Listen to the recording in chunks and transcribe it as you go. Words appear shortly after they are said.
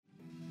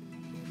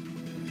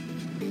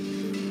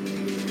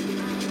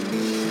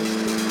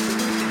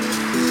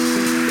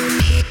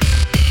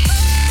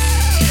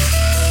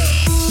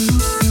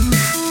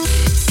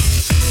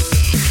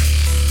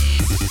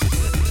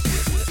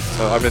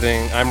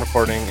everything. I'm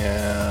recording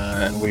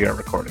and we are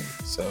recording.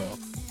 So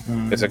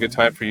it's a good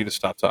time for you to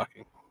stop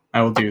talking.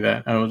 I will do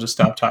that. I will just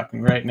stop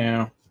talking right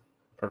now.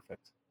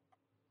 Perfect.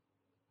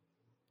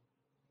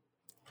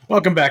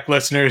 Welcome back,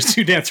 listeners,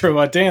 to Dance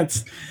Robot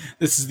Dance.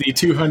 This is the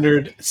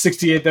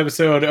 268th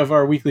episode of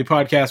our weekly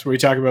podcast where we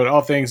talk about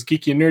all things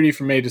geeky and nerdy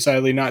from a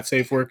decidedly not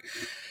safe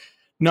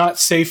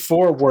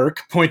for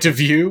work point of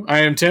view. I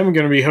am Tim. I'm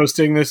going to be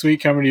hosting this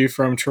week, coming to you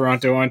from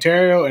Toronto,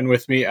 Ontario, and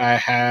with me I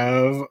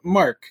have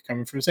Mark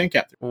coming from St.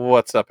 Catharines.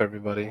 What's up,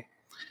 everybody?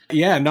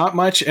 Yeah, not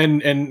much,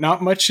 and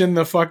not much in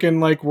the fucking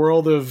like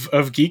world of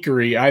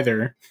geekery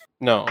either.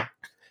 No,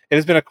 it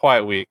has been a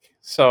quiet week,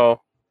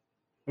 so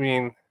I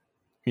mean,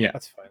 yeah,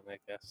 that's fine, I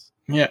guess.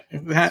 Yeah,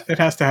 it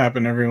has to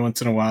happen every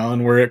once in a while,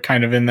 and we're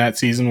kind of in that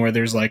season where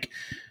there's like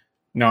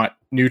not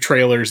new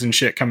trailers and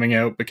shit coming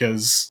out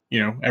because, you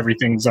know,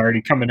 everything's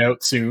already coming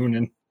out soon,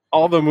 and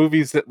all the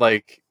movies that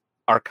like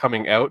are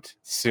coming out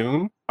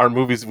soon are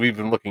movies we've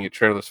been looking at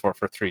trailers for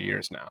 3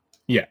 years now.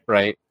 Yeah,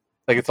 right.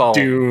 Like it's all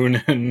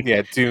Dune and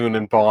Dune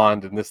and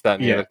Bond and this, that,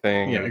 and the other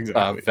thing. Yeah,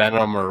 exactly.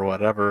 Venom or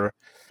whatever.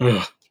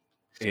 Ugh.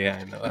 Yeah,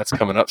 I know that's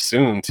coming up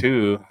soon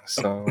too.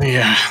 So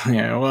yeah.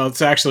 Well,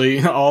 it's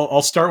actually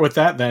I'll start with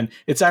that then.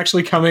 It's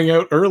actually coming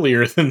out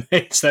earlier than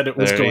they said it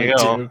was going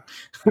to.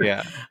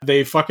 Yeah,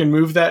 they fucking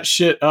moved that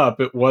shit up.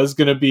 It was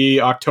going to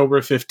be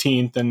October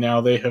 15th, and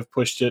now they have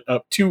pushed it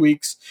up 2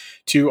 weeks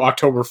to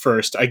October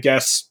 1st. I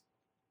guess,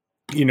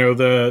 you know,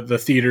 the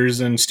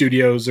theaters and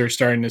studios are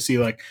starting to see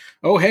like,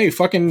 oh, hey,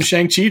 fucking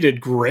Shang-Chi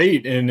did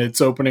great in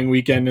its opening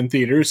weekend in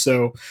theaters,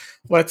 so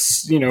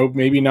let's, you know,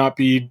 maybe not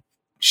be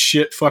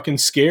shit fucking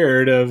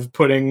scared of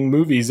putting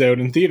movies out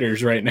in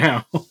theaters right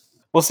now.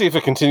 We'll see if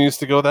it continues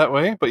to go that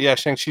way. But yeah,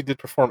 Shang-Chi did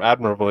perform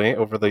admirably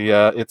over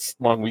the its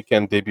long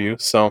weekend debut.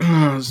 So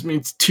this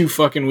means 2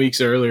 fucking weeks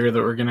earlier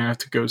that we're gonna have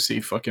to go see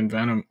fucking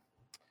Venom.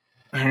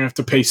 I have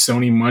to pay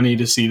Sony money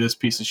to see this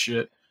piece of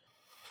shit.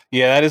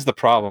 Yeah, that is the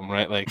problem,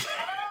 right? Like,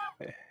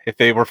 if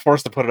they were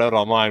forced to put it out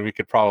online, we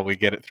could probably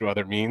get it through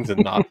other means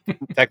and not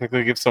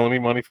technically give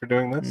Sony money for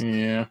doing this.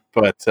 Yeah.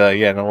 But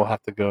no, we'll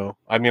have to go.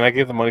 I mean, I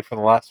gave them money for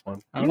the last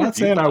one. I'm not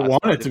saying I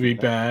want it to be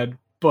bad,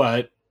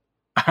 but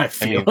I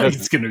feel like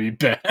it's going to be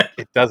bad.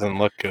 It doesn't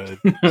look good.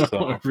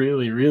 So. It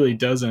really, really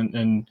doesn't.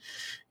 And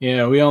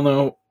yeah, we all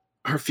know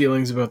our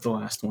feelings about the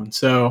last one.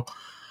 So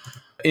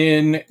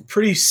in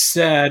pretty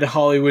sad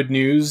Hollywood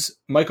news,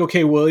 Michael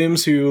K.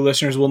 Williams, who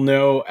listeners will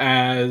know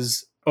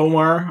as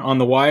Omar on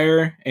The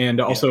Wire, and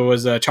also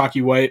was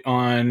Chalky White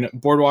on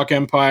Boardwalk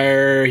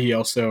Empire. He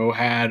also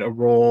had a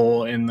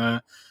role in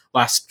the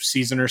last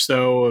season or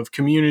so of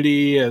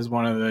Community as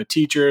one of the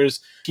teachers.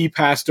 He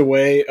passed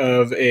away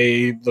of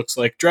a, looks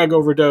like, drug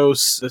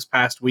overdose this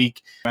past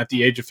week at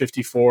the age of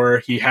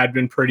 54. He had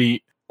been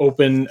pretty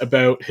open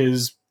about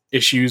his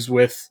issues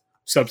with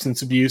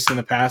substance abuse in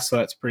the past, so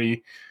that's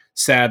pretty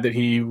sad that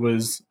he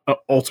was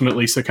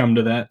ultimately succumbed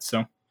to that.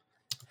 So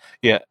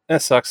yeah,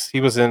 that sucks.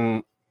 He was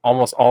in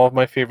almost all of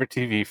my favorite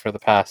TV for the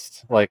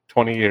past like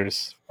 20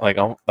 years. Like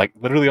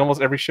literally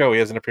almost every show he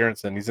has an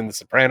appearance in. He's in The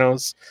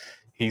Sopranos.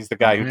 He's the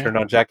guy who turned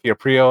on Jackie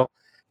Aprile.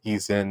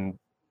 He's in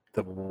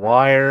The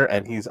Wire,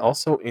 and he's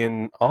also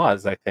in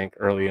Oz, I think,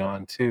 early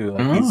on too.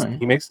 Like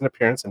he makes an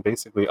appearance in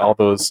basically all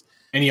those.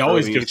 And he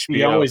always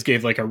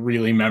gave like a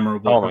really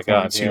memorable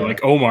performance too.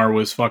 Like Omar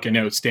was fucking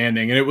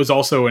outstanding, and it was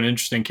also an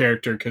interesting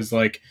character because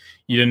like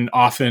you didn't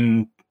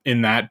often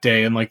in that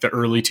day in like the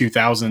early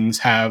 2000s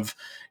have,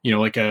 you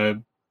know, like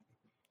a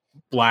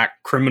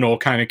black criminal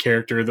kind of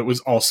character that was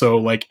also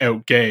like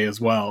out gay as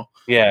well.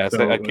 Yeah, it's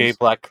so like a gay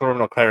black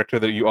criminal character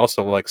that you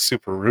also like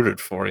super rooted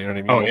for. You know what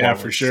I mean? Oh yeah,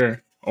 for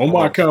sure.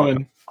 Omar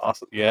coming.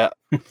 Awesome. Yeah.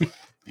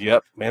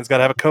 Yep. Man's got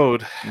to have a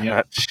code.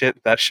 Yeah.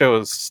 That show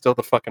is still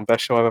the fucking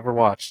best show I've ever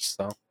watched.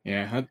 So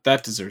yeah,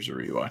 that deserves a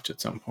rewatch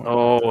at some point.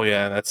 Oh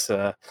yeah, that's.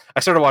 I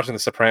started watching The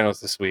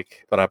Sopranos this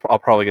week, but I'll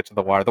probably get to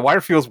The Wire. The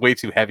Wire feels way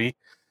too heavy.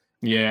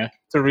 Yeah.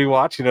 To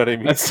rewatch, you know what I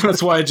mean?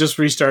 That's why I just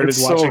restarted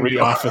watching The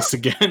Office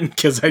again,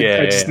 because I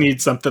just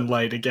need something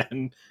light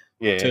again.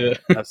 Yeah,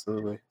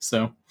 absolutely.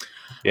 So,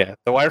 yeah,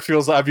 The Wire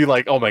feels. I'd be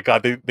like, oh my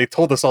god, they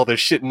told us all this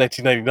shit in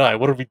 1999.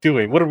 What are we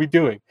doing? What are we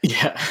doing?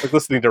 Yeah, like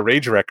listening to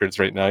Rage Records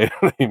right now. You know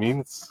what I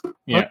mean?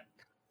 Yep.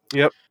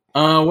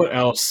 What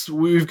else?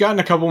 We've gotten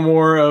a couple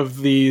more of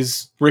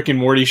these Rick and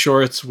Morty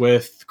shorts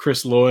with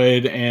Chris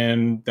Lloyd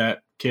and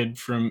that kid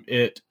from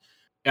It.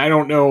 I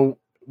don't know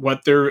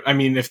what they're. I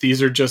mean, if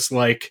these are just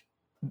like,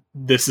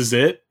 this is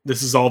it,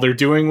 this is all they're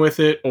doing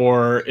with it,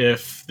 or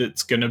if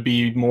it's going to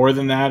be more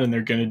than that and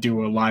they're going to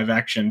do a live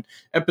action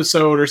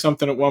episode or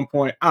something at one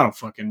point. I don't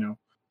fucking know.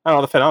 I don't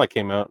know. The finale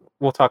came out.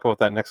 We'll talk about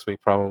that next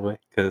week probably.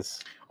 Because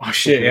oh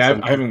shit, yeah,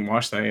 I haven't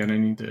watched that yet. I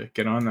need to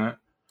get on that.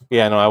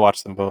 Yeah, no, I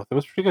watched them both. It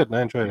was pretty good and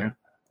I enjoyed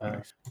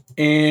it.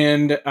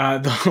 And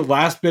the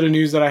last bit of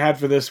news that I had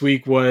for this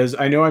week was,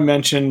 I know I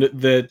mentioned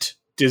that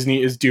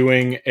Disney is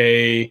doing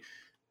a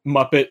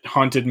Muppet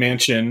Haunted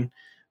Mansion.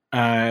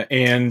 Oh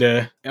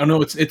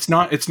no, it's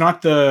not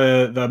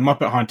the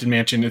Muppet Haunted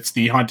Mansion. It's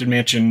the Haunted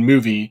Mansion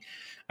movie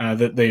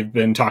that they've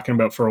been talking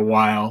about for a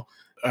while.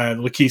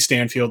 Lakeith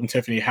Stanfield and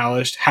Tiffany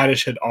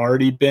Haddish had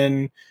already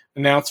been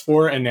announced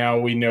for, and now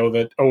we know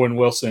that Owen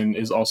Wilson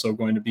is also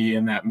going to be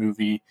in that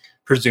movie,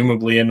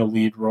 presumably in a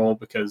lead role,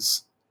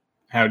 because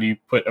how do you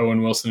put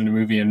Owen Wilson in a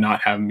movie and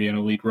not have him be in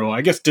a lead role?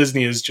 I guess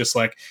Disney is just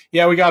like,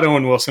 yeah, we got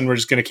Owen Wilson, we're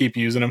just going to keep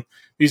using him.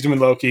 We used him in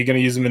Loki, going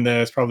to use him in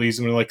this, probably use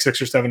him in like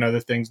 6 or 7 other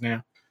things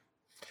now.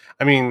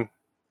 I mean,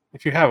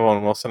 if you have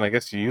Owen Wilson, I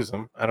guess you use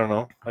him. I don't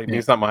know. Like,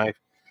 he's not my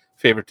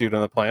favorite dude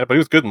on the planet, but he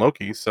was good in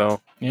Loki,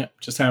 so... Yeah,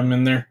 just have him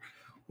in there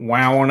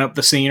wowing up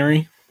the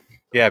scenery.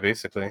 Yeah,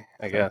 basically,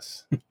 I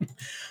guess.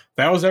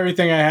 That was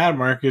everything I had,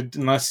 Mark,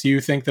 unless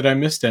you think that I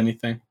missed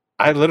anything.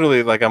 I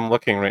literally, like, I'm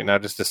looking right now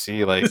just to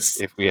see, like,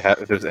 if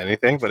there's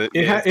anything, but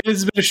it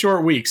has been a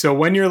short week, so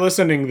when you're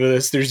listening to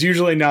this, there's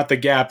usually not the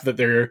gap that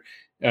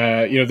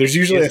there's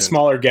usually a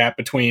smaller gap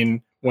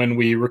between when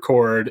we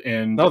record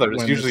and... No,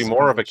 there's usually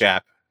more of a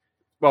gap.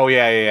 Oh,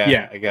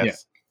 yeah, I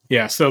guess.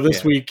 Yeah, so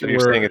this week so we're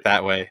saying it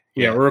that way.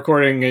 Yeah, we're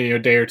recording a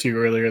day or two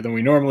earlier than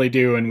we normally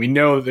do, and we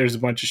know that there's a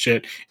bunch of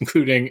shit,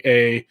 including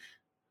a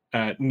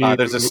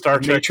there's a Star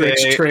Trek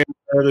Matrix trailer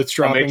that's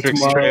dropping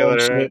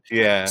tomorrow.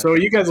 Yeah. So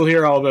you guys will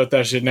hear all about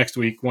that shit next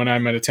week when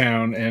I'm out of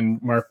town,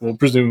 and Mark will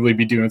presumably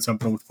be doing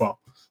something with Paul.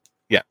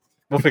 Yeah,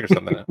 we'll figure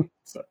something out.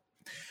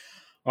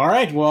 All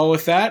right, well,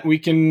 with that, we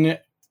can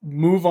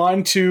move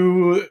on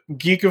to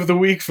Geek of the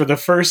Week for the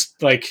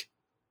first,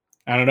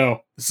 I don't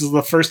know. This is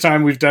the first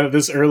time we've done it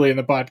this early in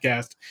the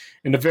podcast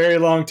in a very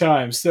long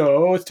time.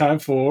 So it's time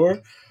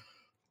for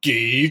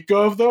Geek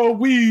of the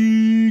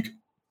Week,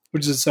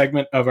 which is a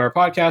segment of our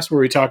podcast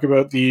where we talk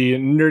about the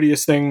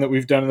nerdiest thing that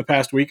we've done in the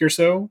past week or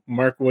so.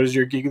 Mark, what is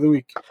your Geek of the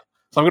Week?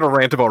 So I'm going to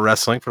rant about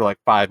wrestling for like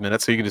 5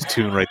 minutes so you can just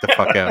tune right the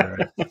fuck out.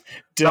 Right?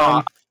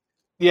 Done.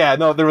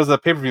 There was a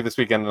pay-per-view this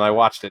weekend and I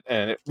watched it.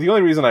 And the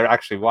only reason I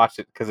actually watched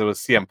it because it was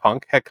CM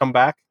Punk had come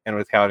back and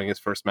was having his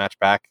first match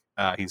back.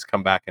 He's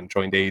come back and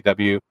joined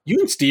AEW. You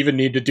and Steven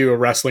need to do a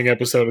wrestling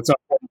episode at some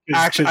point.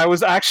 Actually, I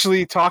was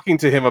actually talking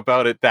to him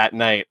about it that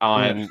night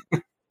on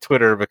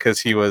Twitter because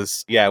he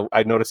was,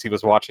 I noticed he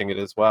was watching it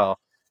as well.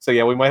 So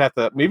we might have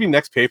to, maybe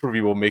next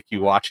pay-per-view we'll make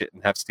you watch it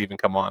and have Steven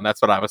come on.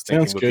 That's what I was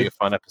thinking would be a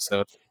fun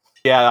episode.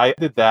 Yeah, I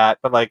did that,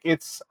 but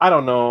I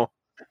don't know.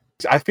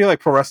 I feel like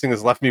pro wrestling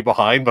has left me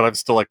behind, but I'm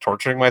still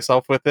torturing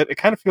myself with it. It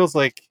kind of feels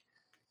like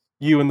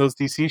you and those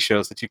DC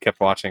shows that you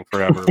kept watching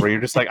forever, where you're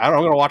just like, I'm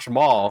going to watch them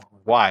all.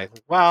 Why?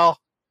 Well,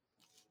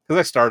 because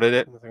I started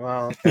it. And I was like,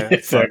 well, okay.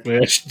 Exactly.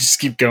 I should just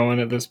keep going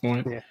at this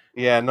point.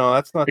 Yeah, no,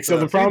 that's not. So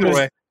the problem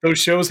is those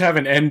shows have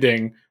an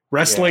ending.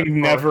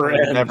 Wrestling never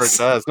ends. It never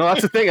does. No,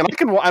 that's the thing.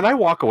 And I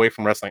walk away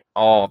from wrestling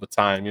all the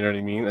time. You know what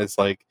I mean? It's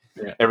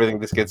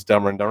everything just gets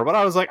dumber and dumber. But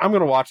I was like, I'm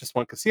going to watch this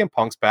one because CM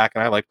Punk's back,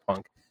 and I like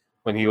Punk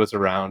when he was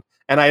around.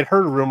 And I had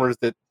heard rumors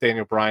that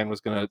Daniel Bryan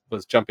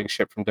was jumping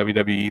ship from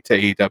WWE to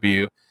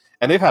AEW.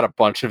 And they've had a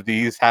bunch of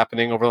these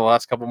happening over the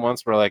last couple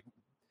months where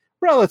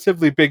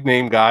relatively big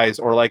name guys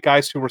or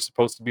guys who were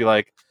supposed to be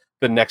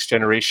the next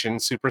generation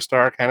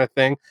superstar kind of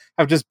thing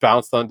have just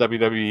bounced on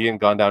WWE and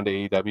gone down to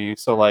AEW.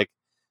 So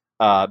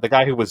the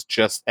guy who was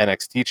just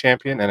NXT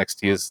champion,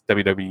 NXT is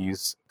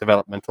WWE's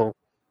developmental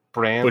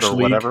brand Bush or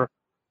League. whatever.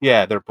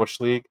 Yeah, their Bush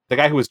League. The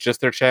guy who was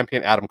just their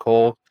champion, Adam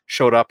Cole,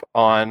 showed up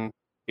on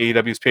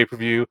AEW's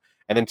pay-per-view.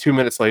 And then 2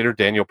 minutes later,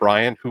 Daniel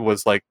Bryan, who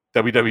was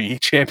WWE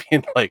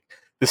champion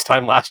this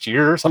time last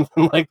year or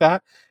something like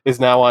that, is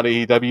now on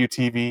AEW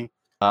TV.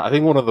 I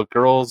think one of the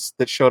girls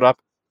that showed up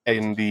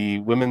in the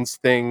women's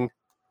thing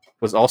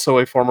was also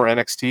a former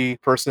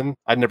NXT person.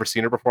 I'd never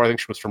seen her before. I think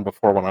she was from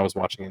before when I was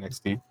watching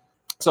NXT.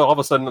 So all of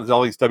a sudden, there's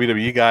all these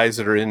WWE guys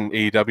that are in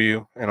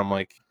AEW, and I'm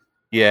like,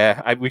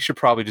 we should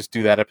probably just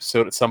do that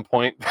episode at some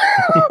point.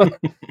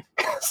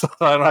 So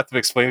I don't have to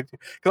explain it to you.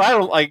 Because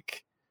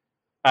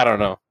I don't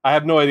know. I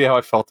have no idea how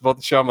I felt about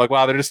the show. I'm like,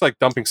 wow, they're just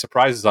dumping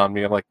surprises on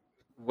me. I'm like,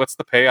 what's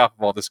the payoff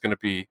of all this going to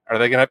be? Are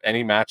they going to have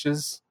any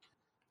matches?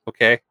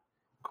 Okay,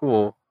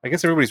 cool. I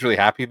guess everybody's really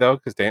happy though,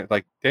 because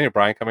Daniel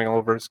Bryan coming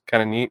over is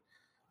kind of neat,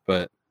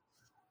 but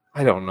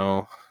I don't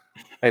know.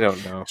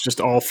 It's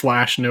just all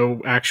flash, no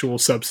actual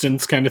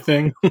substance kind of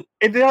thing.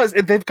 It does.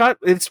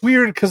 It's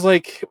weird because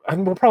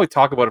and we'll probably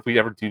talk about it if we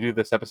ever do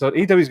this episode.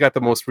 AEW's got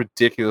the most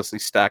ridiculously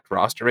stacked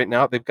roster right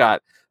now.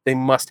 They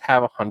must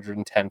have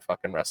 110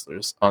 fucking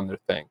wrestlers on their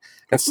thing,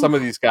 and some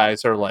of these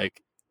guys are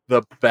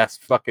the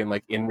best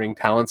fucking in-ring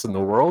talents in the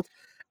world.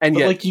 And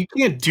yet, you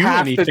can't do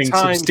anything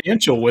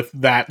substantial with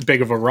that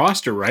big of a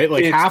roster, right?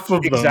 Half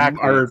of them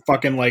are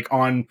fucking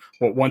on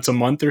once a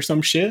month or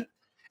some shit.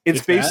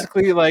 It's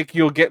basically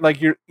you'll get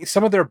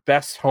some of their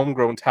best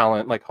homegrown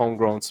talent,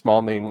 homegrown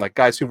small name,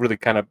 guys who really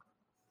kind of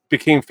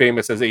became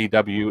famous as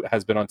AEW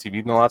has been on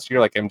TV in the last year,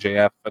 like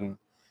MJF and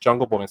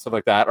Jungle Boy and stuff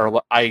like that.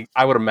 Or I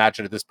would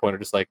imagine at this point are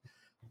just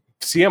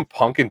CM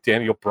Punk and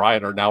Daniel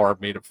Bryan are now our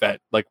main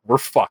event. We're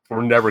fucked.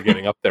 We're never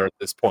getting up there at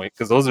this point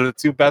because those are the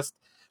two best.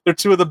 They're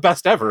two of the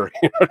best ever.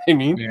 You know what I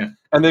mean? Yeah.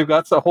 And they've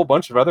got a whole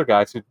bunch of other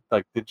guys who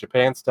did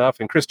Japan stuff,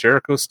 and Chris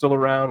Jericho's still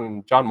around,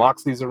 and John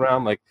Moxley's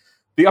around.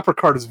 The upper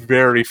card is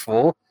very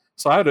full.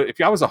 So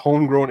if I was a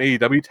homegrown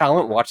AEW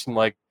talent watching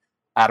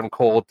Adam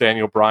Cole,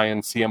 Daniel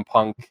Bryan, CM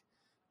Punk,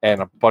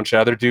 and a bunch of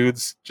other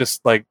dudes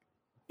just like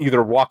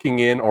either walking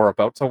in or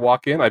about to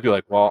walk in, I'd be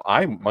like, well,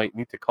 I might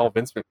need to call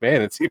Vince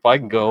McMahon and see if I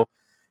can go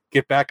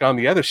get back on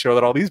the other show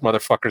that all these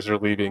motherfuckers are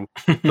leaving.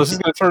 So this is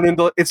going to turn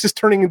into, it's just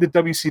turning into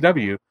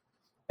WCW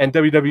and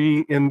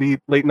WWE in the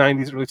late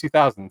 90s, early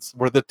 2000s,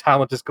 where the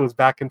talent just goes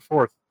back and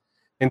forth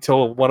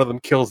until one of them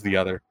kills the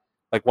other.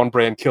 Like one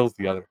brand kills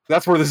the other.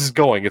 That's where this is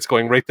going. It's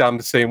going right down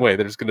the same way.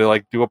 They're just going to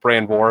like do a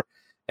brand war.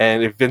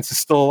 And if Vince is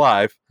still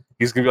alive,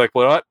 he's going to be like,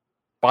 well, what?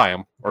 Buy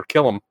him or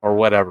kill him or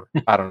whatever.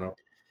 I don't know.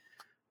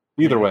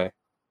 Either way,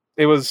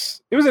 it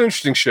was an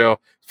interesting show.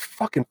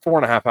 Fucking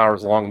 4.5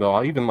 hours long though.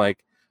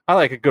 I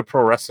like a good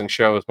pro wrestling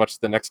show as much as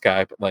the next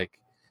guy, but like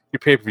your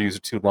pay-per-views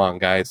are too long,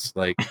 guys.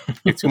 Like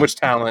you have too much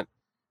talent,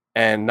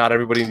 and not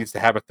everybody needs to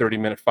have a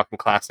 30-minute fucking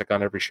classic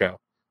on every show.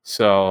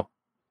 So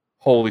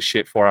holy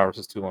shit, 4 hours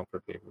is too long for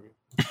a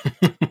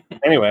pay-per-view.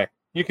 Anyway,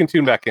 you can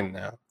tune back in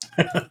now.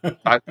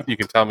 You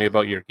can tell me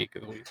about your Geek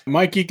of the Week.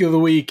 My Geek of the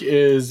Week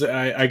is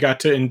I got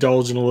to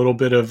indulge in a little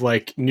bit of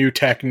like new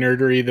tech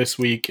nerdery this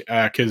week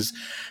because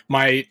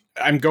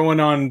I'm going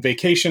on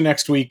vacation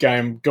next week.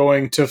 I'm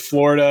going to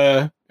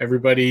Florida.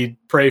 Everybody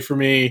pray for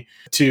me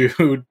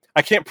to...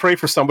 I can't pray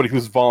for somebody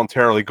who's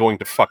voluntarily going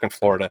to fucking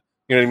Florida.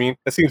 You know what I mean?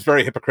 That seems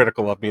very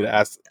hypocritical of me to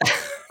ask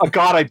a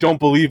God I don't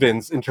believe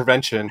in's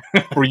intervention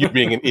for you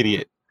being an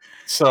idiot.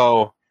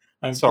 So...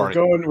 sorry.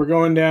 We're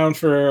going down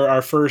for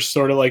our first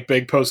sort of like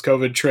big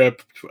post-COVID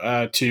trip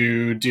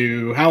to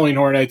do Halloween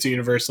Horror Nights at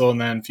Universal and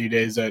then a few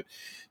days at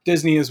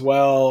Disney as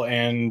well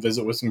and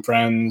visit with some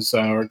friends.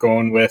 We're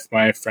going with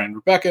my friend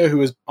Rebecca, who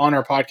was on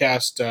our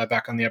podcast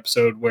back on the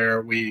episode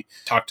where we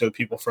talked to the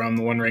people from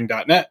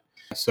theonering.net.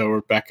 So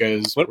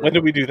Rebecca's... When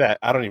did we do that?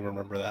 I don't even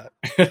remember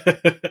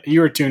that.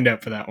 You were tuned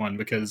up for that one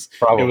because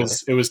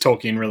it was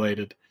Tolkien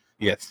related.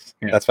 Yes,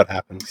 yeah. That's what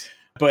happens.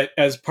 But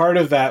as part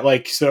of that,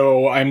 like,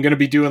 so I'm going to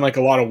be doing like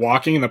a lot of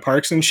walking in the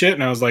parks and shit.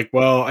 And I was like,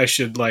 well, I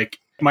should like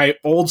my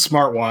old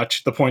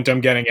smartwatch. The point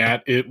I'm getting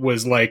at, it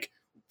was like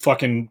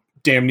fucking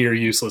damn near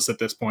useless at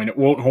this point. It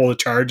won't hold a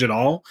charge at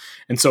all.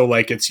 And so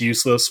like it's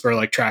useless for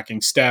like tracking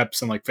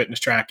steps and like fitness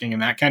tracking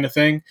and that kind of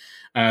thing.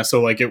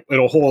 So like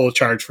it'll hold a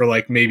charge for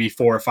like maybe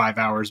 4 or 5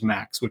 hours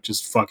max, which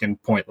is fucking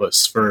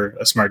pointless for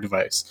a smart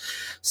device.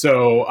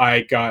 So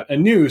I got a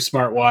new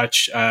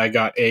smartwatch. I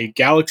got a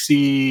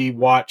Galaxy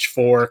Watch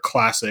 4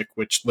 Classic,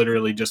 which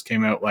literally just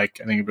came out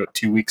like I think about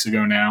 2 weeks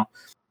ago now.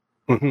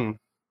 Mm-hmm.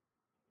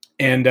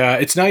 And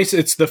it's nice.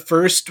 It's the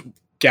first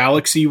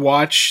Galaxy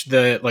watch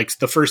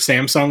the first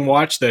Samsung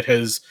watch that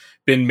has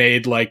been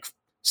made like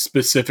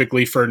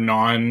specifically for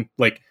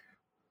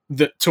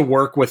to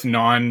work with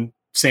non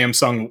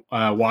Samsung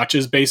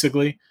watches,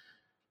 basically.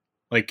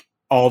 Like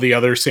all the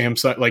other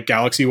Samsung like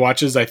Galaxy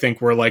watches I think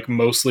were like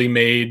mostly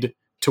made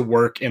to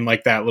work in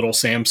like that little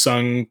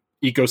Samsung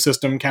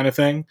ecosystem kind of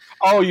thing.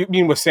 Oh, you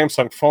mean with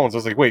Samsung phones? I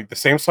was like, wait, the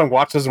Samsung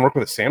watch doesn't work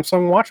with a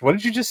Samsung watch? What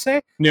did you just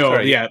say? No,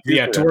 sorry,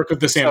 yeah, to work with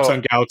the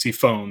Samsung Galaxy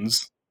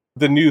phones.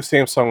 The new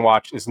Samsung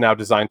watch is now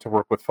designed to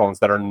work with phones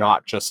that are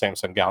not just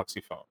Samsung Galaxy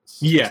phones.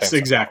 Yes, Samsung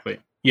exactly.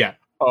 phones. Yeah.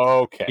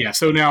 Okay. Yeah,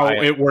 so now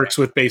it works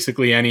with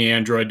basically any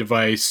Android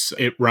device.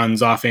 It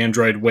runs off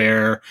Android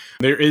Wear.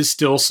 There is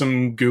still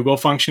some Google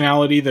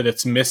functionality that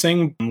it's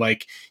missing.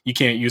 Like you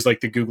can't use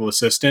like the Google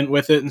Assistant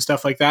with it and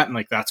stuff like that. And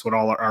like that's what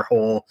all our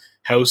whole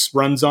house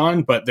runs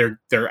on, but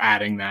they're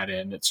adding that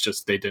in. It's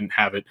just they didn't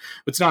have it.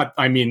 It's not,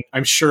 I mean,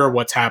 I'm sure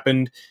what's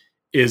happened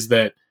is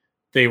that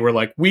they were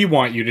like, we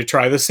want you to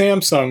try the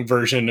Samsung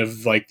version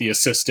of like the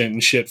Assistant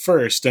and shit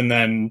first. And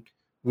then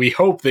we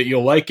hope that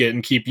you'll like it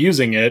and keep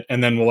using it.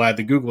 And then we'll add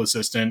the Google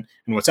Assistant.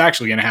 And what's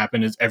actually going to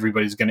happen is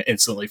everybody's going to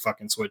instantly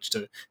fucking switch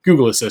to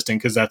Google Assistant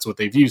because that's what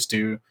they're used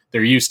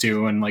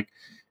to and like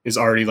is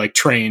already like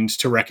trained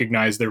to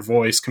recognize their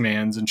voice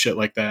commands and shit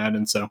like that.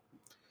 And so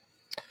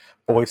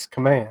voice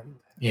command.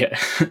 Yeah.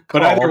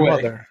 But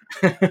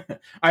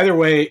either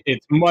way,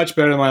 it's much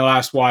better than my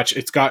last watch.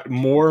 It's got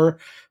more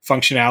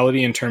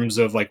functionality in terms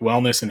of like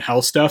wellness and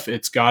health stuff.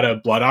 It's got a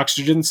blood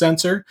oxygen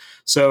sensor.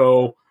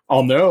 So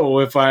I'll know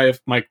if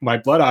my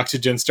blood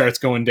oxygen starts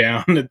going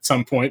down at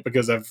some point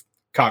because I've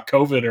caught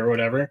COVID or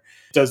whatever. It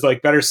does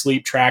like better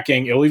sleep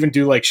tracking. It'll even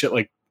do like shit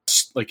like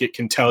it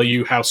can tell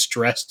you how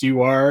stressed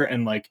you are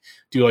and like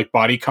do like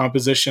body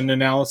composition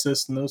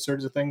analysis and those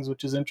sorts of things,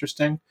 which is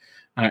interesting.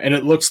 And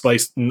it looks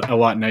like a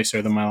lot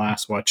nicer than my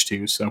last watch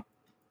too. So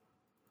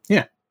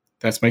yeah,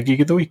 that's my Geek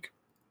of the Week.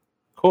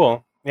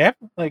 Cool. Yeah, I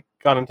haven't like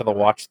gone into the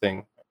watch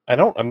thing. I've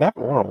not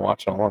worn a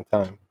watch in a long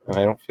time, and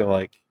I don't feel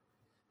like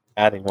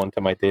adding one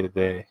to my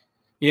day-to-day.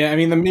 Yeah, I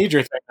mean, the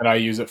major thing that I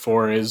use it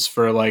for is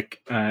for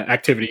like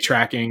activity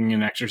tracking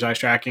and exercise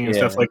tracking and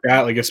stuff like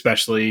that. Like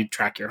especially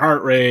track your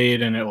heart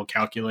rate, and it will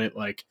calculate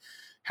like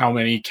how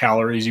many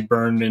calories you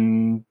burned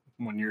in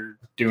when you're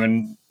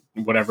doing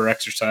whatever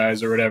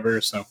exercise or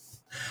whatever. So,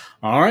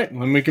 all right,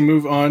 then we can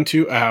move on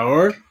to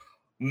our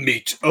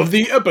meat of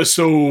the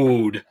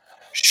episode: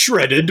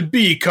 shredded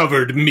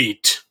bee-covered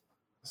meat.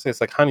 So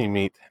it's like honey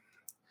meat.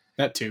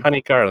 That too.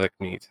 Honey garlic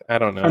meat. I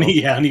don't know.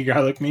 Honey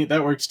garlic meat.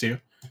 That works too.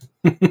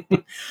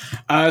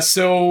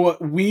 So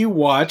we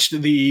watched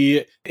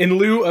in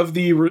lieu of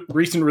the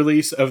recent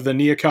release of the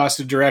Nia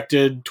Costa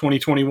directed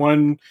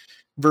 2021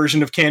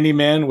 version of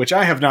Candyman, which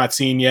I have not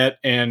seen yet,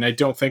 and I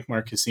don't think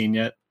Mark has seen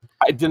yet.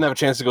 I didn't have a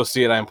chance to go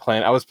see it.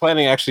 I was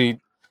planning actually,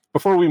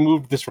 before we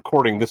moved this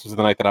recording, this was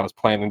the night that I was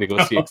planning to go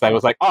see it, because I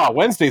was like, oh,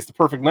 Wednesday's the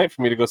perfect night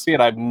for me to go see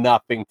it. I have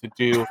nothing to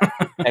do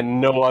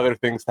and no other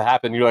things to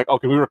happen. You're like, oh,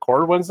 can we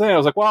record Wednesday? I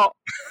was like, well,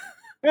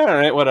 yeah, all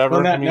right,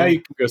 whatever. Well, now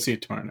you can go see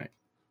it tomorrow night.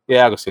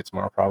 Yeah, I'll go see it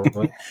tomorrow,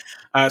 probably.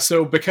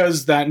 So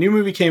because that new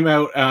movie came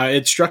out,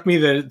 it struck me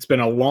that it's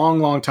been a long,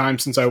 long time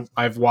since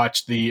I've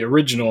watched the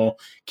original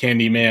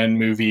Candyman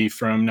movie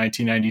from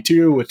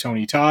 1992 with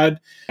Tony Todd.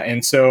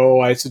 And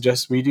so I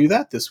suggest we do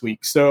that this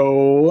week.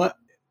 So, I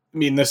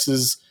mean, this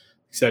is,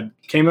 like I said,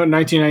 came out in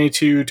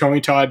 1992. Tony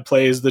Todd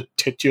plays the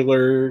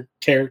titular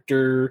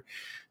character.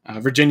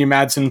 Virginia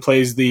Madsen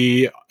plays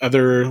the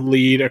other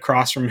lead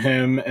across from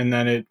him. And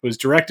then it was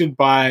directed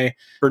by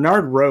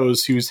Bernard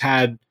Rose, who's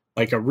had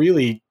like a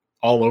really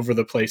all over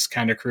the place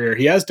kind of career.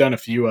 He has done a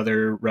few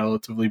other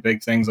relatively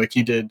big things. Like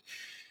he did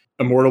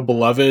Immortal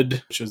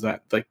Beloved, which is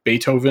that like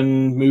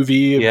Beethoven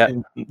movie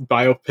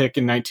biopic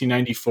in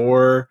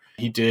 1994.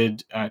 He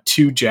did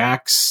Two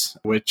Jacks,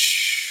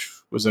 which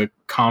was a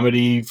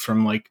comedy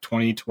from like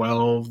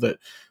 2012 that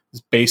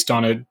was based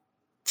on a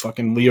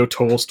fucking Leo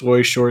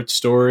Tolstoy short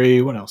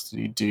story. What else did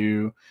he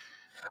do?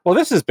 Well,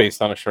 this is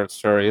based on a short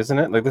story, isn't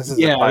it? Like this is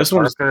Clive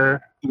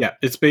Barker.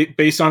 It's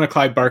based on a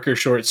Clive Barker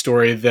short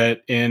story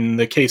that, in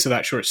the case of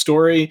that short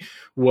story,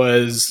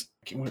 was,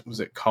 what was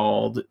it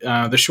called?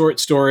 The short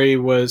story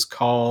was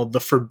called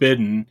The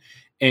Forbidden,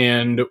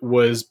 and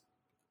was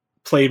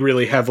played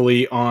really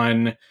heavily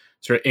on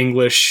sort of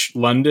English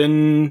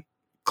London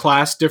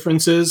class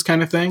differences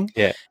kind of thing.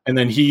 Yeah, and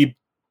then he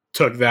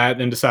took that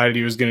and decided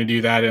he was going to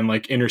do that in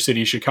like inner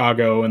city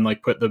Chicago and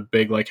like put the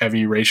big like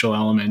heavy racial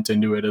element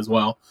into it as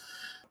well.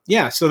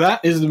 Yeah, so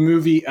that is the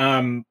movie.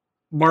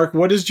 Mark,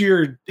 what is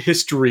your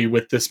history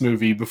with this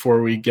movie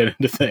before we get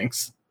into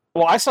things?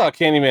 Well, I saw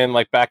Candyman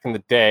like back in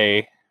the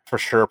day for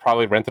sure.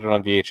 Probably rented it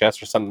on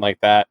VHS or something like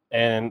that,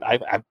 and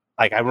I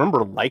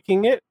remember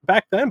liking it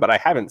back then, but I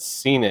haven't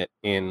seen it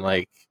in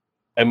like,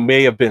 it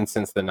may have been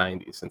since the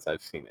 90s since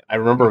I've seen it. I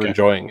remember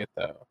enjoying it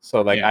though.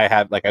 So like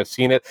I've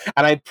seen it,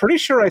 and I'm pretty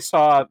sure I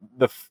saw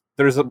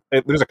there's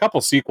a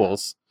couple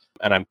sequels.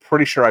 And I'm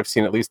pretty sure I've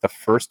seen at least the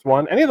first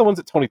one. Any of the ones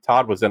that Tony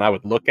Todd was in, I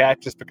would look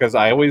at, just because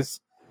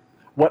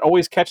what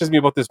always catches me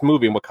about this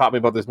movie, and what caught me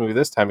about this movie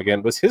this time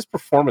again, was his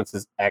performance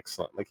is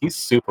excellent. Like he's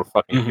super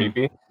fucking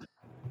creepy.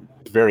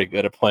 Very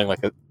good at playing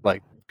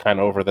like kind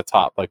of over the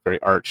top, like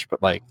very arch,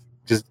 but like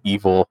just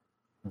evil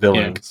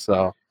villains. Yeah.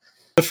 So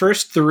the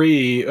first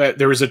three,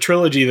 there was a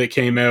trilogy that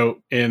came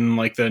out in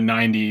like the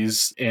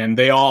 90s, and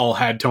they all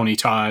had Tony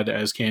Todd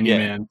as Candyman.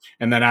 Yeah.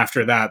 And then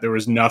after that, there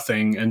was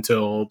nothing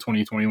until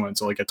 2021.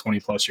 So like a 20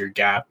 plus year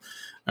gap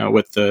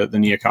with the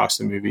Nia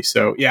Costa movie.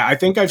 So yeah, I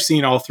think I've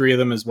seen all three of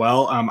them as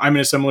well. I'm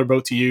in a similar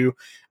boat to you.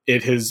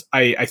 It has,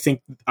 I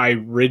think I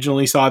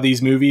originally saw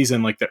these movies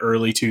in like the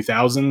early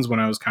 2000s when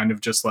I was kind of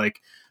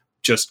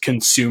just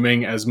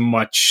consuming as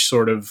much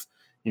sort of,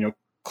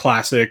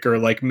 classic or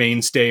like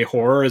mainstay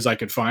horror as I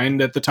could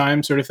find at the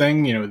time, sort of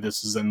thing.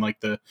 This is in like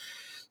that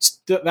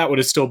would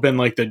have still been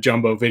like the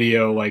Jumbo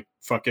Video, like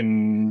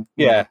fucking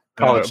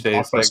college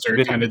days, like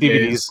kind of DVDs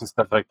days and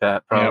stuff like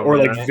that, probably, or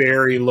like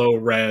very low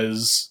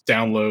res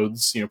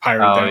downloads,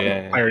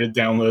 pirated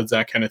downloads,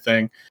 that kind of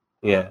thing.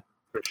 Yeah,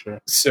 for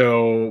sure.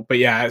 So, but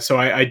yeah, so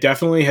I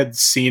definitely had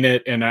seen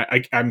it, and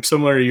I'm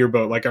similar to your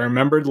boat. Like I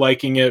remembered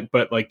liking it,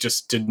 but like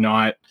just did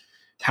not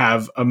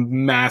have a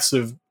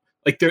massive.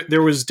 Like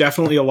there was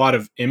definitely a lot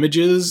of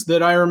images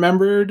that I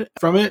remembered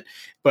from it,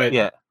 but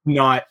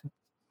not,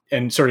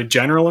 and sort of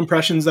general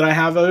impressions that I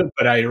have of it,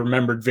 but I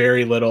remembered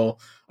very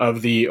little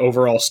of the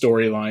overall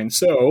storyline.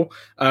 So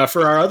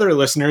for our other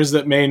listeners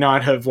that may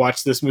not have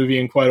watched this movie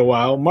in quite a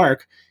while,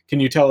 Mark, can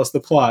you tell us the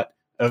plot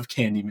of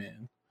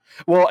Candyman?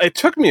 Well, it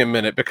took me a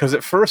minute, because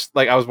at first,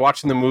 like, I was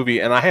watching the movie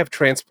and I have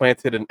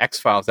transplanted an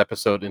X-Files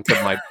episode into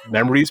my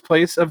memories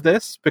place of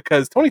this,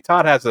 because Tony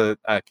Todd has a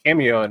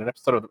cameo in an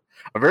episode of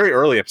a very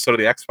early episode of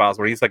the X-Files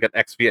where he's like an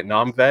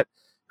ex-Vietnam vet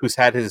who's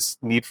had his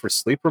need for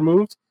sleep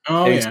removed.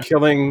 And he's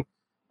killing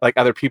like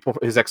other people,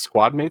 his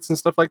ex-squad mates and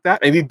stuff like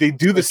that. And they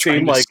do the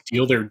same, like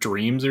steal their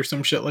dreams or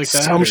some shit like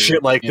that. Some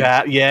shit like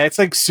that. Yeah, it's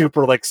like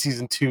super like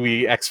season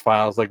 2-y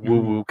X-Files, like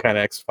woo-woo kind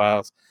of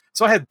X-Files.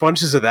 So I had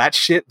bunches of that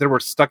shit that were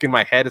stuck in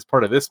my head as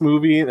part of this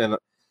movie. And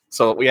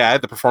so, yeah, I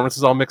had the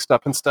performances all mixed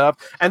up and stuff.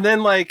 And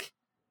then, like,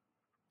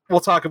 we'll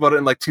talk about it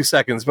in like 2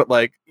 seconds, but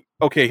like,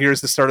 okay,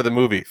 here's the start of the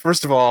movie.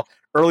 First of all,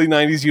 early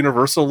 90s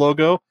Universal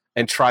logo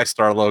and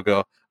TriStar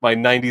logo. My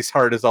 90s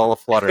heart is all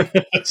aflutter.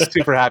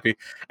 Super happy.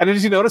 And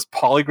did you notice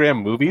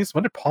Polygram Movies?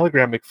 When did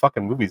Polygram make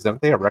fucking movies?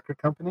 Aren't they a record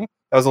company?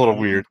 That was a little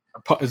weird.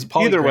 Is it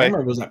Polygram, either way,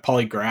 or was that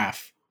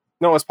Polygraph?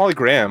 No, it was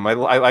Polygram.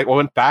 I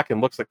went back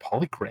and looked, like,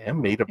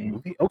 Polygram made a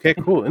movie? Okay,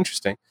 cool,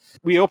 interesting.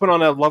 We open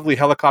on a lovely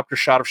helicopter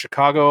shot of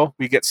Chicago.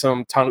 We get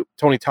some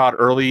Tony Todd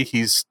early.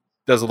 He's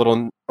does a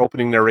little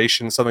opening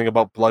narration, something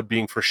about blood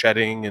being for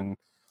shedding and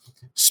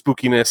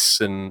spookiness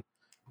and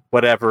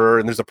whatever.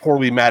 And there's a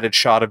poorly matted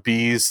shot of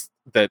bees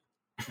that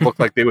look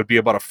like they would be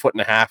about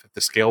 1.5 feet if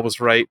the scale was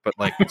right, but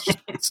like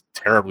it's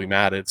terribly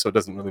matted, so it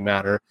doesn't really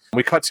matter.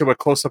 We cut to a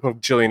close-up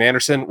of Gillian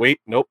Anderson. Wait,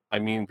 nope, I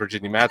mean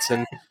Virginia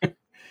Madsen.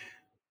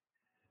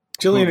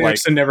 Gillian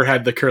Anderson never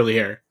had the curly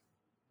hair.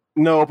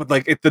 No, but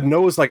like the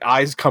nose, like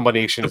eyes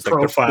combination is like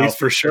profile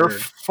for sure. They're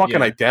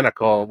fucking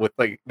identical. With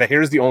like the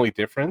hair is the only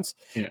difference,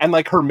 and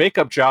like her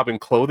makeup job and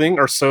clothing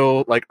are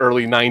so like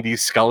early '90s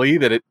Scully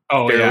that it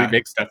barely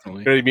makes.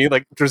 Definitely. You know what I mean?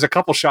 Like there's a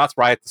couple shots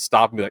where I had to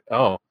stop and be like,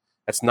 "Oh,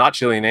 that's not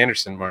Gillian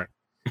Anderson, Mark."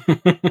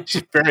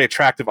 She's very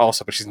attractive,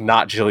 also, but she's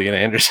not Gillian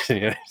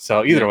Anderson.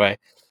 So either way.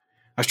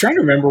 I was trying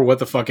to remember what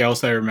the fuck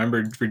else I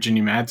remembered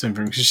Virginia Madsen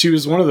from, because she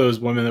was one of those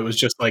women that was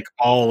just like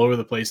all over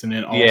the place and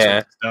in all sorts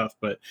of stuff.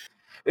 But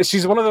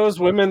she's one of those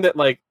women that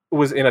like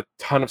was in a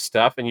ton of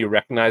stuff and you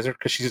recognize her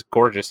because she's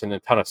gorgeous in a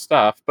ton of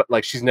stuff, but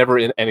like she's never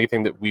in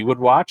anything that we would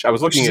watch. I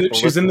was looking at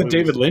she's in the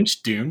David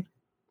Lynch Dune.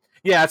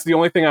 Yeah, it's the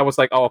only thing I was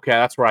like, oh, okay,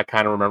 that's where I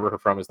kind of remember her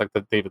from, is like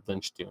the David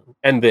Lynch Dune.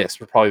 And this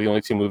were probably the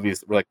only two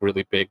movies that were like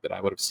really big that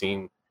I would have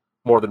seen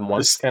more than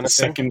once, kind of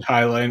thing. Second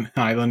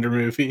Highlander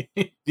movie.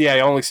 Yeah, I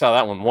only saw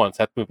that one once.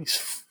 That movie's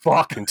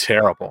fucking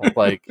terrible.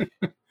 Like,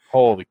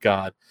 holy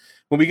God.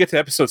 When we get to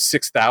episode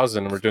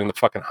 6,000 and we're doing the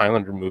fucking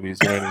Highlander movies,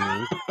 you know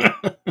what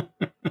I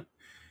mean?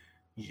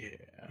 Yeah.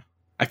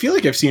 I feel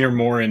like I've seen her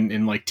more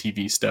in like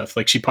TV stuff.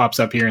 Like she pops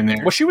up here and there.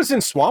 Well, she was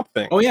in Swamp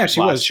Thing. Oh yeah, she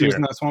was. She was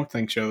in that Swamp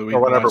Thing show that we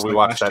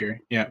watched last year.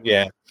 Yeah.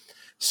 Yeah.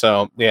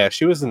 So yeah,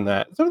 she was in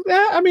that. So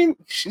yeah, I mean,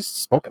 she's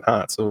smoking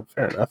hot, so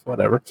fair enough,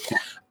 whatever.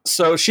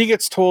 So she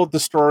gets told the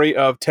story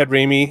of Ted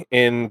Raimi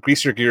in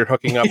Greaser Gear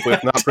hooking up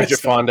with not Bridget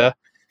Fonda.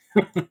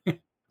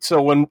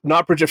 So when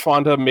not Bridget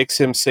Fonda makes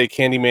him say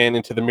Candyman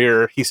into the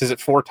mirror, he says it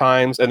 4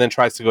 times and then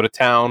tries to go to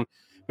town,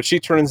 but she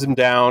turns him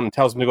down and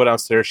tells him to go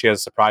downstairs. She has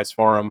a surprise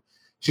for him.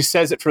 She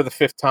says it for the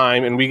 5th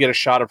time, and we get a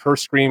shot of her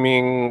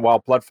screaming while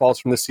blood falls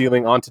from the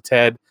ceiling onto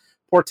Ted.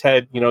 Poor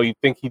Ted, you'd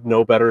think he'd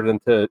know better than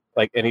to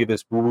like any of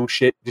this woo-woo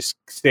shit. Just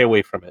stay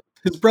away from it.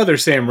 His brother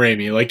Sam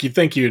Raimi, like you'd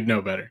think you'd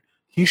know better.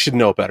 He should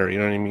know better, you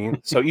know what I mean?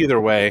 So either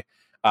way,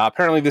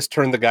 apparently this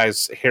turned the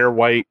guy's hair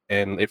white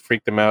and it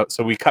freaked him out.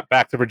 So we cut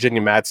back to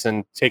Virginia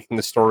Madsen taking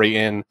the story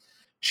in.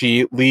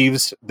 She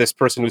leaves this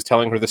person who's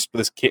telling her this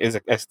is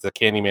a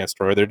Candyman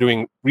story. They're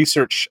doing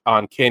research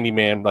on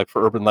Candyman, like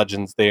for urban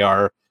legends. They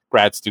are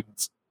grad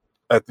students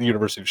at the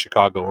University of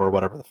Chicago or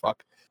whatever the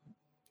fuck.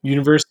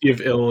 University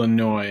of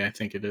Illinois, I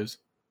think it is.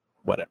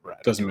 Whatever.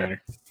 Doesn't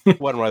matter.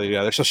 One way or the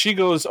other. So she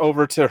goes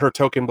over to her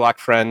token black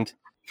friend,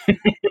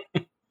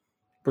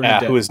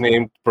 who is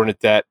named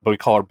Bernadette, but we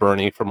call her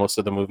Bernie for most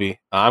of the movie.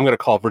 I'm going to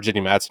call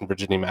Virginia Madsen,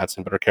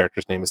 but her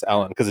character's name is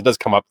Ellen, because it does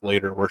come up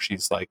later where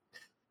she's like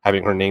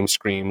having her name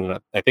screamed. And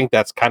I think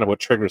that's kind of what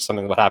triggers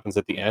something that happens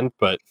at the end,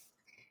 but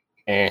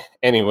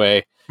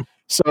anyway.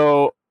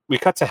 So we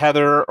cut to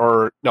Helen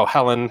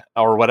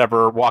or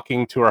whatever,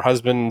 walking to her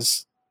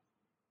husband's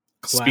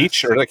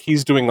speech, or like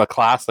he's doing a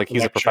class, like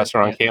he's a professor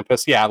on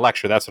campus. Yeah,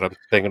 lecture. That's what I'm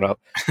thinking of.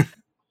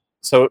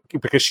 So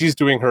because she's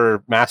doing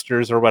her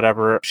master's or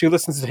whatever, she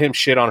listens to him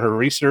shit on her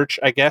research,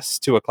 I guess,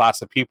 to a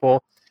class of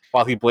people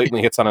while he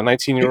blatantly hits on a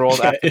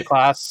 19-year-old after the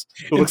class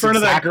who looks of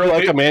that girl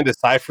like Amanda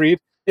Seyfried.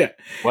 Yeah.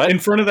 What? In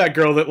front of that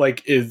girl that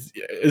like is,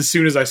 as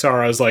soon as I saw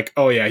her, I was like,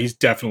 oh yeah, he's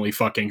definitely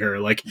fucking her.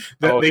 Like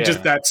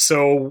that's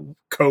so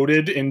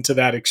coded into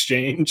that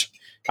exchange.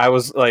 I'm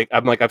like,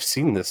 I've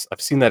seen this. I've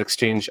seen that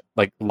exchange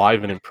like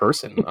live and in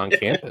person on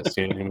campus.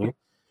 You know what I mean?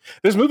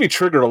 This movie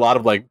triggered a lot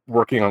of like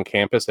working on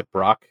campus at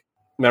Brock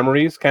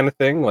memories kind of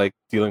thing, like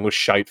dealing with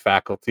shite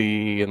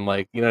faculty and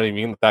like, you know what I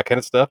mean? That kind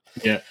of stuff.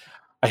 Yeah.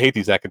 I hate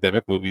these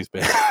academic movies,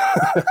 man.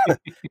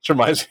 It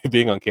reminds me of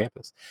being on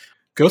campus.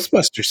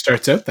 Ghostbusters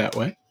starts out that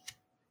way.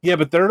 Yeah,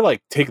 but they're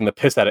like taking the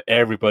piss out of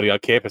everybody on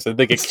campus and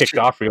they get kicked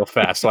off real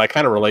fast. So I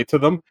kind of relate to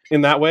them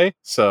in that way.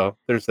 So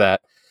there's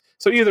that.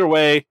 So either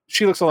way,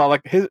 she looks a lot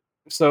like his.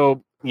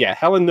 So yeah,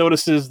 Helen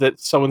notices that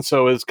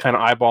so-and-so is kind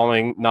of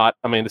eyeballing not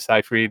Amanda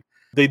Seyfried.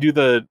 They do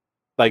the,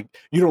 like,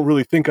 you don't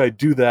really think I'd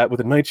do that with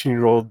a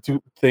 19-year-old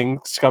thing,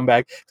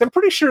 scumbag. I'm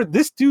pretty sure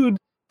this dude,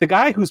 the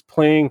guy who's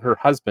playing her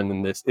husband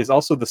in this, is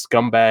also the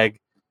scumbag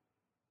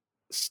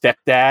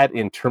stepdad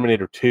in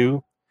Terminator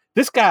 2.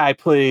 This guy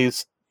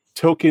plays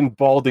token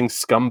balding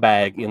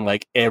scumbag in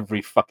like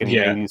every fucking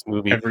 90s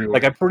movie. Everywhere.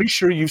 Like I'm pretty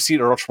sure you've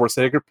seen Arnold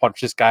Schwarzenegger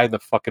punch this guy in the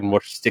fucking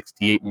mush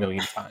 68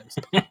 million times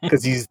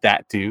because he's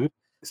that dude.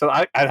 So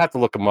I'd have to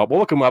look him up. We'll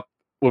look him up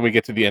when we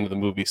get to the end of the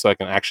movie so I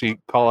can actually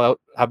call out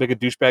how big a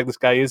douchebag this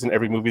guy is in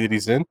every movie that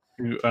he's in.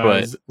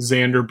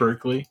 Xander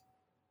Berkeley.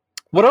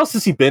 What else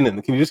has he been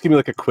in? Can you just give me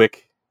like a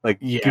quick, like,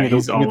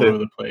 he's all over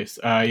the place.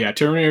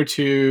 Terminator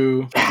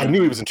 2. I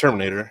knew he was in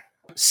Terminator.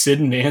 Sid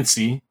and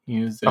Nancy.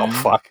 He was in. Oh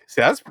fuck!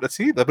 See,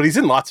 but he's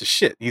in lots of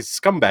shit. He's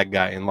a scumbag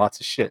guy in lots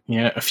of shit.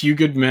 Yeah, A Few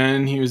Good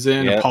Men. He was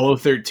in Apollo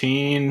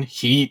 13,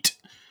 Heat.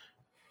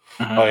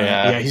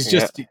 He's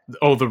just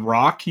The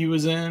Rock. He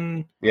was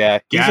in. Yeah,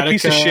 he's Gattaca. A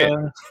piece of shit.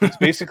 He's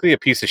basically a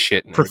piece of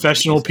shit.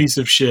 Professional piece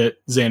of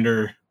shit.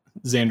 Xander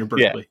Xander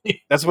Berkeley. Yeah,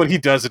 that's what he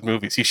does in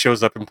movies. He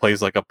shows up and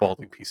plays like a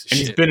balding piece of and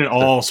shit. He's been in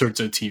all sorts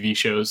of TV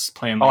shows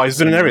playing. Like, he's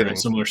been in everything.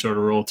 Similar sort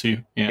of role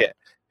too. Yeah.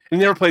 He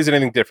never plays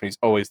anything different. He's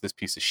always this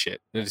piece of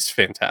shit. It's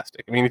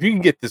fantastic. I mean, if you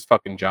can get this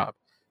fucking job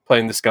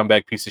playing this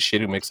scumbag piece of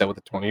shit who makes out with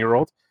a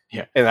 20-year-old,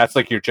 yeah, and that's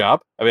like your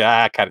job, I mean,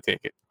 I kind of take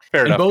it.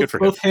 Fair enough. Good for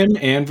both him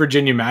and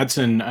Virginia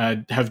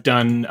Madsen have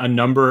done a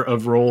number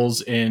of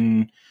roles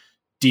in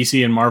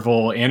DC and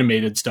Marvel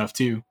animated stuff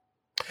too.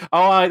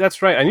 Oh,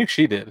 that's right. I knew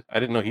she did. I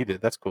didn't know he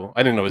did. That's cool.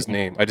 I didn't know his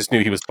name. I just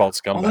knew he was bald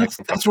scumbag.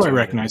 That's where I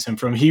recognize him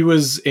from. He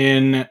was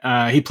in.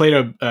 He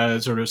played a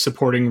sort of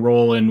supporting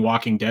role in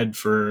Walking Dead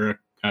for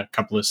a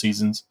couple of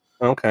seasons.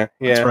 Okay,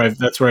 yeah.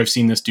 That's where I've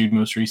seen this dude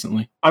most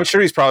recently. I'm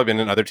sure he's probably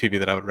been in other TV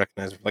that I would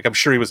recognize. Like I'm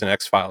sure he was in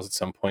X-Files at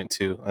some point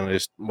too. And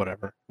just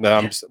whatever.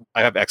 No,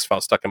 I have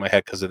X-Files stuck in my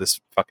head because of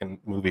this fucking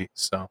movie.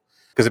 So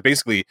because it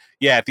basically,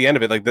 at the end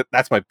of it, like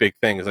that's my big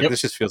thing. Is like this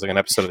just feels like an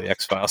episode of the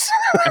X-Files.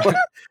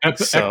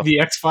 The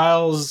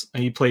X-Files.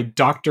 He played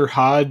Dr.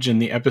 Hodge in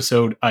the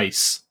episode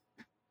Ice.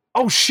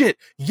 Oh shit!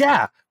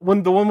 Yeah,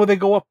 the one where they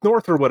go up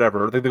north or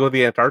whatever, they go to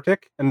the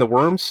Antarctic and the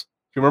worms.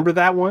 Do you remember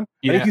that one?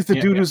 I think he's the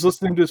dude who's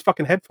listening to his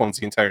fucking headphones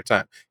the entire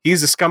time.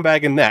 He's a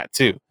scumbag in that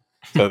too.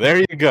 So there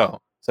you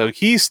go. So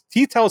he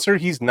tells her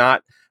he's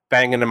not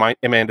banging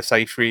Amanda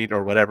Seyfried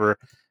or whatever,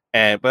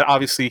 but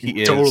obviously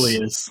he is. Totally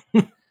is.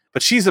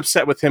 But she's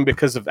upset with him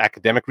because of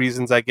academic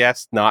reasons, I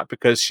guess, not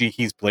because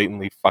he's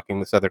blatantly fucking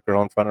this other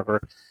girl in front of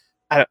her.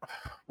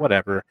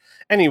 Whatever.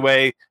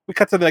 Anyway, we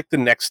cut to like the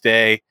next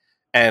day,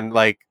 and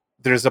like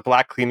there's a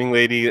black cleaning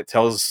lady that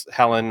tells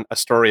Helen a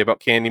story about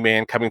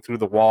Candyman coming through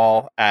the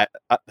wall at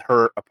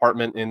her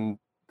apartment in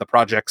the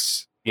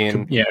projects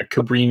in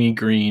Cabrini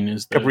Green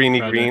is the Cabrini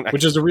project, Green,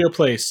 which is a real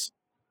place.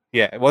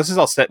 Yeah, well, this is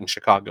all set in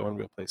Chicago and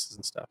real places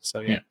and stuff. So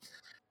yeah.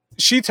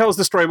 She tells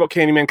the story about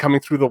Candyman coming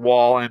through the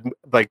wall, and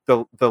like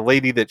the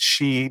lady that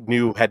she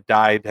knew had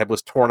died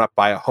was torn up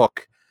by a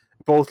hook.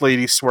 Both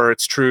ladies swear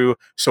it's true,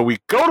 so we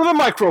go to the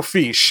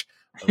microfiche.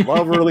 I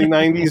love early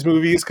 '90s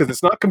movies because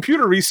it's not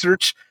computer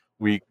research.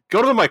 We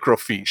go to the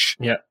microfiche.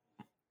 Yeah.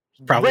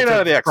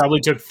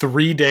 Probably took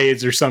 3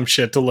 days or some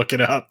shit to look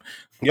it up.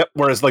 Yep.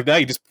 Whereas like now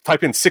you just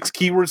type in 6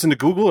 keywords into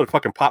Google and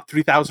fucking pop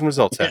 3,000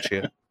 results at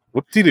you.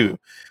 Whoop-de-doo.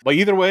 But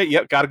either way,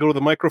 got to go to the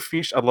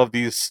microfiche. I love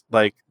these,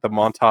 like the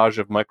montage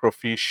of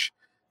microfiche,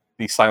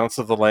 the Silence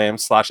of the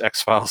Lambs /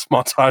 X-Files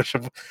montage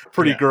of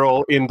pretty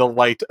girl in the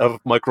light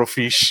of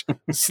microfiche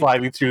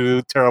sliding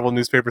through terrible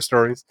newspaper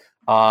stories.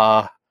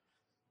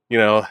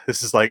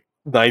 This is like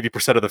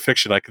 90% of the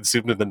fiction I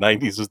consumed in the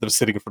 90s was them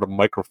sitting in front of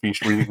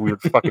microfiche reading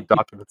weird fucking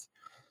documents.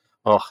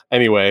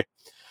 Anyway.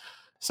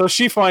 So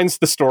she finds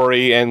the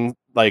story and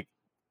like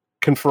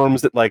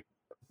confirms that like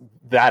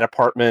that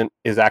apartment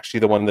is actually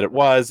the one that it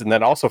was, and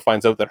then also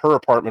finds out that her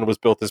apartment was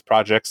built as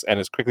projects and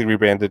is quickly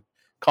rebranded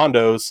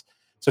condos.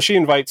 So she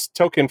invites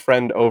token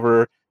friend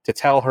over to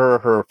tell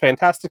her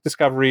fantastic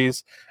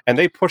discoveries, and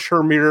they push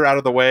her mirror out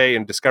of the way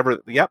and discover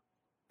that,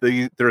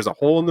 there's a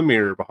hole in the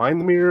mirror behind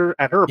the mirror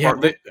at her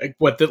apartment.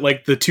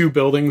 The two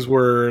buildings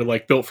were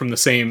like built from the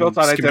same built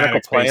on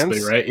identical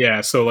plans, right? Yeah,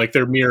 so like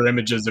they're mirror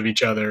images of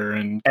each other,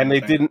 and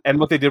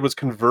what they did was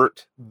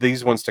convert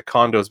these ones to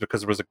condos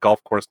because there was a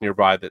golf course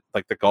nearby that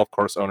like the golf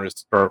course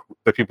owners or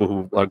the people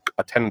who like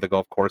attended the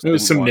golf course. It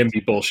was some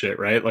NIMBY bullshit,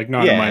 right? Like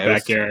not in my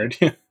backyard.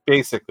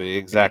 Basically,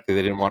 exactly.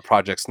 They didn't want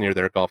projects near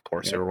their golf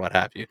course or what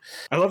have you.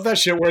 I love that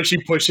shit where she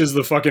pushes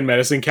the fucking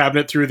medicine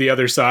cabinet through the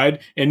other side,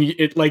 and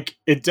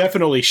it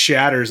definitely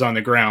shatters on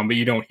the ground, but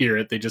you don't hear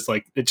it. It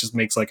just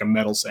makes like a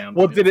metal sound.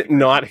 Well, did it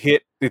not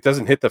hit? It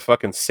doesn't hit the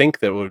fucking sink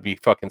that would be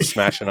fucking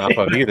smashing off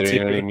of either. You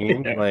know what I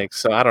mean? Yeah. Like,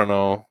 so I don't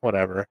know.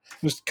 Whatever.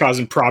 Just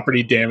causing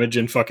property damage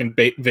in fucking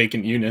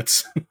vacant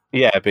units.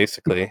 Yeah,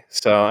 basically.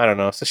 So I don't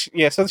know. So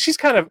she's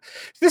kind of.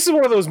 This is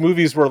one of those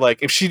movies where,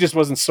 like, if she just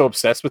wasn't so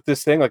obsessed with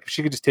this thing, like, if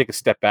she could just take a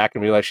step back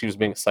and realize she was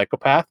being a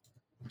psychopath,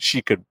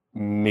 she could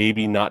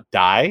maybe not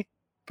die.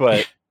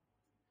 But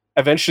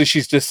eventually,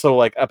 she's just so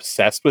like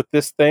obsessed with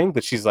this thing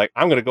that she's like,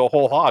 I'm gonna go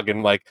whole hog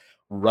and like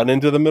run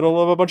into the middle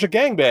of a bunch of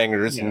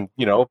gangbangers and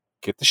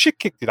get the shit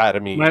kicked out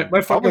of me.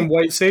 My fucking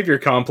white savior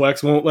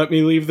complex won't let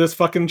me leave this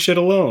fucking shit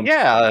alone.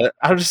 Yeah,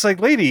 I was just like,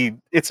 lady,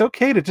 it's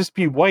okay to just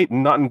be white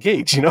and not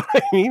engage. You know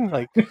what I mean?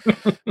 Like,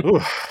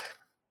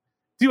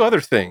 do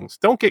other things.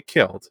 Don't get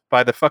killed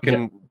by the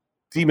fucking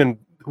demon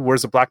who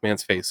wears a black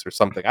man's face or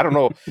something. I don't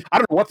know. I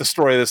don't know what the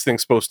story of this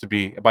thing's supposed to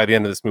be by the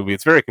end of this movie.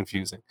 It's very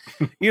confusing.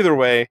 Either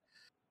way,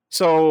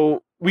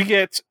 so we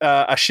get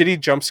a shitty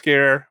jump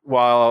scare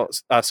while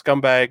a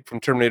scumbag from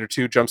Terminator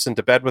 2 jumps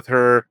into bed with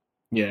her.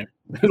 Yeah,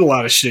 there's a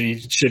lot of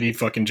shitty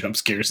fucking jump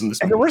scares in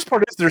this movie. And the worst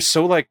part is they're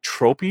so like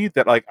tropey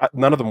that like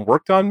none of them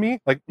worked on me.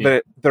 Like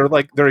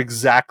they're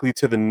exactly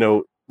to the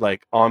note,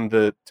 like on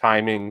the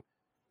timing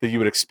that you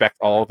would expect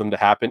all of them to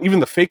happen. Even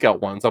the fake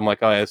out ones, I'm like,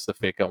 oh, yeah, it's the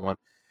fake out one.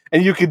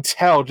 And you can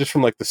tell just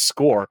from like the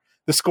score.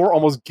 The score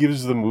almost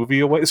gives the movie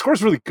away. The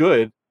score's really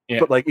good,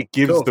 but like it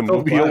gives the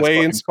movie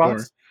away in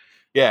spots.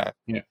 Yeah.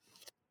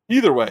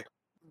 Either way,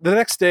 the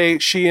next day,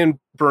 she and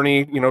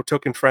Bernie,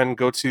 token friend,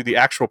 go to the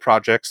actual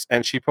projects,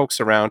 and she pokes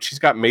around. She's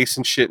got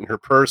Mason shit in her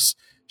purse.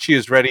 She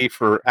is ready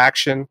for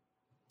action.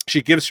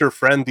 She gives her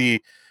friend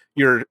the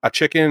 "you're a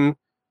chicken"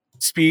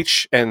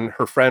 speech, and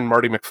her friend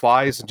Marty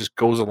McFlies, and just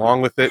goes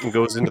along with it and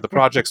goes into the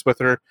projects with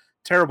her.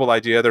 Terrible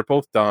idea. They're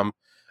both dumb.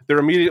 They're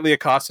immediately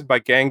accosted by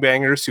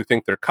gangbangers who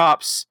think they're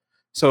cops.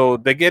 So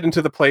they get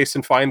into the place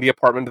and find the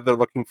apartment that they're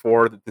looking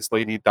for, that this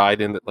lady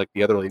died in, that like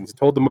the other ladies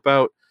told them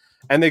about.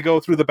 And they go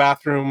through the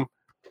bathroom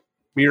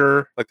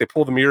mirror, like they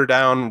pull the mirror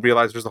down and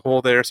realize there's a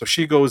hole there. So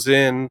she goes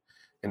in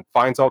and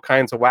finds all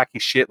kinds of wacky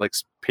shit, like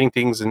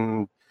paintings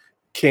and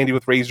candy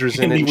with razors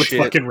in it. Candy with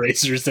fucking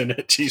razors in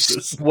it.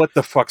 Jesus. What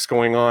the fuck's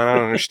going on? I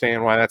don't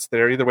understand why that's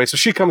there either way. So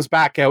she comes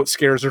back out,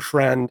 scares her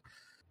friend.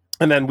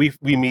 And then we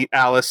meet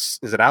Alice.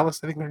 Is it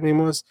Alice? I think her name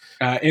was?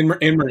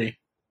 Anne-Marie.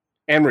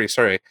 Anne-Marie,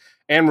 sorry.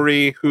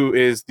 Anne-Marie, who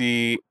is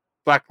the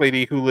black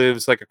lady who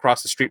lives like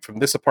across the street from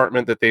this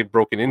apartment that they've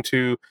broken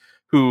into,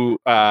 who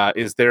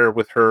is there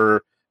with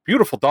her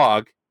beautiful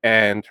dog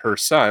and her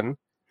son.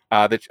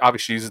 That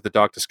obviously uses the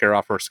dog to scare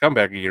off her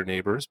scumbaggy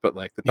neighbors, but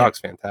like the dog's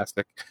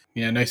fantastic.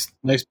 Yeah, nice,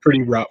 pretty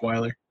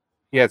Rottweiler.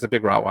 Yeah, it's a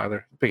big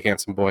Rottweiler, big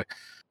handsome boy.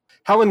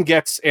 Helen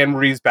gets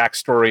Anne-Marie's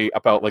backstory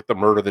about like the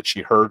murder that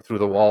she heard through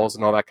the walls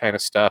and all that kind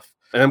of stuff.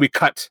 And then we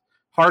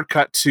hard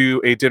cut to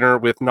a dinner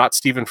with not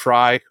Stephen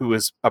Fry, who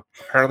is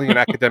apparently an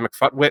academic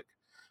fuckwit.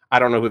 I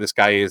don't know who this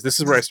guy is. This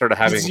is where I started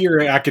having... This is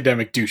your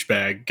academic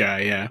douchebag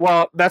guy, yeah.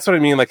 Well, that's what I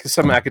mean. Like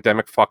some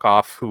academic fuck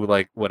off who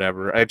like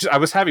whatever. I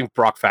was having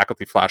Brock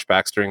faculty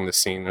flashbacks during this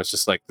scene. It was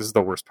just like, this is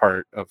the worst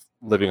part of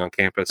living on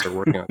campus or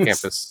working on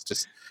campus.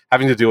 Just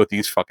having to deal with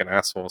these fucking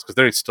assholes because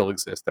they still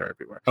exist. They're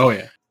everywhere. Oh,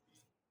 yeah.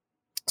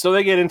 So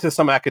they get into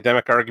some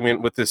academic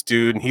argument with this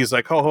dude, and he's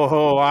like, ho, ho,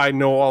 ho, I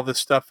know all this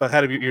stuff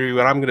ahead of you,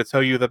 and I'm going to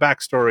tell you the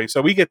backstory.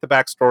 So we get the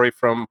backstory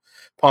from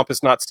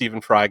pompous, not Stephen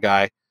Fry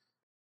guy.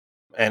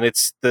 And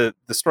it's the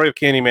story of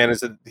Candyman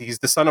is that he's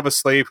the son of a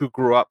slave who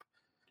grew up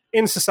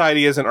in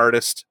society as an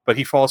artist, but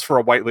he falls for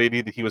a white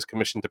lady that he was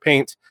commissioned to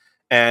paint,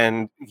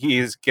 and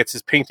gets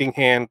his painting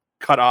hand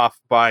cut off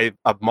by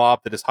a mob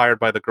that is hired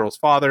by the girl's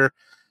father,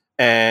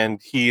 and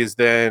he is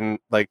then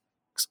like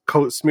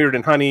smeared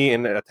in honey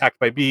and attacked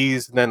by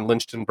bees and then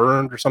lynched and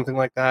burned or something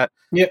like that.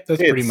 Yep,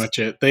 that's pretty much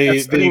it.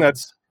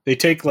 They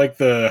take like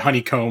the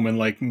honeycomb and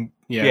like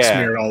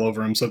smear it all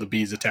over him so the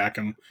bees attack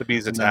him. The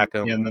bees attack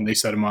him. Yeah, and then they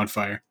set him on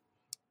fire.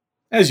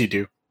 As you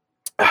do.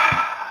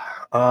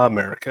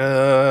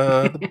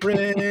 America the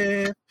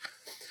brave.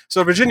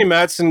 So Virginia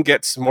Madsen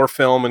gets more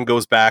film and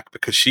goes back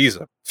because she's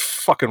a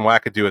fucking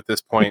wackadoo at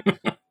this point.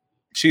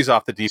 She's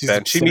off the deep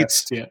end.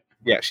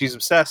 She's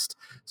obsessed.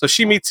 So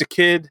she meets a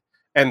kid,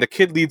 and the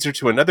kid leads her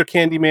to another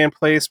Candyman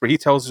place where he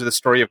tells her the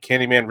story of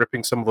Candyman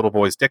ripping some little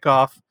boy's dick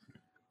off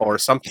or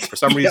something for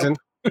some reason.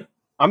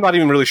 I'm not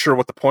even really sure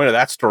what the point of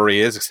that story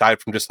is,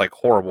 aside from just like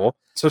horrible.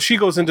 So she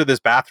goes into this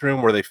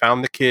bathroom where they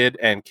found the kid,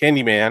 and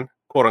Candyman,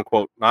 quote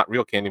unquote, not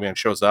real Candyman,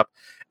 shows up,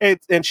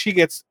 and she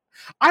gets,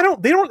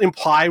 they don't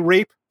imply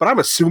rape, but I'm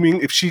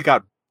assuming if she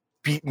got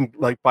beaten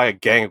like by a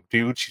gang of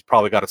dudes, she's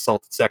probably got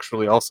assaulted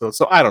sexually also.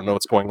 So I don't know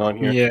what's going on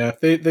here. Yeah,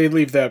 they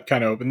leave that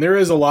kind of open. There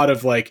is a lot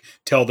of like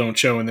tell don't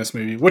show in this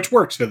movie, which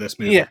works for this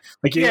movie. Yeah,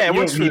 like you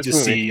don't need to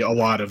see a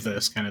lot of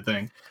this kind of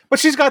thing. But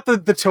she's got the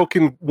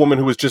token woman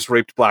who was just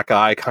raped black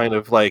eye kind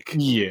of like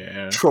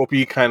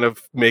tropey kind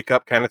of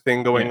makeup kind of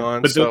thing going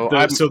on. But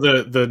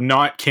the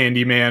not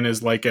Candyman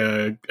is like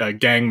a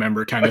gang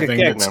member kind of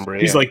thing.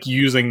 He's like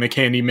using the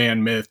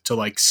Candyman myth to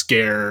like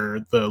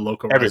scare the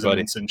local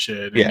residents and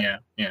shit.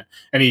 And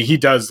and he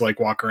does like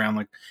walk around,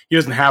 like he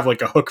doesn't have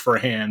like a hook for a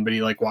hand, but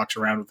he like walks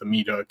around with a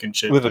meat hook and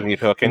shit. With a meat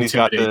hook, and he's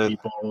got the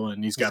people,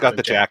 and he's got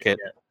the jacket.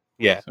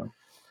 Yeah.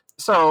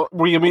 So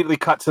we immediately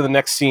cut to the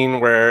next scene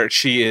where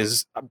she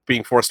is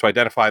being forced to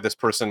identify this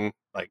person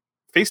like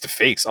face to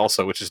face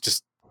also, which is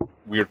just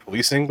weird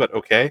policing, but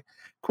okay.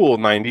 Cool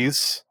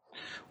 90s.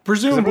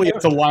 Presumably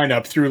it's a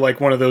lineup through like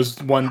one of those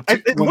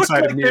it looked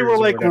like they were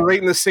like right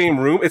in the same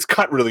room. It's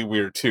cut really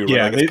weird too. Right?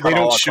 Yeah, like, they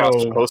don't show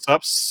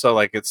close-ups, so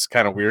like it's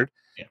kind of weird.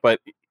 Yeah. But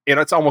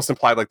it's almost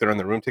implied like they're in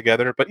the room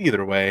together. But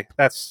either way,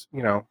 that's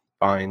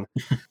fine.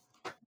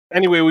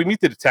 Anyway, we meet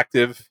the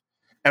detective.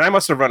 And I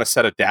must have run a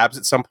set of dabs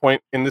at some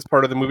point in this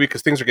part of the movie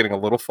because things are getting a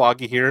little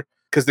foggy here.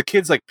 Because the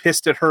kid's like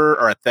pissed at her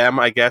or at them,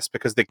 I guess,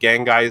 because the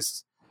gang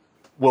guys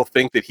will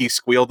think that he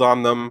squealed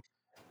on them.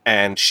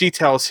 And she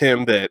tells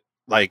him that,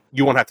 like,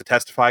 you won't have to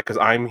testify because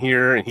I'm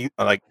here. And he,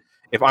 like,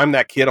 if I'm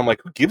that kid, I'm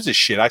like, who gives a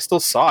shit? I still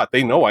saw it.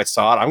 They know I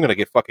saw it. I'm going to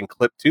get fucking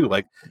clipped too.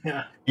 Like,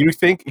 you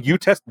think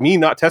me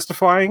not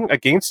testifying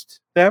against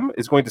them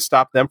is going to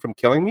stop them from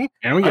killing me?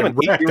 And we get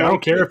wrecked. I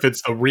don't care if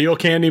it's a real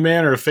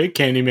Candyman or a fake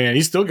Candyman.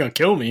 He's still going to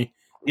kill me.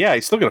 Yeah,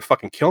 he's still going to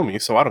fucking kill me,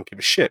 so I don't give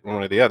a shit one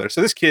way or the other.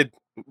 So this kid,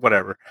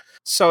 whatever.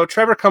 So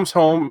Trevor comes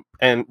home,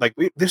 and like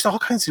there's all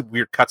kinds of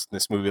weird cuts in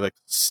this movie. Like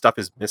stuff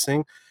is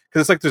missing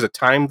because it's like there's a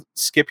time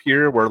skip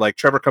here where like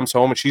Trevor comes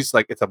home and she's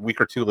like it's a week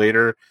or two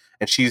later,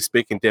 and she's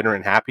making dinner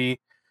and happy,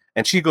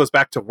 and she goes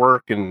back to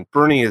work, and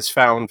Bernie has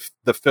found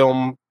the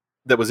film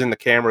that was in the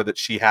camera that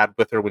she had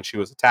with her when she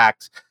was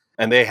attacked,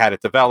 and they had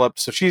it developed.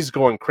 So she's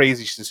going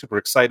crazy. She's super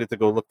excited to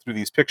go look through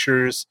these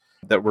pictures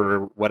that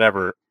were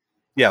whatever.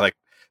 Yeah, like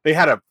they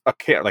had a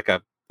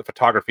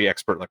photography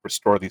expert like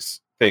restore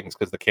these things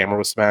because the camera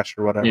was smashed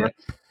or whatever. Yeah.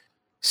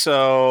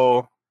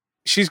 So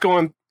she's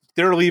going.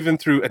 They're leaving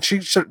through, and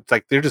she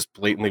like they're just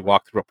blatantly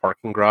walk through a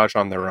parking garage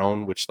on their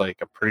own, which like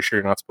I'm pretty sure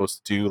you're not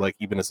supposed to do, like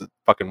even as a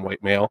fucking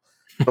white male.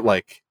 But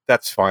like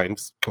that's fine,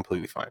 it's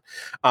completely fine.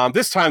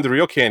 This time the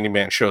real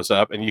Candyman shows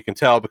up, and you can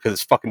tell because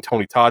it's fucking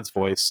Tony Todd's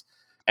voice,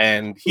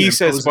 and he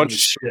says a bunch of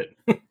shit.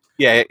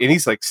 Yeah, and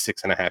he's like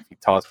 6.5 feet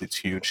tall. It's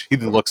huge. He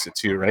looks it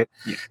too, right?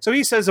 Yeah. So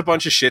he says a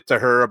bunch of shit to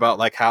her about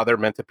like how they're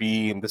meant to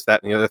be and this,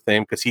 that, and the other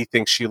thing because he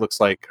thinks she looks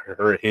like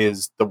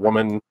the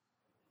woman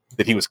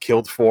that he was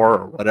killed for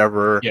or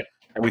whatever. Yeah.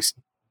 At least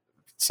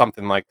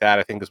something like that,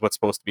 I think, is what's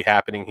supposed to be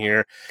happening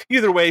here.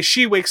 Either way,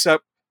 she wakes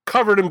up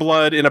covered in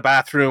blood in a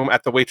bathroom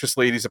at the waitress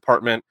lady's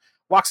apartment,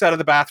 walks out of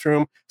the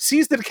bathroom,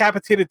 sees the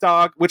decapitated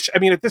dog, which, I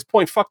mean, at this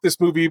point, fuck this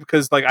movie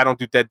because, like, I don't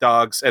do dead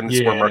dogs and this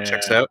is where Mark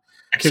checks out.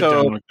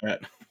 So,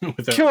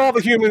 kill all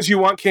the humans you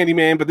want,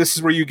 Candyman, but this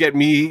is where you get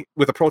me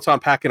with a proton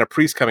pack and a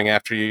priest coming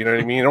after you, you know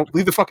what I mean? Don't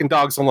leave the fucking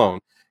dogs alone.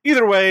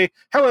 Either way,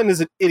 Helen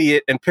is an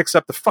idiot and picks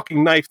up the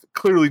fucking knife that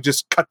clearly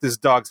just cut this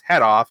dog's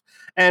head off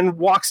and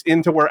walks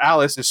into where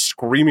Alice is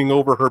screaming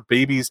over her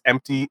baby's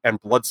empty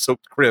and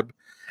blood-soaked crib,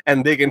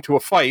 and they get into a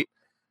fight.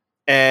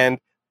 And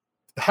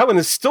Helen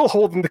is still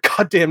holding the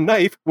goddamn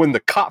knife when the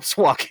cops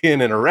walk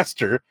in and arrest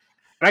her.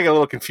 And I got a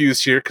little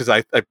confused here because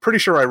I'm pretty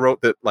sure I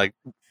wrote that, like,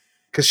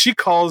 because she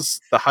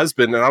calls the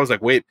husband, and I was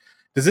like, wait,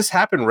 does this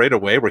happen right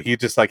away where he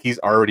just, like, he's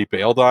already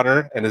bailed on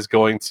her and is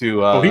going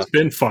to... he's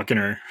been fucking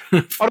her.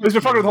 He's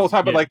been fucking her the whole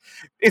time, but, like,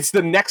 it's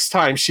the next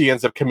time she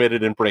ends up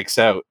committed and breaks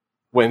out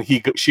when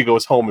she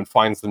goes home and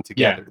finds them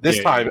together.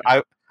 This time,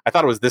 I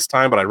thought it was this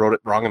time, but I wrote it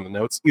wrong in the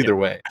notes. Either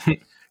way.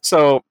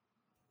 So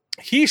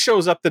he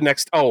shows up the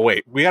next... Oh,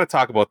 wait, we got to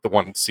talk about the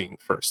one scene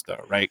first,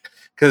 though, right?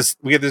 Because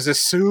there's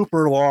this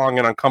super long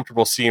and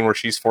uncomfortable scene where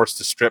she's forced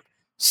to strip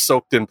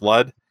soaked in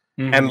blood.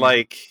 Mm-hmm. And,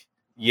 like...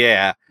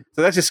 Yeah,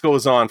 so that just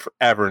goes on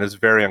forever and is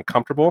very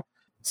uncomfortable.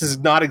 This is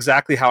not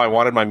exactly how I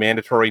wanted my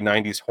mandatory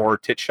 90s horror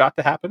tit shot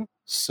to happen.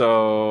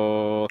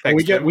 So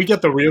thanks. We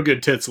get the real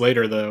good tits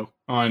later though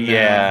on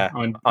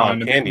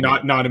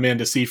Candyman. not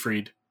Amanda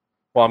Seyfried.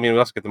 Well, I mean, we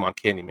also get them on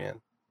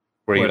Candyman,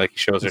 where he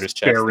shows her his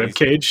chest, bare rib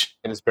cage,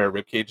 and his bare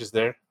rib cage is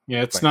there.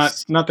 Yeah, it's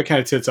nice. not the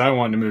kind of tits I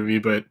want in a movie,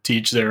 but to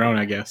each their own,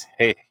 I guess.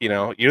 Hey,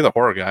 you're the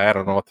horror guy. I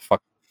don't know what the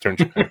fuck turns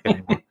you back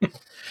anymore.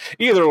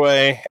 Either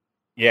way.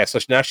 Yeah, so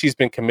now she's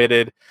been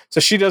committed. So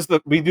she does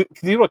you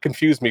know what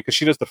confused me? Because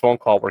she does the phone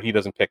call where he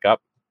doesn't pick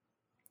up.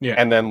 Yeah.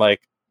 And then,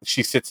 like,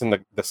 she sits in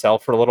the cell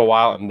for a little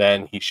while, and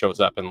then he shows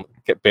up and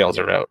bails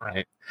her out,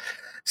 right?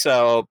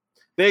 So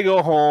they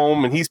go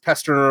home, and he's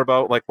pestering her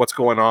about, like, what's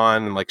going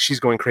on, and, like, she's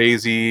going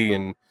crazy,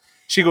 and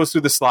she goes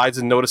through the slides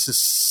and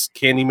notices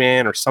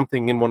Candyman or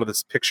something in one of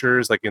the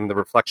pictures, like, in the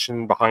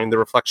reflection, behind the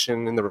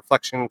reflection, in the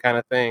reflection kind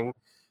of thing.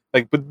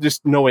 Like, but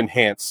just no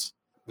enhance.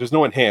 There's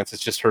no enhance.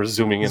 It's just her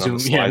zooming in on the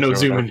slides. Yeah, no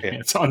zoom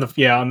enhance on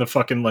the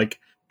fucking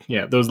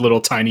those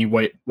little tiny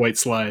white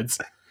slides.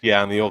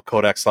 Yeah, on the old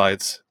Kodak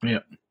slides. Yeah.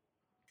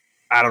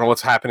 I don't know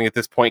what's happening at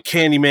this point.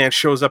 Candyman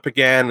shows up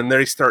again, and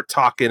they start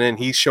talking, and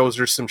he shows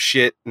her some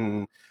shit,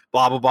 and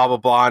blah, blah, blah, blah,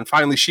 blah. And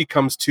finally she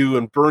comes to,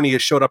 and Bernie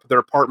has showed up at their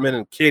apartment,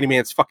 and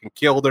Candyman's fucking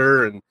killed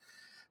her. And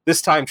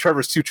this time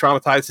Trevor's too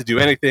traumatized to do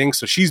anything,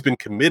 so she's been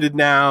committed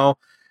now,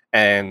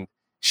 and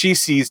she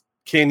sees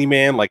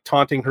Candyman like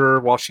taunting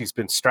her while she's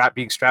been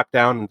being strapped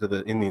down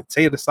in the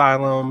insane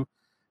asylum,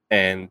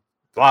 and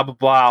blah blah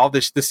blah. All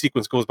this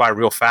sequence goes by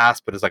real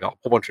fast, but it's like a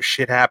whole bunch of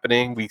shit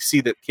happening. We see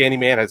that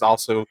Candyman has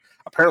also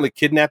apparently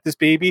kidnapped this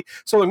baby.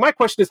 So, like, my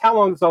question is, how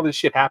long does all this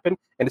shit happen?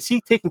 And is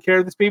he taking care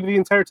of this baby the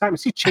entire time?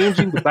 Is he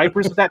changing the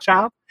diapers of that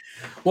child?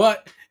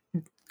 What?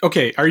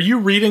 Okay, are you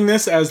reading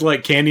this as,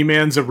 like,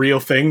 Candyman's a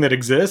real thing that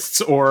exists,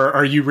 or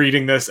are you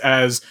reading this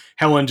as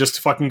Helen just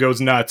fucking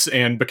goes nuts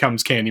and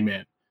becomes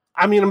Candyman?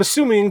 I mean, I'm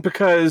assuming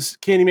because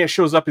Candyman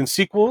shows up in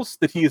sequels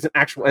that he is an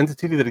actual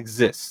entity that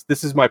exists.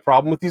 This is my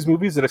problem with these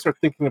movies, that I start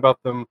thinking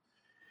about them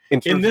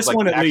in this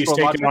one, at least,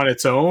 taken on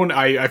its own.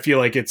 I feel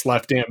like it's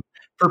left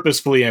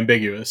purposefully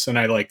ambiguous, and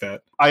I like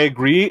that. I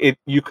agree.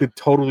 You could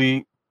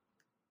totally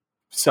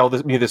sell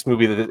me this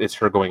movie that it's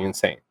her going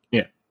insane.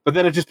 Yeah. But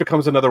then it just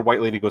becomes another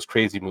white lady goes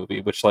crazy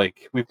movie, which,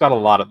 like, we've got a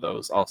lot of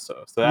those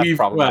also. So that's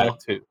problematic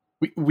too.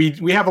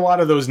 We have a lot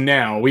of those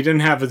now. We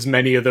didn't have as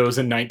many of those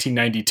in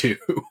 1992.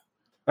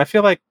 I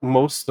feel like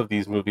most of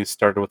these movies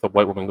started with a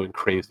white woman going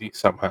crazy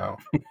somehow,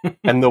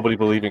 and nobody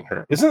believing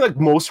her. Isn't it like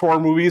most horror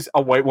movies,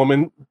 a white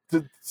woman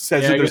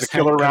says that there's a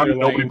killer around and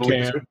nobody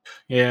believes her?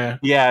 Yeah.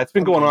 Yeah, it's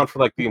been going on for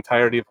like the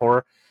entirety of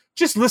horror.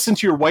 Just listen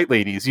to your white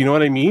ladies, you know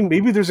what I mean?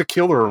 Maybe there's a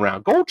killer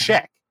around. Go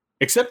check.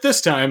 Except this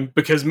time,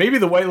 because maybe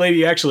the white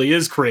lady actually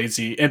is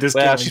crazy and is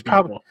killing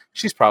people.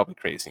 She's probably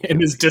crazy.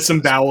 And is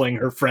disemboweling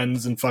her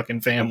friends and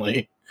fucking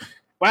family.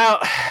 Well,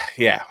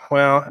 yeah.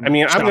 Well, I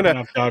mean, I'm going to...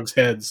 off dogs'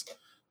 heads.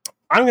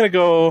 I'm going to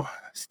go...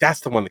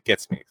 That's the one that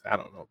gets me. I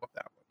don't know about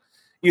that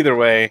one. Either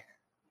way,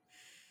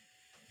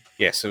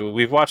 Yeah, so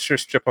we've watched her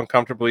strip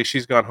uncomfortably.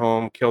 She's gone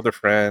home, killed her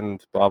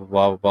friend, blah, blah,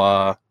 blah, blah,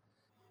 blah.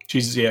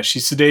 She's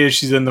sedated.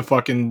 She's in the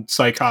fucking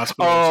psych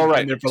hospital. Oh,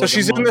 She's right. So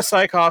she's in the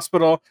psych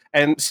hospital,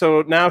 and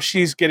so now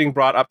she's getting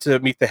brought up to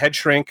meet the head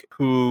shrink,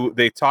 who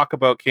they talk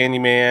about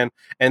Candyman.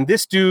 And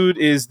this dude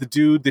is the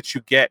dude that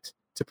you get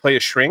to play a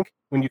shrink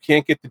when you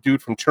can't get the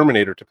dude from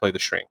Terminator to play the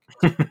shrink.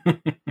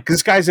 Because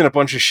this guy's in a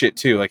bunch of shit,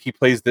 too. Like, he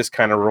plays this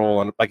kind of role,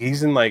 and like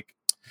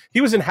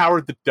he was in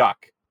Howard the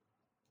Duck.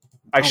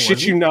 I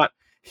shit you not.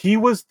 He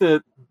was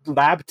the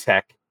lab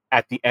tech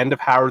at the end of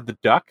Howard the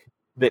Duck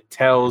that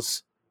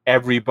tells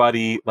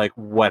everybody like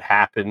what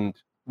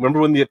happened. Remember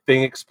when the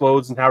thing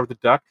explodes in Howard the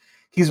Duck?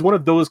 He's one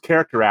of those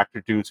character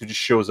actor dudes who just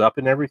shows up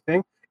in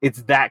everything.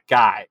 It's that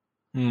guy.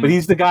 But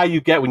he's the guy you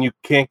get when you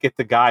can't get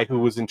the guy who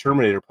was in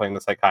Terminator playing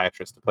the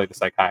psychiatrist to play the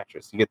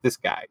psychiatrist. You get this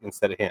guy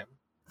instead of him.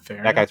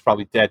 That guy's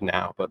probably dead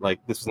now, but like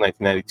this was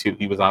 1992.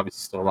 He was obviously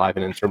still alive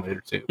and in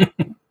Terminator 2.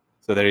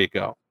 So there you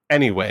go.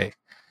 Anyway,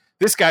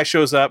 this guy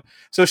shows up.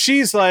 So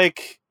she's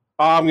like,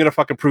 oh, I'm going to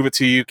fucking prove it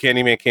to you.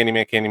 Candyman,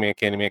 Candyman, Candyman,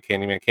 Candyman,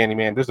 Candyman,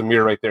 Candyman. There's a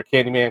mirror right there.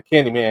 Candyman,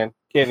 Candyman,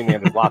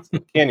 Candyman. There's lots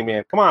of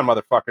Candyman. Come on,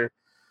 motherfucker.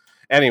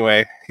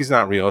 Anyway, he's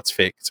not real. It's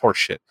fake. It's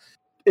horseshit.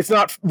 It's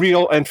not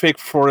real and fake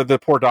for the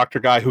poor doctor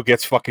guy who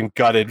gets fucking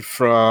gutted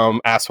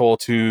from asshole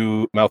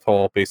to mouth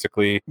hole,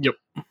 basically. Yep.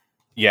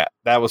 Yeah,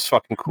 that was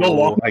fucking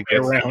cool. I guess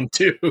around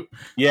too.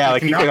 Yeah,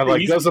 like he kind of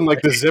like does him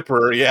like the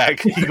zipper. Yeah,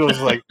 he goes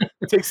like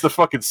takes the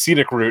fucking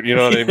scenic route. You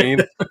know what I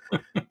mean?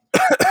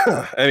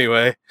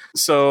 Anyway,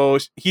 so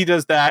he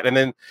does that, and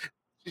then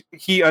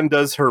he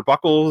undoes her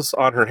buckles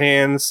on her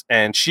hands,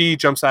 and she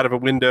jumps out of a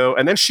window,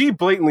 and then she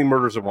blatantly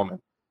murders a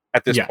woman.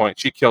 At this point,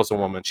 she kills a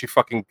woman. She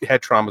fucking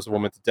head traumas a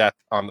woman to death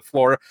on the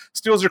floor,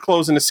 steals her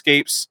clothes and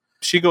escapes.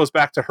 She goes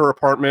back to her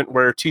apartment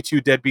where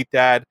T2 deadbeat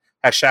dad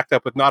has shacked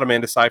up with not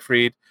Amanda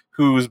Seyfried,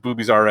 whose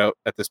boobies are out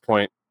at this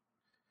point.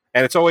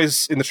 And it's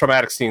always in the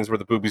traumatic scenes where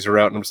the boobies are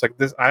out, and I'm just like,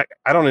 this. I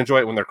don't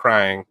enjoy it when they're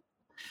crying.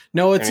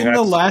 No, it's in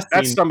the last.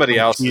 That's somebody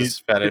else's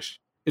fetish.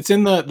 It's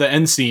in the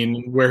end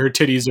scene where her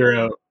titties are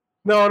out.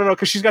 No,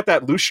 because she's got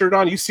that loose shirt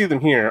on. You see them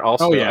here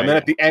also. Oh, yeah, and then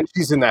at the end,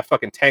 she's in that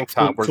fucking tank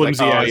top. Where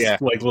flimsy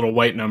like little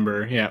white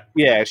number. Yeah.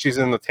 Yeah, she's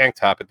in the tank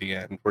top at the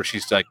end where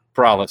she's like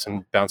braless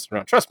and bouncing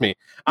around. Trust me,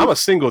 I'm a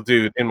single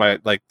dude in my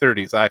like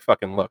 30s. I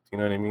fucking looked. You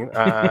know what I mean?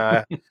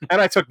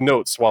 And I took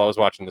notes while I was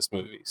watching this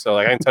movie. So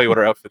like I can tell you what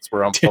her outfits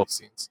were on both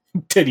scenes.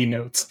 Titty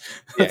notes.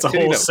 That's a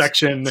whole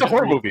section. It's a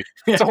horror movie.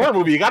 It's a horror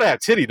movie. You got to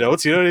have titty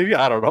notes. You know what I mean?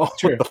 I don't know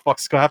what the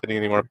fuck's happening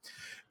anymore.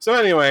 So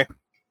anyway,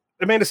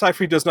 Amanda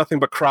Seyfried does nothing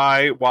but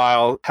cry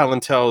while Helen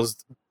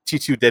tells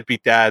T2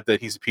 deadbeat dad that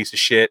he's a piece of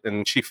shit,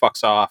 and she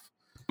fucks off.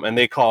 And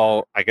they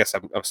call, I guess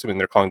I'm assuming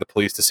they're calling the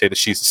police to say that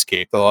she's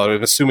escaped. Although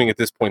I'm assuming at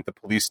this point the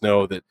police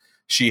know that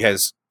she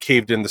has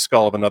caved in the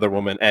skull of another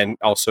woman and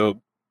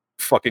also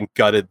fucking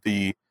gutted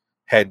the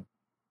head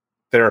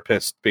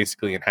therapist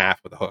basically in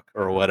half with a hook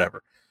or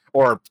whatever.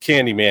 Or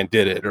Candyman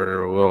did it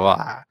or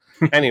blah.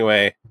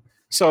 Anyway.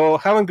 So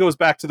Helen goes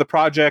back to the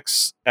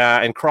projects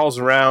and crawls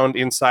around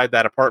inside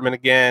that apartment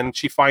again.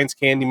 She finds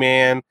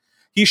Candyman.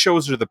 He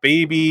shows her the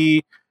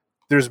baby.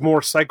 There's more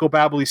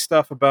psychobabbly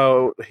stuff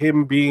about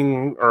him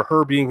being or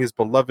her being his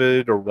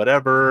beloved or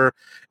whatever.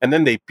 And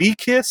then they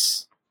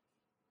kiss.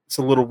 It's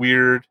a little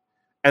weird.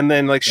 And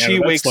then like she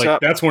wakes up.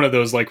 That's one of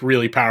those like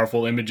really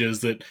powerful images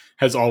that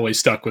has always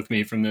stuck with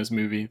me from this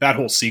movie. That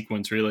whole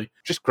sequence, really.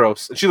 Just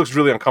gross. And she looks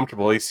really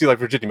uncomfortable. You see like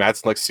Virginia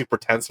Madsen like super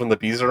tense when the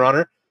bees are on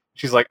her.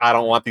 She's like, I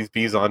don't want these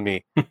bees on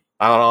me. I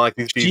don't like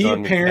these bees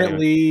on me. She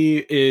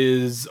apparently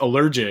is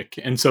allergic,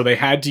 and so they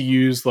had to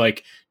use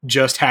like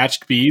just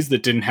hatched bees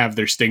that didn't have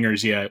their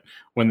stingers yet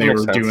when they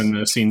were doing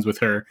the scenes with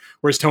her.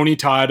 Whereas Tony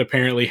Todd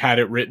apparently had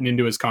it written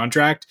into his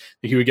contract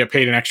that he would get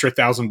paid an extra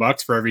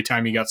 $1,000 for every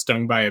time he got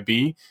stung by a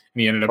bee,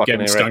 and he ended up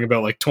getting stung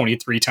about like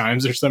 23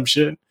 times or some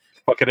shit.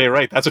 Fucking A,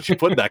 right. That's what you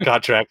put in that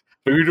contract.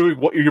 But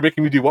you're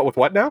making me do what with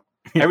what now?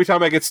 Every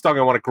time I get stung,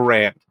 I want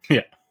 $1,000.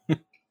 Yeah.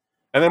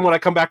 And then when I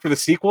come back for the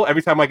sequel,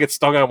 every time I get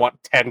stung, I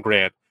want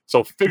 $10,000.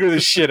 So figure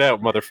this shit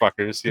out,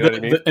 motherfuckers. You know what I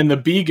mean? And the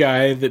bee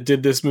guy that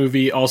did this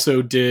movie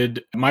also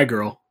did My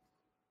Girl.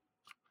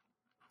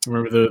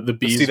 Remember the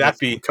bees? See that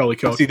bee? Macaulay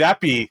Culkin. See that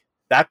bee?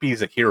 That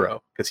bee's a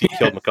hero because he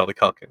killed Macaulay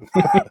Culkin.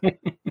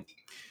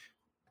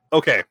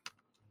 Okay,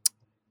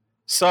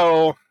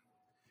 so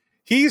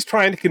he's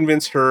trying to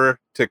convince her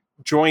to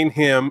join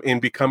him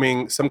in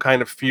becoming some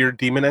kind of feared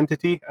demon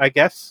entity. I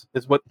guess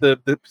is what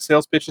the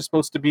sales pitch is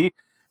supposed to be.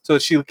 So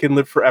that she can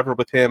live forever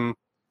with him,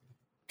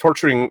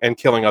 torturing and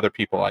killing other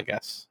people, I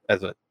guess,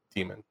 as a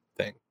demon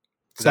thing.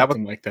 Is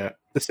something like that.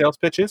 The sales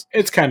pitch is?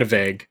 It's kind of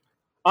vague.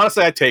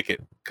 Honestly, I'd take it.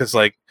 Because,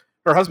 like,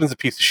 her husband's a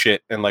piece of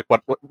shit. And, like,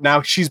 what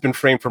now she's been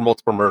framed for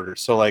multiple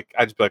murders. So, like,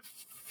 I'd just be like,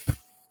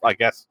 I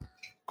guess,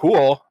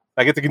 cool.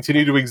 I get to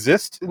continue to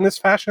exist in this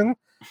fashion.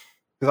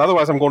 Because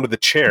otherwise I'm going to the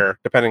chair,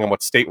 depending on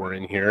what state we're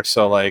in here.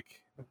 So, like,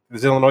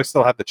 does Illinois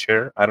still have the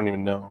chair? I don't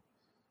even know.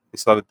 They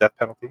still have the death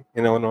penalty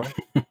in Illinois?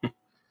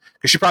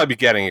 Because she'd probably be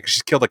getting it because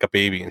she's killed like a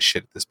baby and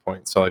shit at this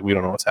point. So like we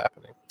don't know what's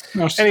happening.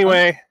 No,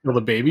 anyway, the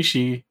baby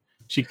she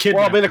She kidnapped.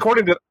 Well, I mean,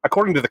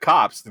 according to the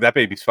cops, that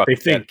baby's fucking.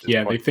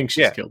 They think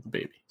she's killed the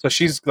baby. So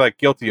she's like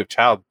guilty of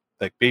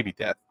baby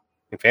death,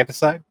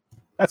 infanticide.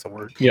 That's a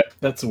word. Yeah,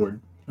 that's a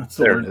word.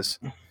 There it is.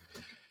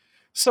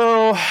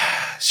 So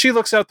she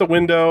looks out the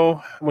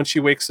window when she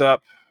wakes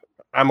up.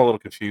 I'm a little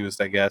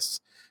confused, I guess.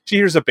 She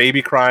hears a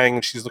baby crying,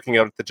 and she's looking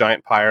out at the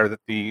giant pyre that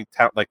the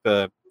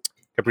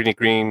Cabrini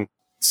Green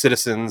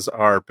citizens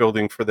are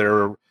building for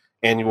their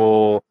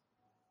annual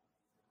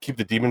Keep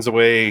the Demons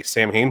Away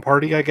Sam Hain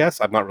party, I guess.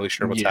 I'm not really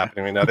sure what's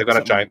happening right now. They've got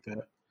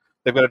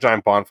a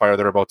giant bonfire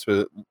they're about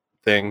to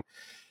thing.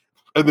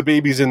 And the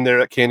baby's in there.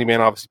 That Candyman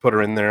obviously put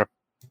her in there.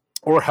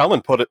 Or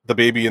Helen put the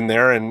baby in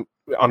there and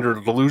under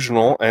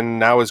delusional and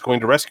now is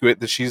going to rescue it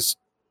that she's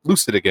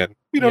lucid again.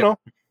 We don't know.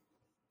 I'm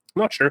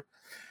not sure.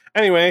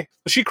 Anyway,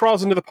 she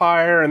crawls into the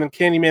pyre and then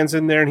Candyman's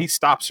in there and he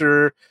stops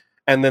her.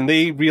 And then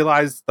they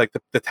realize, like,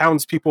 the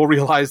townspeople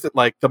realize that,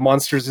 like, the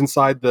monster's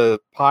inside the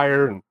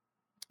pyre and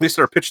they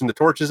start pitching the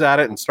torches at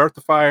it and start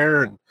the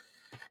fire. And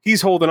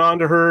he's holding on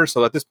to her.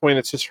 So at this point,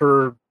 it's just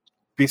her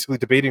basically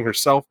debating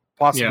herself,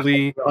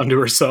 possibly onto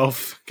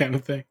herself kind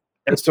of thing,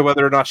 as to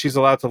whether or not she's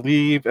allowed to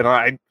leave. And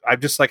I'm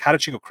just like, how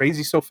did she go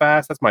crazy so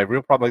fast? That's my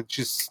real problem. Like,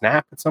 she's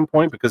snapped at some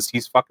point because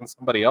he's fucking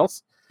somebody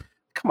else.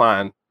 Come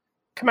on.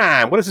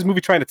 What is this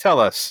movie trying to tell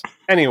us?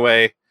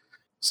 Anyway,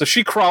 so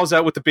she crawls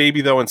out with the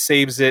baby though and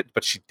saves it,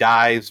 but she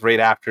dies right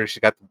after. She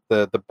got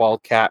the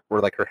bald cap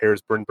where like her hair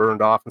is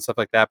burned off and stuff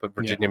like that. But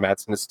Virginia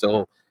Madsen is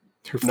still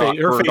her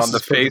face on the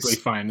face.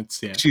 Fine.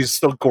 She's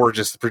still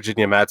gorgeous, the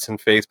Virginia Madsen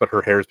face, but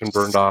her hair has been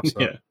burned off.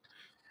 So.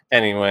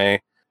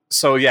 Anyway,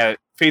 so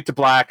fade to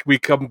black. We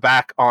come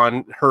back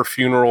on her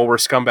funeral where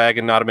Scumbag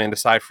and Not Amanda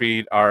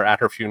Seyfried are at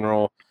her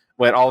funeral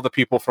when all the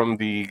people from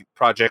the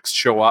projects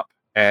show up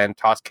and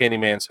toss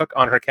Candyman's hook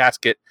on her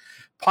casket,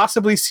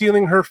 possibly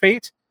sealing her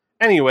fate.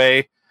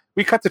 Anyway,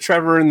 we cut to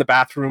Trevor in the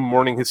bathroom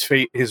mourning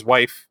his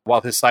wife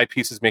while his side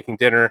piece is making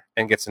dinner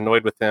and gets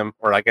annoyed with him.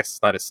 Or I guess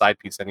it's not his side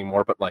piece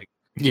anymore, but like,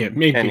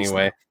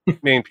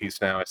 main piece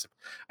now,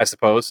 I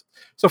suppose.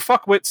 So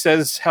Fuckwit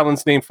says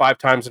Helen's name 5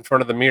 times in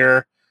front of the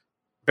mirror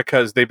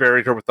because they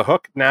buried her with the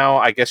hook. Now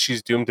I guess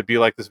she's doomed to be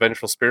like this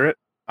vengeful spirit.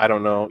 I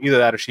don't know. Either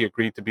that or she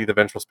agreed to be the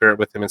vengeful spirit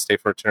with him and stay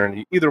for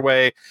eternity. Either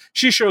way,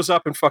 she shows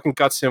up and fucking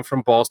guts him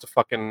from balls to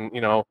fucking,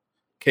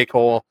 cake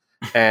hole.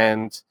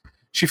 And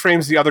she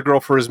frames the other girl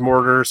for his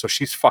murder, so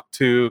she's fucked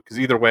too, because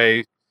either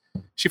way,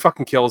 she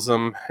fucking kills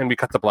him, and we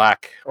cut to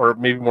black. Or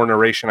maybe more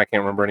narration, I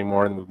can't remember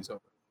anymore, and the movie's over.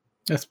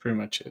 That's pretty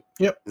much it.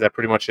 Yep. Is that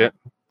pretty much it?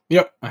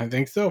 Yep, I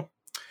think so.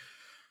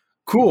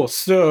 Cool.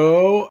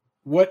 So,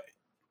 what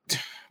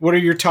are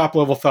your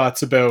top-level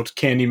thoughts about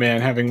Candyman,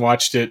 having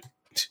watched it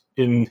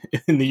in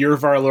the year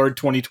of our Lord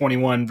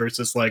 2021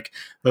 versus, like,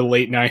 the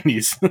late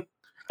 90s?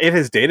 It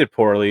has dated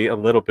poorly a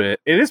little bit.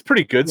 It is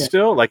pretty good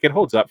still. Like, it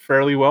holds up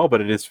fairly well, but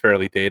it is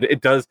fairly dated.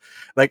 It does,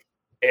 like,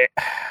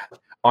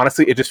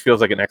 honestly, it just feels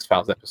like an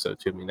X-Files episode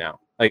to me now.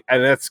 Like,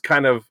 and that's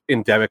kind of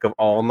endemic of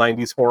all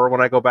 90s horror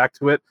when I go back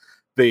to it.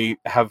 The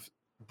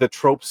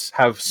tropes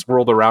have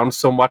swirled around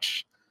so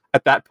much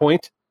at that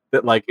point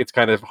that, like, it's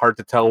kind of hard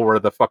to tell where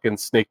the fucking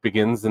snake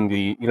begins and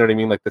the, you know what I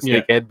mean? Like, the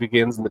snake head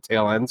begins and the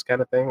tail ends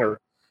kind of thing,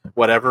 or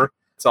whatever.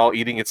 It's all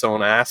eating its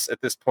own ass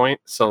at this point.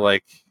 So,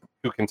 like,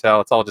 who can tell?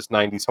 It's all just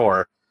 90s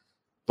horror.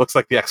 Looks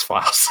like the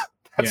X-Files.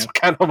 That's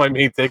kind of my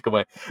main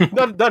takeaway.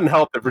 Doesn't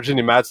help that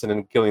Virginia Madsen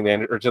and Gillian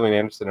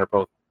Anderson are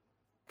both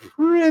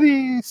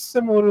pretty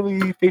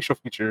similarly facial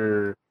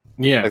feature.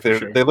 Yeah, like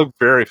they look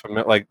very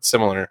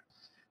similar.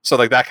 So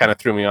like that kind of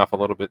threw me off a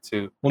little bit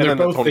too.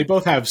 Well, they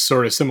both have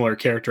sort of similar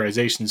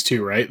characterizations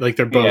too, right? Like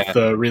they're both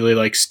really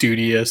like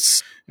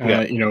studious,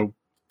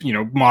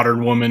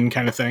 modern woman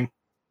kind of thing.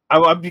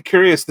 I'd be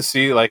curious to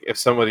see like if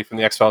somebody from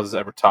the X-Files has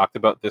ever talked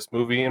about this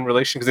movie in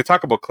relation, because they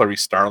talk about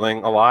Clarice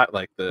Starling a lot,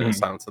 like the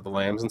Silence of the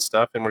Lambs and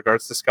stuff in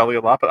regards to Scully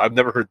a lot, but I've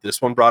never heard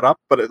this one brought up.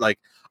 But like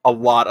a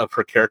lot of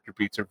her character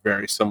beats are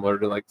very similar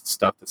to like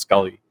stuff that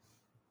Scully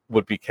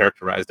would be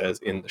characterized as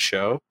in the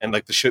show. And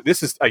like the show,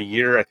 this is a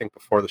year I think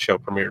before the show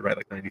premiered, right?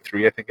 Like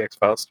 93, I think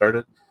X-Files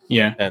started.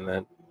 Yeah, and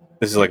then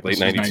this is like late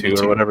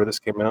 92 or whatever this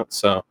came out.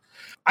 So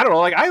I don't know.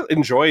 Like I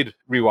enjoyed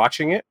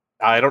rewatching it.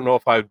 I don't know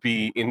if I would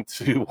be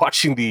into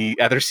watching the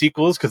other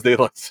sequels because they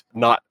looked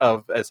not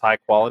of as high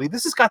quality.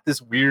 This has got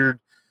this weird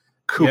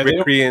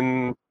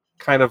Kubrickian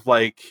kind of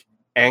like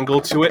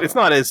angle to it. It's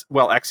not as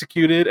well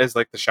executed as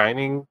like The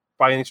Shining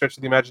by any stretch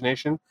of the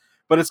imagination,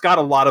 but it's got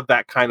a lot of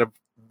that kind of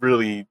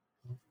really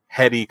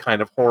heady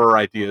kind of horror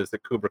ideas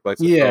that Kubrick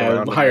likes to throw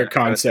around. Higher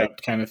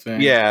concept kind of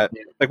thing. Yeah.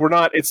 Like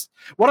it's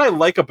what I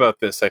like about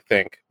this, I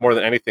think, more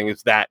than anything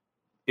is that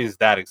it's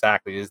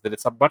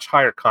a much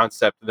higher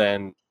concept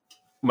than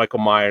Michael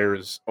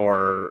Myers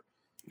or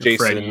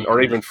Jason Freddy,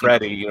 or even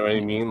Freddy, you know what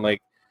I mean?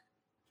 Like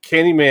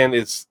Candyman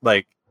is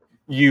like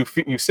you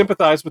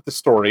sympathize with the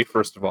story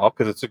first of all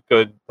because it's a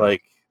good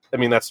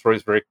that story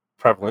is very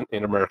prevalent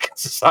in American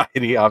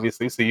society,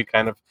 obviously. So you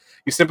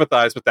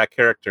sympathize with that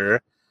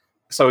character.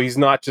 So he's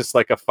not just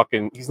like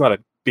he's not a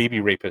baby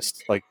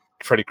rapist like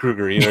Freddy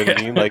Krueger, you know what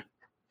I mean? Like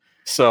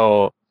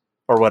or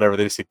or whatever.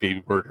 They say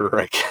baby murderer,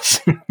 I guess.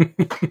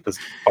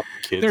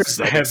 Kids, there's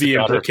heavy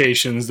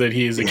implications that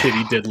he is a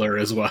kitty diddler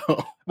as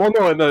well. Well,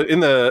 no, in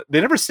the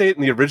they never say it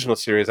in the original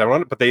series.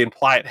 But they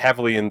imply it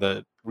heavily in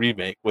the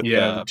remake with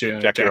the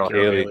Jackie Earle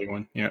Haley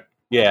one.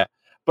 Yeah.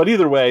 But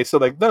either way, so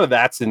like none of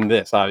that's in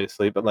this,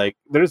 obviously. But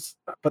there's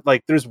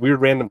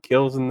weird random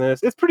kills in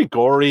this. It's pretty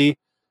gory.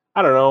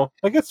 I don't know.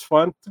 Like, it's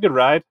fun. It's a good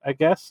ride, I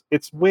guess.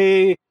 It's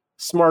way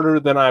smarter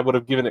than I would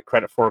have given it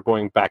credit for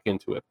going back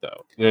into it,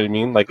 though. You know what I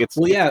mean? Like, it's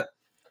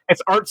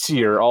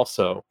artsier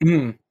also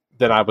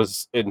than I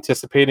was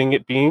anticipating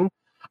it being.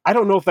 I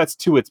don't know if that's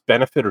to its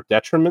benefit or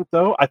detriment,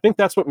 though. I think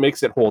that's what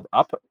makes it hold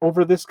up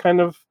over this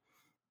kind of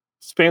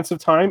spans of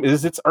time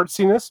is its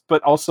artsiness,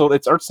 but also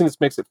its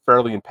artsiness makes it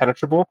fairly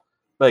impenetrable.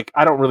 Like,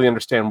 I don't really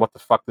understand what the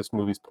fuck this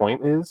movie's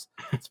point is.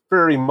 It's a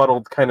very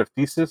muddled kind of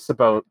thesis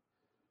about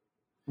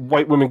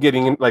white women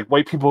getting in, like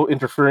white people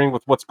interfering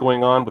with what's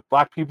going on with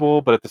black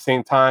people, but at the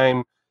same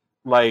time,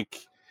 like,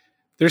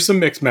 there's some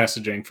mixed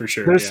messaging for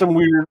sure. There's some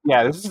weird,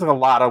 there's just a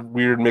lot of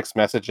weird mixed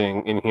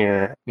messaging in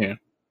here. Yeah.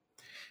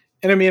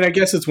 And I mean, I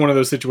guess it's one of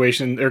those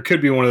situations, or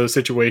could be one of those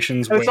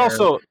situations where it's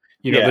also,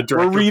 the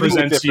director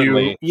presents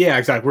you. Yeah,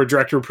 exactly. Where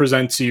director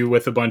presents you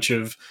with a bunch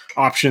of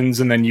options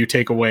and then you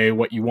take away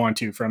what you want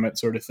to from it,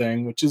 sort of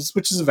thing, which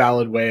is a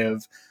valid way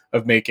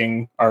of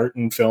making art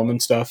and film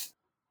and stuff.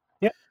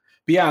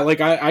 But yeah, like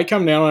I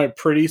come down on it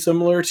pretty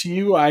similar to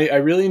you. I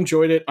really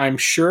enjoyed it. I'm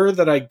sure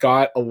that I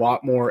got a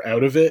lot more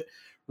out of it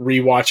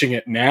rewatching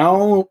it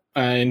now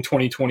in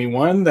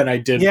 2021 than I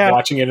did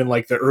watching it in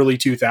like the early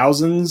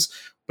 2000s,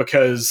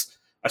 because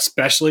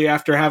especially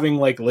after having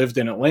like lived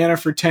in Atlanta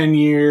for 10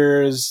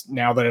 years,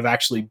 now that I've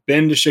actually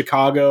been to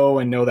Chicago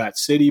and know that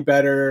city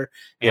better,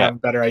 and have a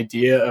better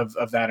idea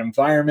of that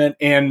environment,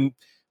 and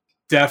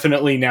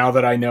definitely now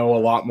that I know a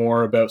lot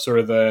more about sort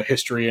of the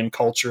history and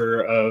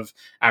culture of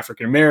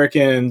African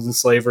Americans and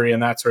slavery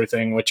and that sort of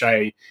thing, which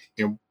I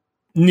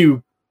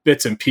knew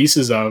bits and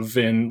pieces of,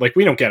 and like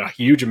we don't get a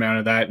huge amount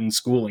of that in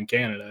school in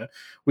Canada.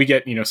 We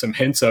get some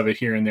hints of it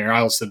here and there.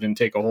 I also didn't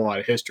take a whole lot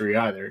of history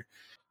either.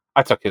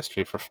 I took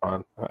history for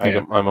fun.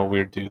 I'm a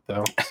weird dude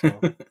though.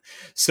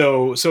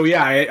 So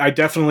yeah, I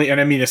definitely, and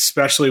I mean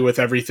especially with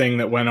everything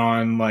that went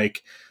on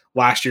like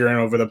last year and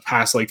over the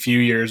past like few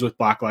years with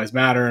Black Lives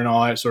Matter and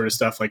all that sort of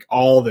stuff, like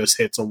all this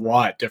hits a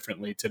lot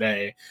differently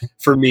today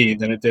for me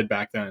than it did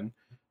back then.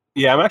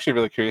 Yeah, I'm actually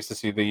really curious to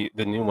see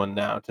the new one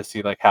now, to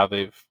see like how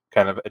they've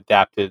kind of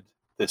adapted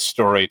this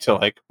story to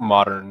like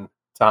modern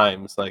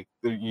times. Like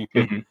you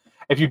could,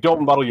 if you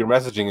don't muddle your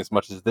messaging as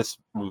much as this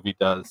movie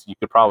does, you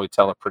could probably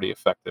tell a pretty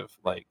effective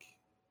like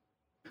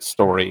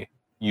story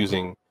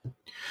using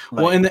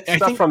I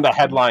think from the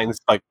headlines,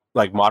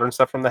 like modern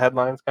stuff from the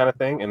headlines kind of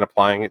thing, and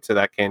applying it to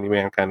that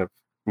Candyman kind of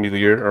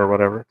milieu or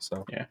whatever.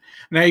 So yeah,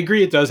 and I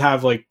agree, it does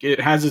have it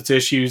has its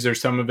issues.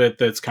 There's some of it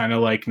that's kind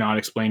of like not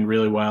explained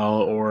really well,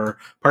 or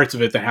parts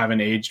of it that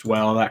haven't aged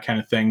well, that kind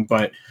of thing.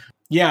 But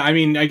yeah, I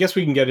mean, I guess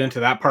we can get into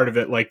that part of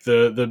it, like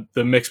the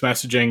mixed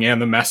messaging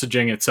and the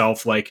messaging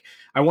itself. Like,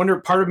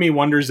 part of me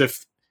wonders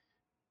if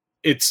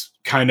it's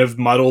kind of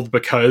muddled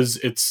because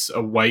it's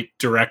a white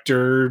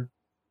director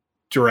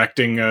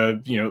directing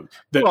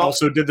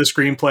also did the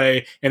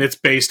screenplay, and it's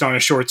based on a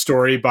short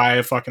story by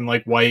a fucking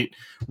like white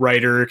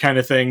writer kind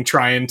of thing,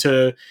 trying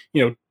to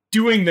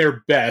doing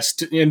their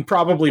best and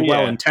probably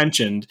well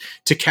intentioned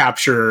to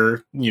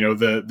capture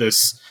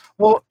this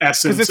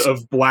essence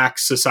of black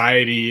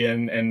society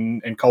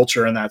and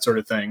culture and that sort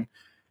of thing.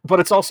 But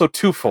it's also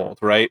twofold,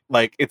 right?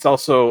 Like, it's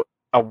also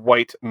a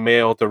white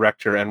male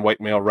director and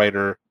white male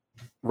writer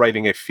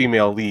writing a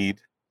female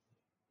lead,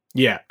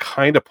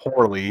 kind of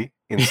poorly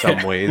in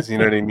some ways. You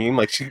know what I mean?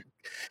 Like, she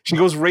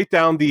goes right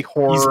down the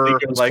horror,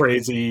 goes like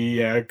crazy,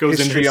 goes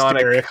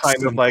histrionic into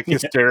kind of like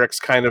hysterics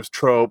kind of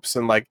tropes,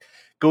 and like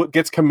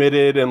gets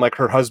committed, and like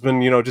her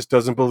husband just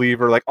doesn't believe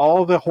her. Like,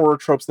 all the horror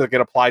tropes that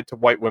get applied to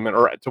white women,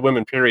 or to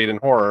women period, in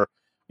horror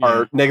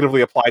are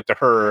negatively applied to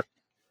her.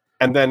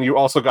 And then you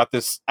also got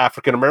this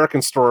African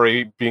American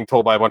story being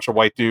told by a bunch of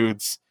white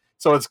dudes,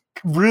 so it's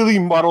really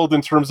muddled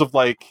in terms of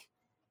like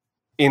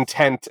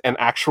intent and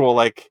actual,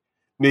 like,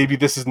 maybe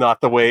this is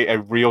not the way a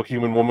real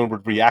human woman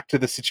would react to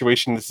the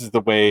situation. This is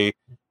the way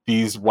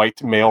these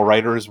white male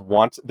writers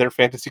want their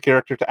fantasy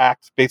character to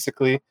act,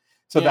 basically.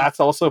 So that's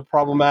also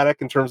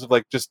problematic in terms of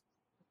like just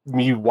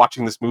me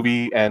watching this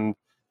movie and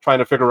trying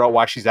to figure out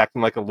why she's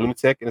acting like a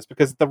lunatic. And it's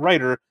because the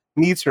writer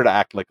needs her to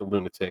act like a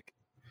lunatic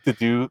to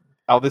do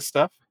all this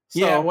stuff.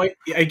 So,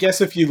 I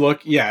guess if you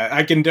look,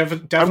 I can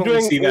definitely see that. I'm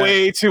doing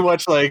way too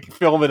much like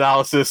film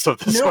analysis of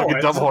this fucking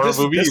dumb horror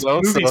movie. This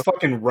movie's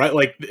fucking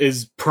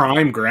is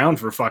prime ground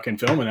for fucking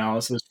film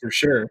analysis for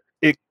sure.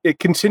 It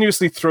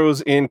continuously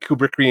throws in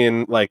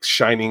Kubrickian like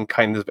shining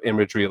kind of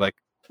imagery, like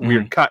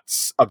weird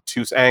cuts,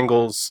 obtuse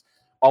angles,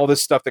 all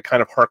this stuff that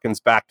kind of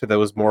harkens back to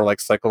those more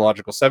like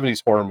psychological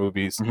 70s horror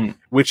movies,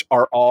 which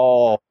are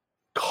all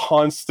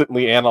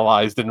constantly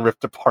analyzed and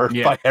ripped apart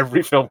by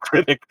every film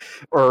critic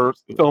or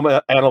film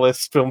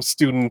analyst, film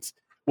student,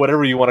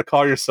 whatever you want to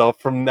call yourself,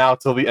 from now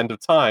till the end of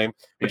time.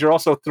 But you're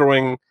also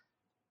throwing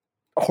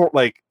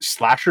like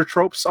slasher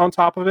tropes on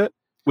top of it,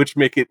 which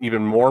make it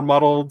even more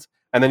muddled.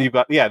 And then you've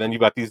got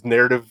these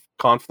narrative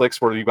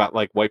conflicts where you've got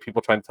like white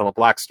people trying to tell a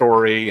black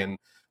story and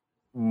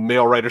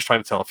male writers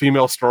trying to tell a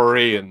female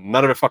story, and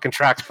none of it fucking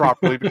tracks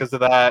properly because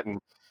of that, and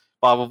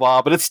blah blah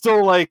blah. But it's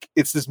still like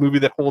it's this movie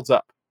that holds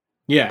up,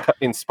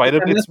 in spite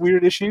of its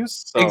weird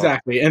issues. So.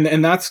 Exactly,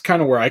 and that's kind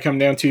of where I come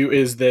down to,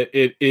 is that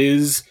it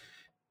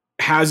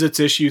has its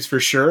issues for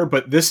sure,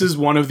 but this is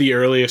one of the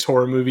earliest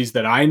horror movies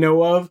that I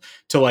know of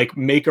to like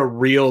make a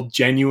real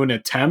genuine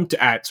attempt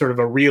at sort of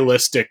a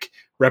realistic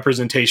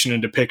representation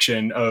and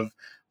depiction of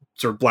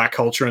sort of black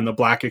culture and the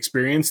black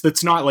experience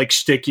that's not like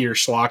sticky or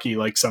schlocky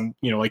like some,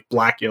 like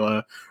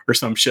Blackula or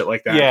some shit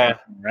like that. Yeah.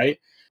 Right.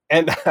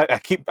 And I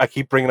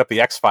keep bringing up the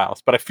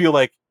X-Files, but I feel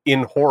like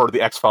in horror,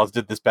 the X-Files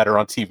did this better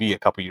on TV a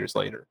couple years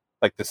later.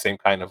 Like the same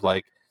kind of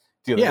like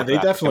dealing with they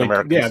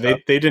definitely, stuff.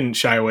 they didn't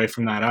shy away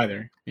from that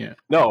either. Yeah.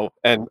 No.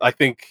 And I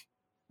think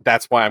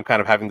that's why I'm kind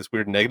of having this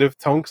weird negative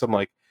tone, because I'm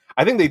like,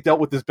 I think they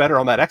dealt with this better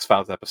on that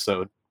X-Files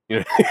episode.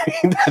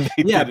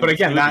 Yeah, but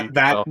again,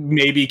 that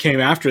maybe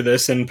came after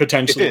this and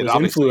potentially was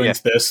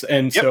influenced this.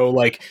 And so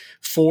like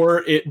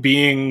for it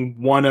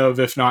being one of,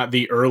 if not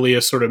the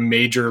earliest sort of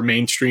major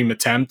mainstream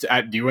attempt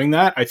at doing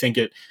that, I think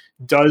it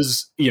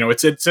does,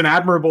 it's an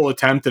admirable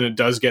attempt, and it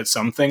does get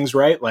some things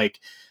right.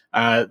 Like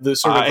the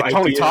sort of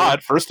Tony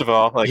Todd, first of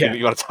all, like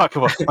you want to talk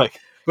about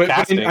like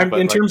But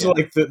in terms of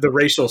like the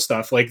racial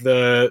stuff, like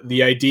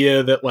the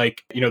idea that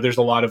like, there's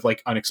a lot of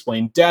like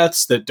unexplained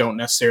deaths that don't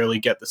necessarily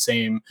get the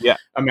same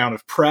amount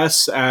of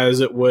press as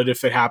it would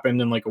if it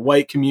happened in like a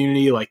white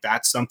community. Like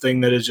that's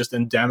something that is just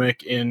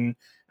endemic in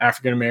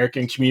African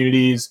American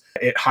communities.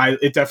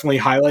 It definitely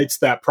highlights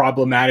that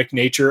problematic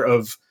nature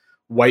of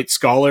white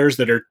scholars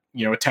that are,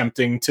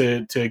 attempting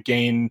to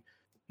gain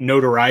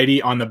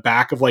notoriety on the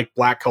back of like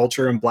black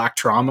culture and black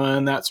trauma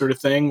and that sort of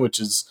thing, which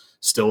is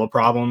still a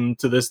problem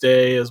to this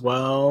day as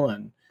well.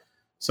 And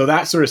so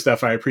that sort of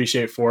stuff I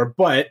appreciate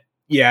but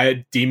yeah,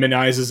 it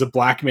demonizes a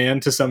black man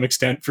to some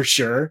extent for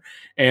sure,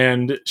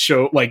 and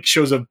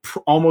shows a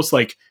almost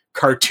like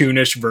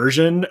cartoonish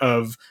version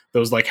of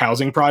those like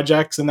housing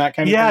projects and that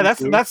kind of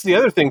thing. That's the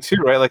other thing too,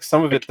 right? Like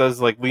some of it does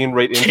like lean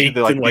right into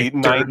the like the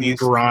 90s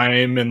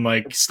grime and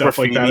like stuff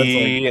like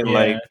that.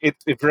 Like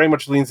it very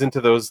much leans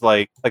into those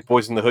like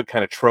Boys in the Hood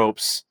kind of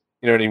tropes.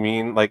 You know what I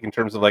mean? Like in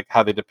terms of like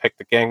how they depict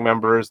the gang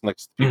members and like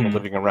people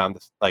living around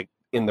this, like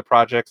in the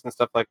projects and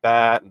stuff like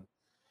that. And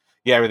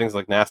yeah, everything's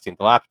like nasty and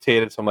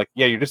dilapidated. So I'm like,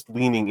 yeah, you're just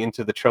leaning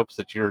into the tropes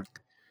that you're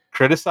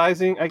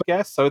criticizing, I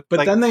guess. So, but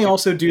like, then they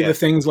also do the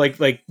things like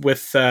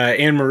with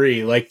Anne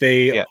Marie, like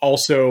they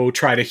also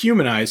try to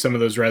humanize some of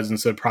those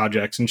residents of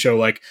projects and show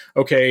like,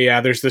 okay,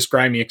 yeah, there's this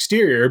grimy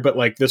exterior, but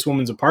like this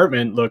woman's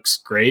apartment looks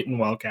great and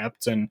well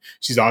kept, and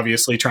she's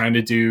obviously trying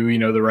to do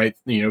the right,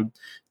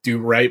 do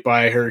right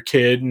by her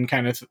kid and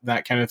kind of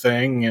that kind of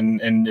thing,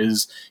 and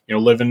is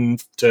living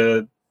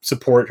to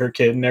support her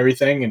kid and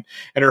everything, and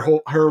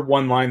her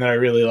one line that I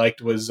really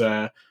liked was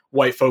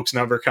white folks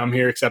never come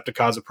here except to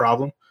cause a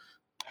problem.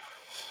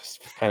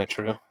 It's kind of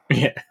true.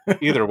 Yeah.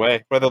 Either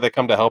way, whether they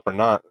come to help or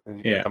not,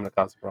 come to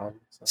cause a problem.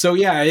 So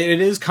yeah,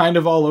 it is kind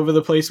of all over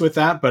the place with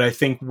that, but I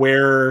think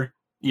where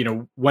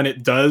when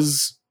it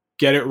does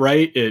get it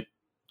right, it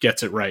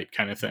gets it right,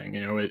 kind of thing.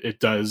 It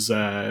does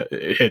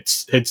it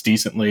hits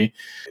decently.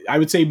 I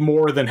would say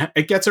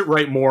it gets it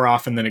right more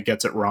often than it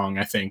gets it wrong.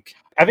 I think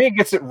it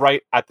gets it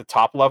right at the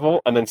top level,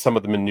 and then some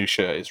of the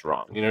minutia is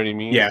wrong. You know what I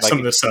mean? Yeah, like some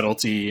of the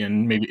subtlety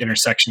and maybe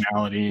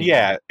intersectionality.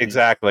 Yeah,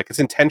 exactly. Like its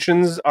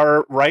intentions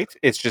are right.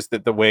 It's just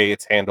that the way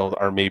it's handled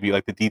are maybe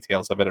like the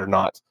details of it are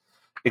not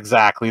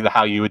exactly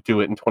how you would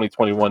do it in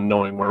 2021,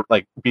 knowing where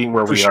being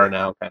where we are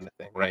now, kind of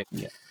thing, right?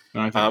 Yeah.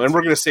 No, and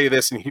we're going to say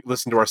this and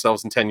listen to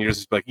ourselves in 10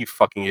 years like, you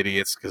fucking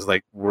idiots, because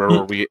like where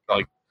were we,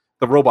 like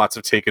the robots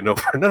have taken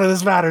over, none of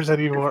this matters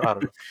anymore. I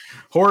don't know.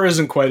 Horror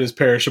isn't quite as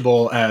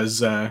perishable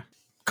as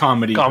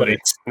comedy, but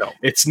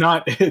it's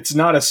not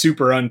a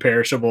super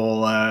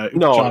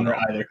unperishable genre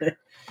either.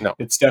 No,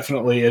 it's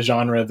definitely a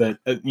genre that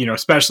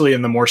especially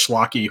in the more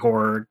schlocky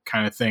horror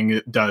kind of thing,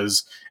 it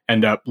does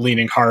end up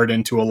leaning hard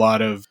into a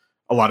lot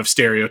of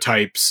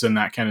stereotypes and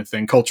that kind of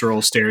thing,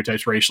 cultural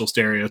stereotypes, racial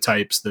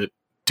stereotypes that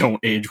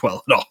don't age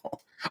well at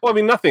all. Well,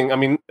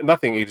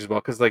 nothing ages well,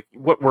 because like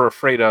what we're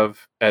afraid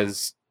of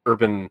as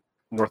urban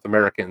North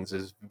Americans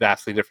is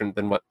vastly different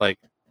than what like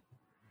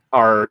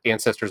our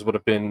ancestors would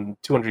have been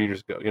 200 years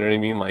ago. You know what I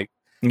mean? Like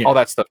all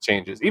that stuff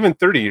changes. Even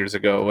 30 years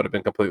ago would have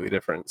been completely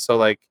different. So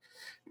like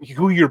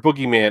who your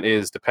boogeyman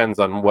is depends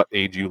on what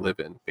age you live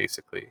in,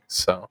 basically.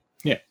 So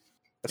yeah,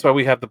 that's why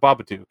we have the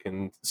Babadook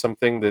and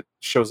something that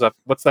shows up.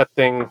 What's that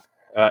thing?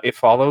 It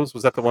Follows.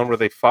 Was that the one where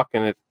they fuck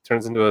and it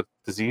turns into a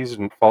disease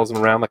and follows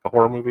them around like a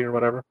horror movie or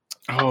whatever?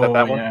 Oh,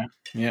 that one?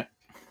 Yeah.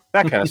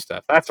 That kind of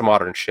stuff. That's a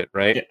modern shit,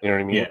 right? Yeah. You know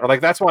what I mean? Yeah. Or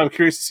like that's why I'm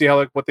curious to see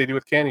how what they do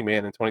with Candyman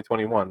in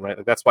 2021, right?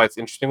 Like that's why it's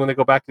interesting when they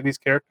go back to these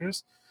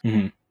characters,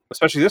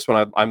 especially this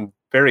one. I'm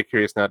very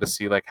curious now to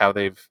see like how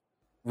they've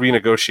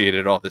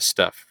renegotiated all this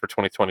stuff for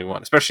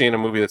 2021, especially in a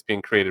movie that's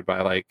being created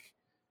by like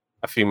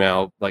a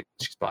female, like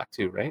she's black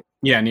too, right?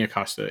 Yeah, Nia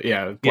Costa.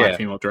 Yeah, black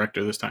female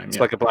director this time. It's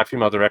like a black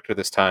female director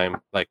this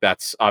time. Like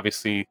that's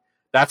obviously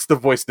that's the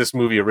voice this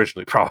movie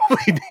originally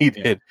probably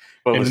needed,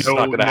 but and was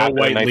not going to happen.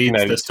 White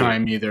leads this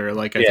time either.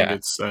 Like I think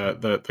it's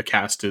the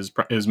cast is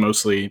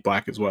mostly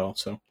black as well.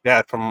 So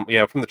from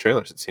the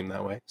trailers it seemed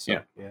that way. So,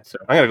 So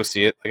I'm gonna go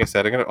see it. Like I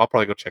said, I'll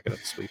probably go check it out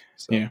this week.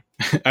 So. Yeah,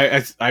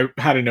 I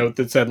had a note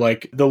that said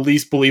like the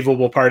least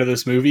believable part of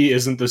this movie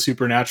isn't the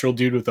supernatural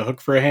dude with the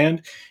hook for a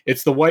hand.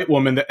 It's the white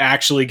woman that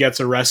actually gets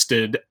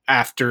arrested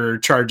after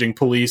charging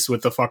police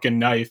with the fucking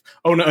knife.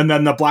 Oh no, and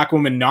then the black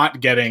woman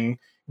not getting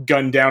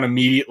gunned down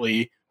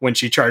immediately when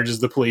she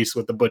charges the police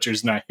with the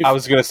butcher's knife. I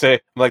was gonna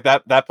say like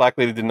that black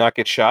lady did not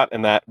get shot,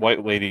 and that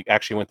white lady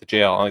actually went to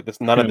jail. Like this,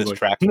 none of this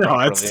tracks. No,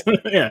 it's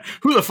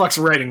Who the fuck's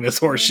writing this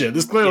horse shit?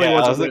 This clearly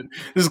wasn't written.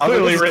 This is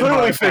clearly written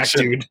by a black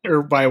dude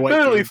or by a white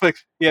dude.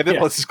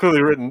 This is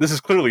clearly written. This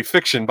is clearly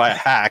fiction by a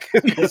hack.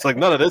 It's like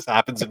none of this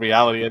happens in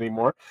reality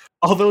anymore.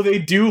 Although they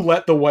do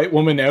let the white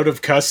woman out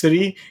of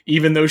custody,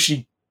 even though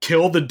she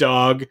killed a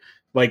dog,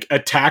 like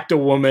attacked a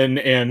woman,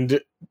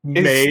 and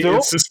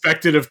is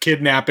suspected of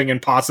kidnapping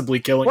and possibly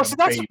killing a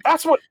baby.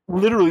 That's what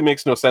literally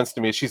makes no sense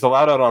to me. She's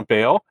allowed out on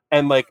bail,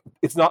 and like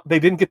it's not. They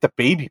didn't get the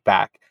baby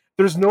back.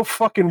 There's no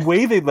fucking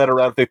way they let her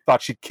out if they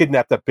thought she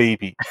kidnapped a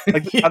baby.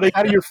 Like, are they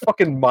out of your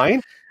fucking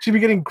mind? She'd be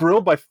getting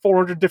grilled by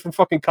 400 different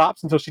fucking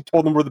cops until she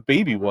told them where the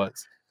baby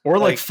was. Or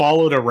like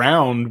followed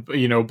around,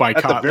 by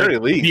cops. At the very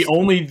least.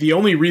 The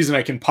only reason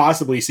I can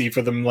possibly see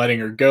for them letting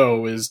her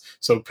go is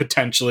so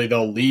potentially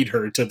they'll lead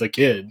her to the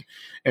kid.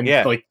 And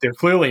like they're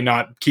clearly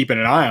not keeping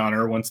an eye on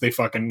her once they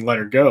fucking let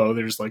her go.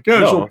 They're just like,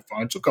 she'll be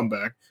fine, she'll come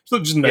back. So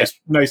just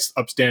nice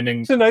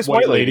upstanding. It's a nice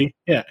white lady.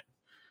 Yeah.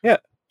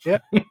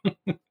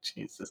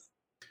 Jesus.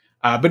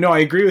 But no, I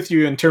agree with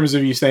you in terms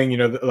of you saying,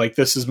 like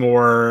this is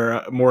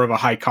more of a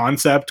high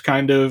concept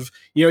kind of,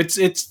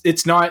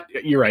 it's not,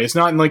 you're right. It's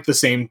not in like the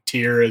same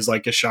tier as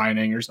like a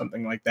Shining or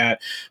something like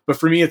that. But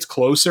for me, it's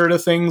closer to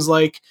things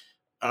like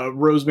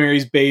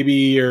Rosemary's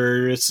Baby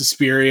or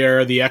Suspiria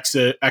or The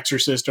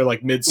Exorcist or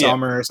like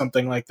Midsommar or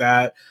something like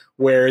that,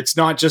 where it's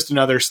not just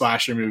another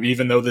slasher movie,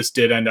 even though this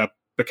did end up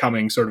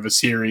becoming sort of a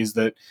series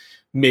that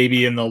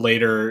maybe in the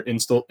later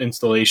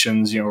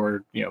installations, there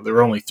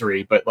were only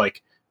 3, but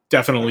like,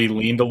 definitely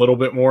leaned a little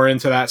bit more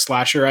into that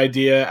slasher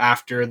idea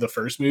after the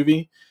first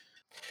movie.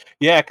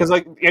 Yeah, because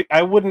like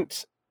I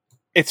wouldn't.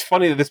 It's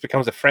funny that this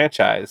becomes a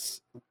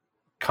franchise,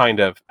 kind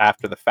of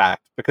after the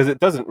fact, because it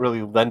doesn't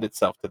really lend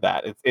itself to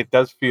that. It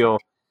does feel.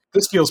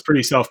 This feels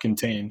pretty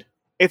self-contained.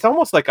 It's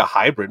almost like a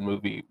hybrid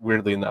movie,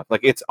 weirdly enough.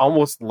 Like it's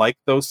almost like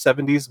those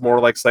 70s,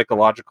 more like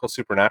psychological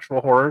supernatural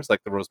horrors,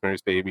 like the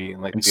Rosemary's Baby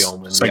and like The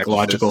Omen,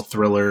 psychological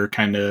thriller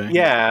kind of.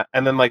 Yeah,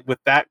 and then like with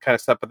that kind of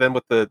stuff, but then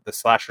with the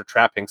slasher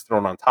trappings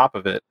thrown on top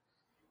of it.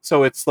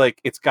 So it's like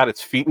it's got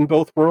its feet in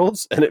both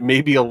worlds, and it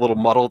may be a little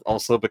muddled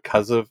also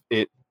because of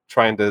it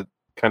trying to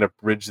kind of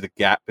bridge the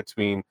gap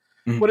between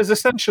what is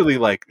essentially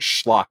like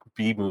schlock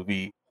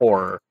B-movie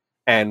horror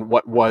and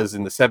what was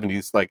in the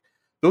 70s. Like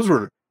those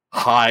were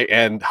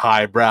high-end,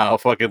 highbrow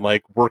fucking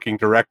like working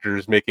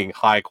directors making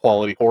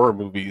high-quality horror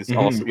movies.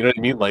 Also, you know what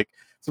I mean? Like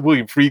it's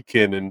William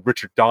Friedkin and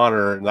Richard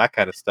Donner and that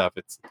kind of stuff.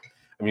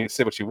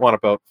 Say what you want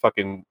about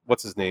fucking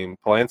what's his name,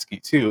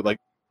 Polanski too.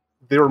 Like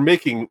they were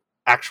making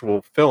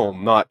actual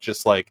film, not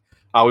just like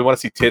we want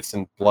to see tits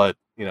and blood,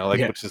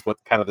 which is what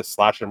kind of the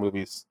slasher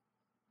movies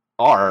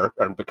are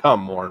and become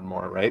more and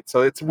more, right?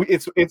 So it's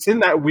in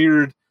that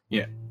weird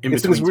it's in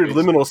this weird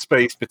liminal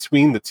space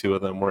between the two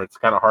of them where it's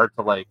kind of hard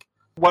to like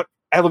what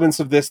elements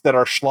of this that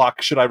are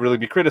schlock should I really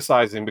be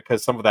criticizing,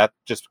 because some of that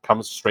just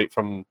comes straight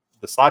from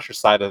the slasher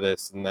side of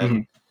this, and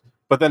then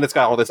but then it's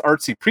got all this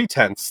artsy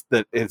pretense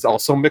that is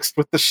also mixed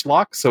with the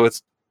schlock, so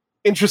it's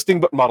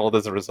interesting but muddled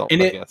as a result.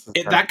 And I guess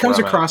that comes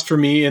across for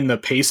me in the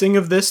pacing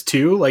of this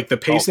too. Like the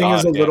pacing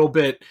is a little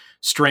bit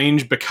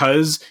strange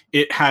because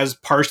it has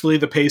partially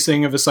the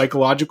pacing of a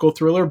psychological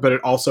thriller, but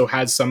it also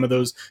has some of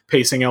those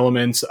pacing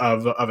elements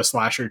of a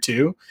slasher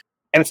too.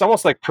 And it's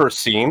almost like per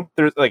scene.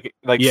 There's like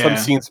some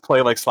scenes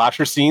play like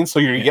slasher scenes, so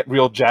you get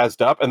real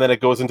jazzed up, and then it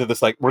goes into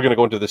this like we're going to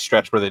go into this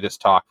stretch where they just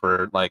talk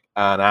for like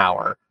an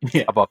hour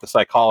about the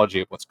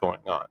psychology of what's going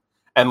on,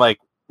 and like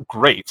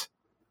great,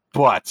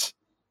 but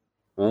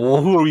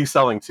who are we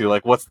selling to?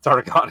 Like, what's the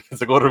target audience?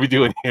 Like, what are we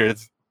doing here?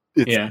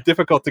 It's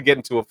difficult to get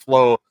into a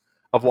flow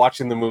of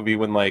watching the movie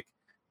when like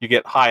you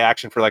get high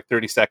action for like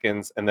 30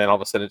 seconds, and then all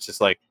of a sudden it's just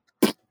like,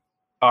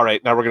 all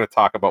right, now we're going to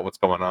talk about what's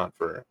going on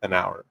for an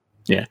hour.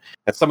 Yeah,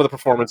 and some of the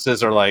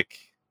performances are like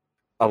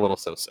a little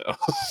so-so.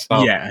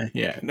 So. Yeah.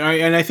 No,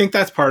 and I think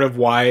that's part of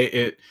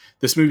why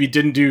this movie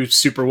didn't do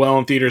super well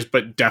in theaters,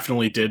 but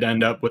definitely did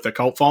end up with a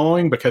cult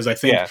following. Because I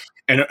think,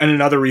 and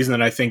another reason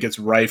that I think it's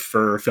rife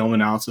for film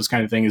analysis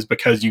kind of thing is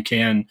because you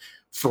can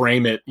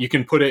frame it, you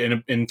can put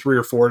it in 3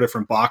 or 4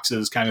 different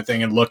boxes kind of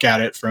thing, and look at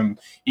it from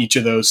each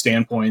of those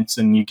standpoints,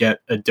 and you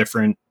get a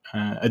different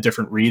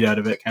read out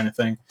of it kind of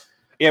thing.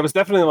 Yeah, it was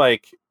definitely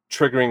like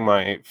triggering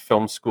my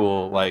film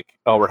school, like,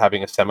 oh, we're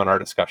having a seminar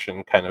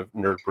discussion kind of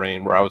nerd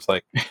brain, where I was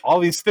like, all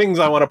these things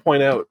I want to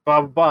point out,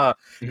 blah blah blah.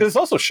 Because it's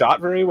also shot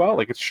very well.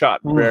 Like, it's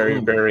shot very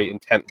very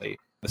intently.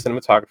 The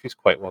cinematography is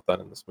quite well done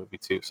in this movie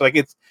too. So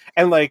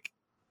like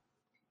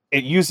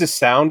it uses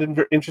sound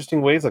in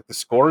interesting ways. Like, the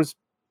score is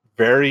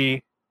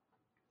very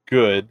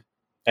good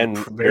and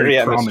very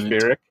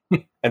atmospheric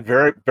and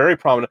very very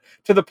prominent,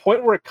 to the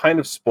point where it kind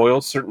of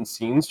spoils certain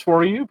scenes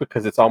for you,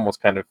 because it's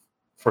almost kind of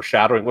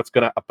foreshadowing what's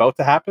about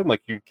to happen.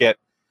 Like, you get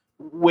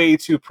way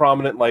too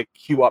prominent like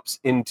cue ups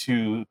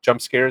into jump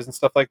scares and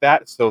stuff like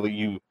that, so that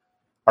you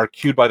are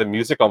cued by the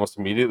music almost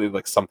immediately,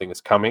 like something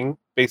is coming,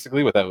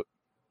 basically, without.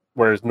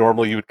 Whereas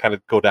normally you would kind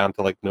of go down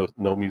to like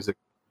no music,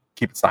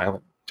 keep it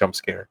silent, jump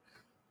scare,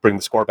 bring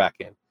the score back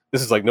in.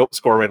 This is like, nope,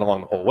 score right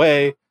along the whole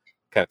way,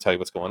 kind of tell you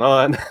what's going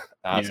on.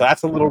 So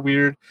that's a little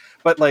weird,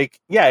 but like,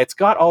 yeah, it's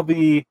got all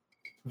the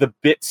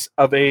bits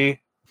of a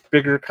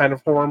bigger kind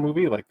of horror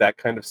movie, like that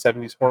kind of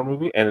 70s horror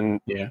movie, and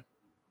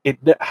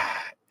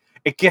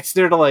it gets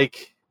there to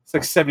like, it's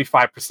like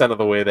 75% of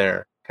the way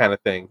there kind of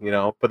thing, you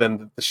know. But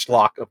then the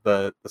schlock of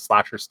the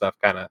slasher stuff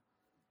kind of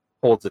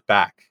holds it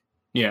back,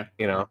 you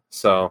know.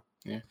 So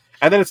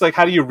and then it's like,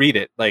 how do you read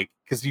it? Like,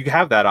 because you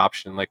have that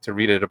option, like, to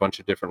read it a bunch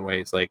of different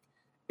ways. Like,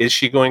 is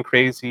she going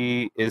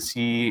crazy? Is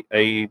he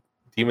a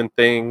demon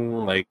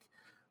thing? Like,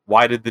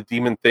 why did the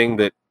demon thing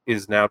that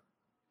is now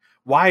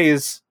why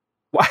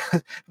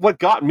what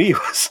got me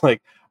was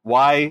like,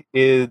 why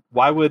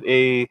would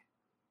a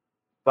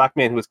black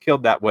man who was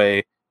killed that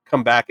way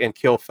come back and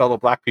kill fellow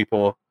black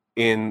people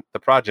in the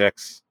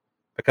projects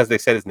because they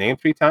said his name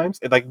 3 times?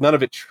 Like, none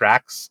of it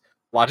tracks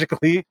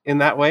logically in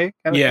that way.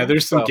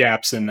 There's some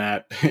gaps in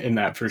that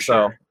for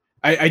sure.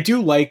 I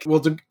do like, well,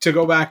 to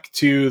go back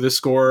to the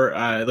score,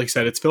 like I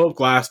said, it's Philip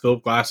Glass.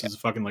 Philip Glass is a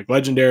fucking like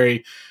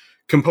legendary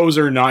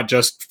composer, not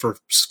just for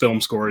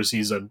film scores.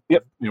 He's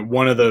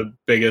one of the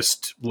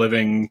biggest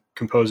living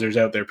composers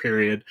out there,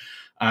 period.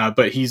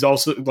 But he's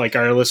also, like,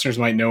 our listeners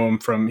might know him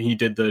from, he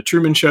did the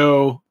Truman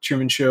Show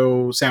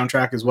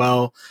soundtrack as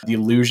well, The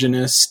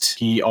Illusionist.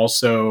 He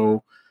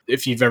also,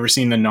 if you've ever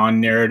seen the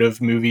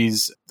non-narrative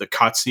movies, the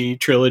Kotze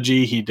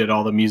trilogy, he did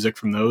all the music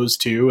from those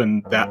too,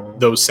 and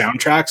those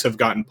soundtracks have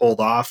gotten pulled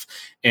off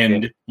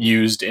and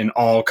used in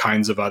all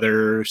kinds of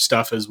other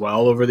stuff as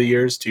well over the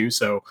years too.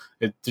 So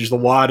there's a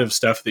lot of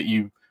stuff that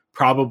you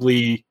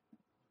probably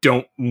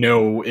don't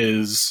know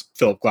is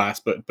Philip Glass,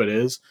 but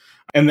is.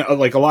 And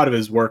like, a lot of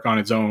his work on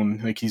its own,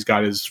 like, he's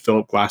got his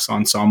Philip Glass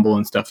ensemble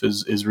and stuff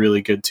is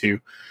really good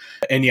too.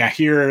 And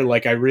here,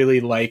 like, I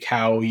really like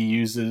how he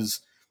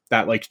uses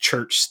that like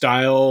church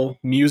style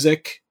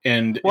music,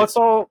 and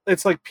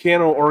it's like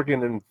piano,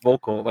 organ, and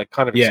vocal, like,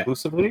 kind of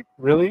exclusively,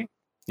 really.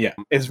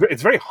 It's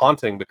very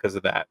haunting because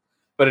of that,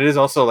 but it is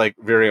also like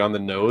very on the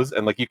nose,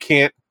 and like, you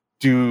can't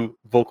do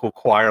vocal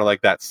choir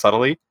like that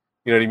subtly,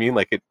 you know what I mean?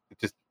 Like,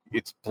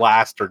 it's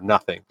blast or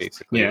nothing,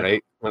 basically,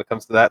 right, when it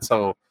comes to that.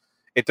 So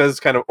it does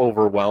kind of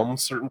overwhelm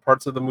certain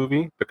parts of the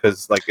movie,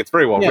 because like, it's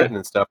very well written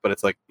and stuff, but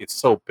it's like, it's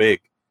so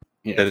big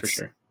that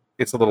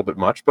it's a little bit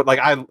much. But like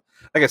I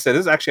said,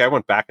 this is actually, I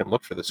went back and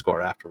looked for the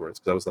score afterwards,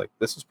 because I was like,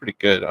 this is pretty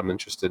good. I'm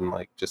interested in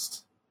like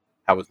just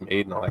how it was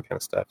made and all that kind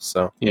of stuff.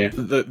 So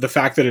the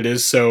fact that it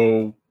is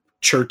so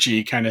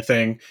churchy kind of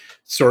thing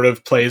sort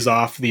of plays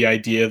off the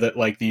idea that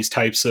like these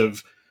types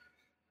of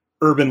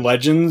urban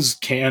legends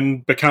can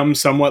become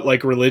somewhat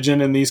like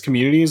religion in these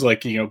communities.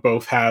 Like, you know,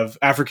 both have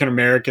African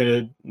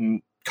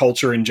American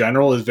culture in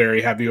general is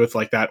very heavy with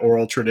like that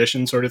oral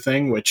tradition sort of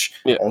thing, which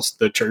also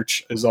the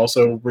church is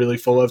also really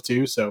full of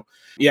too. So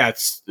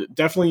it's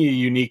definitely a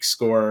unique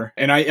score.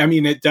 And I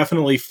mean, it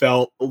definitely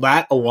felt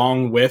that,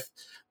 along with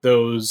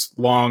those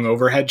long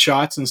overhead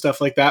shots and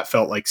stuff like that,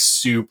 felt like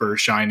super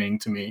Shining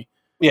to me.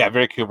 Yeah,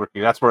 very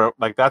Kubrick-y. That's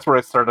where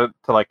it started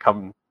to like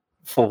come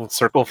full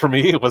circle for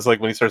me. It was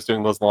like when he starts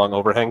doing those long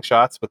overhang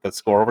shots with the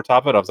score over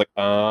top of it. I was like,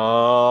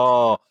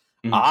 oh,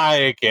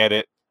 I get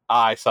it.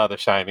 I saw The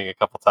Shining a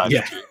couple times.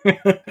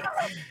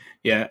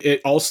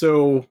 It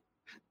also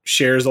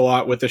shares a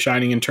lot with The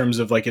Shining in terms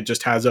of like, it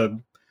just has a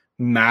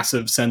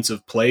massive sense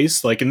of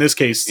place. Like, in this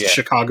case,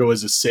 Chicago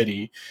as a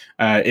city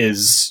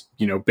is,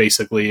 you know,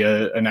 basically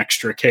an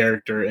extra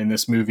character in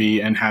this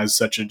movie, and has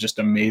such a just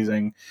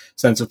amazing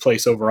sense of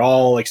place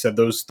overall. Like I said,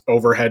 those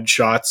overhead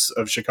shots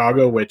of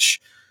Chicago,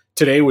 which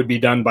today would be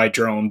done by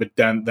drone, but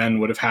then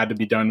would have had to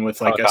be done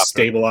with like helicopter. A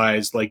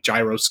stabilized, like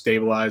gyro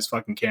stabilized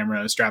fucking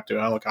camera strapped to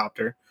a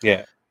helicopter.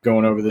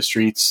 Going over the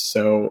streets.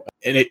 So,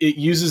 and it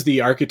uses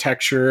the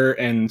architecture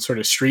and sort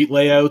of street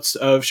layouts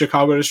of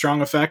Chicago to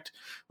strong effect.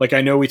 Like,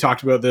 I know we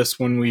talked about this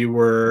when we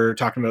were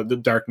talking about The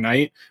Dark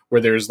Knight,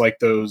 where there's like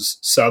those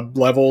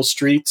sub-level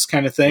streets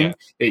kind of thing.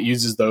 It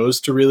uses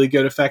those to really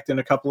good effect in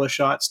a couple of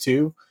shots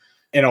too.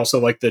 And also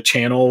like the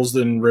channels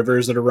and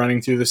rivers that are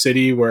running through the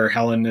city, where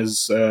Helen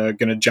is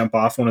going to jump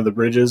off one of the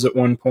bridges at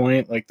one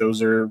point. Like,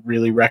 those are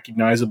really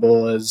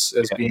recognizable as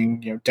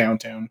being, you know,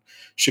 downtown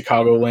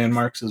Chicago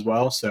landmarks as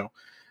well. So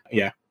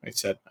like I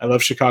said, I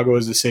love Chicago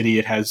as a city.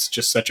 It has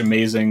just such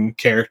amazing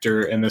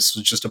character, and this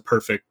was just a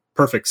perfect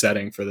perfect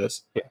setting for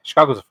this. Yeah,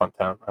 Chicago's a fun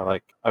town.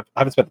 I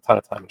haven't spent a ton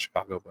of time in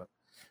Chicago, but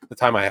the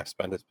time I have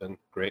spent has been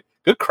great.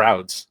 Good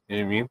crowds. You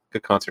know what I mean?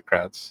 Good concert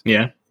crowds.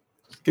 Yeah.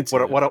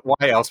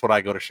 Why else would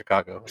I go to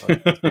Chicago?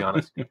 Like, let's be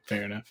honest.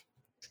 Fair enough.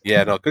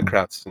 Yeah, no, good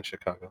crowds in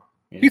Chicago.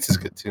 Yeah. Pizza's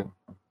good too.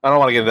 I don't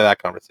want to get into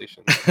that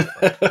conversation.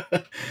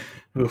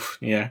 Oof,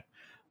 yeah.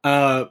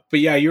 But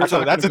yeah, you were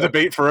talking that's about... a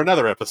debate for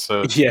another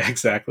episode. Yeah,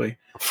 exactly.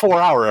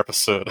 4-hour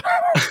episode.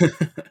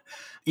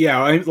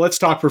 Yeah, let's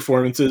talk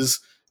performances.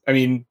 I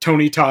mean,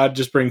 Tony Todd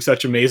just brings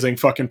such amazing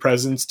fucking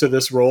presence to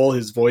this role.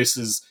 His voice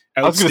is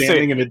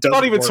outstanding, and it doesn't.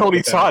 Not even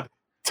Tony Todd.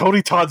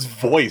 Tony Todd's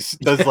voice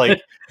does like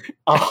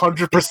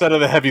 100% of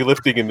the heavy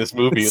lifting in this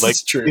movie. This like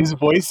is true. His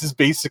voice is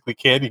basically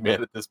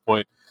Candyman at this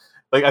point.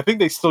 Like I think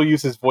they still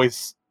use his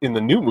voice in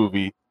the new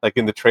movie, like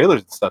in the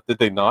trailers and stuff. Did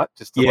they not?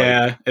 Just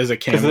to, as a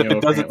cameo. Because if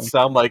it doesn't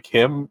sound like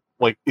him,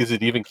 like is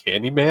it even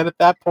Candyman at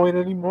that point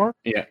anymore?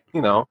 Yeah,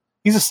 you know,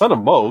 he's a son of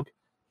Moog.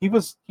 He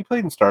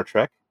played in Star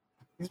Trek.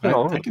 He's been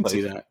all over I can the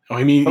place. see that. Oh,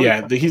 I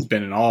mean, he's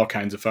been in all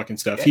kinds of fucking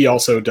stuff. Yeah. He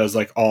also does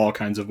like all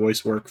kinds of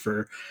voice work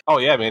for. Oh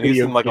yeah, man, he's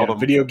in like all the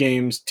video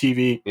games,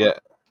 TV. Yeah,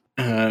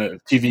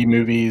 TV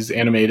movies,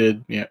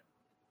 animated. Yeah,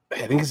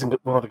 I think he's in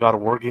one of the God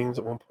of War games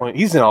at one point.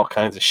 He's in all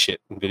kinds of shit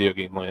in video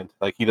game land.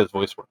 Like he does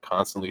voice work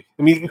constantly.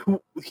 I mean,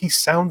 he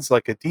sounds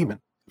like a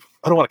demon.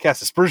 I don't want to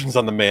cast aspersions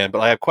on the man, but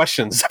I have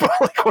questions about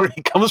like where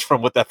he comes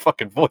from with that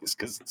fucking voice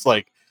because it's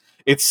like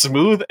it's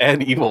smooth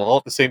and evil all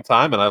at the same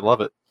time, and I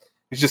love it.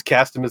 He's just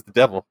cast him as the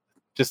devil,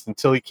 just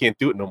until he can't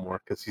do it no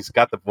more because he's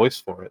got the voice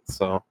for it.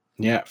 So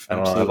yeah, I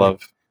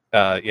love.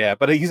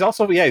 But he's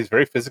also he's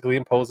very physically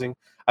imposing.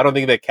 I don't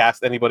think they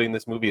cast anybody in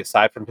this movie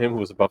aside from him who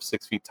was above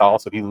 6 feet tall,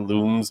 so he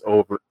looms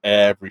over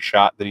every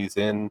shot that he's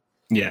in.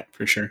 Yeah,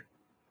 for sure.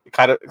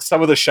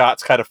 Some of the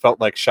shots kind of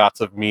felt like shots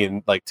of me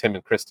and like Tim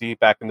and Christy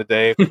back in the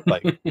day.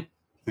 Like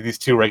these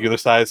two regular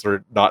sized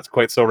or not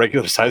quite so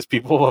regular sized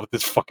people of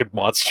this fucking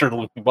monster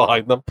looming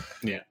behind them.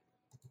 Yeah.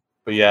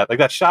 But yeah, like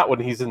that shot when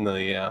he's in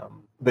the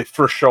they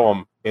first show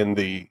him in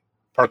the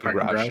parking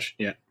garage.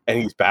 Yeah.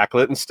 And he's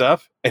backlit and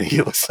stuff, and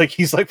he looks like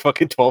he's like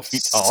fucking 12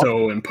 feet tall.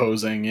 So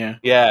imposing, yeah.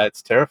 Yeah,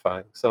 it's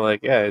terrifying. So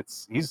like, yeah,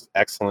 he's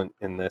excellent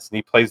in this, and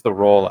he plays the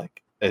role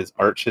like as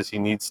arch as he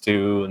needs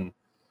to, and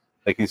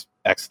like he's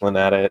excellent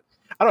at it.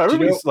 I don't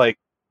know.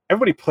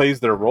 Everybody plays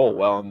their role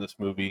well in this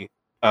movie.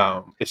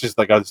 It's just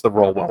like, is the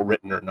role well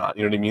written or not?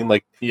 You know what I mean?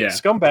 Like,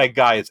 Scumbag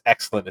Guy is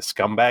excellent as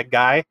Scumbag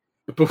Guy.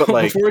 But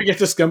like, before we get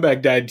to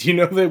Scumbag Guy, do you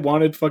know they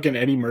wanted fucking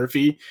Eddie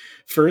Murphy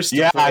first?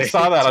 Yeah, I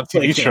saw that on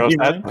TV shows.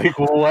 Like,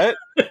 what?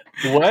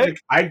 What?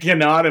 Like, I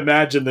cannot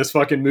imagine this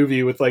fucking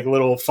movie with like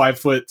little 5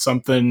 foot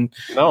something,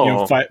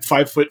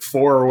 5'4"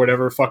 or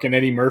whatever, fucking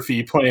Eddie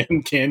Murphy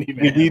playing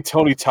Candyman. You need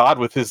Tony Todd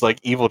with his like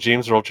evil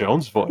James Earl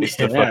Jones voice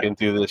to fucking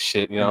do this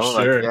shit. You know,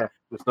 sure.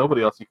 There's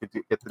nobody else you could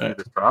get to do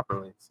this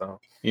properly. So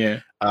yeah,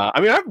 I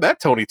mean, I've met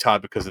Tony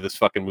Todd because of this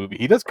fucking movie.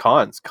 He does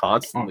cons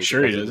constantly. I'm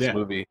sure he does. This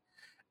movie.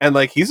 And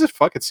like he's a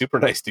fucking super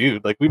nice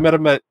dude. Like we met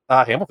him at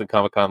Hamilton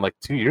Comic Con like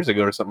 2 years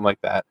ago or something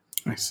like that.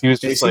 Nice. He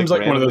seems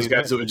like one of those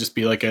guys that would just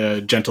be like a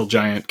gentle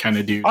giant kind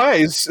of dude. Oh, yeah,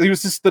 he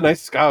was just the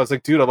nicest guy. I was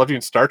like, dude, I love you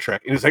in Star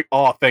Trek. And he's like,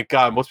 oh, thank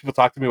God. Most people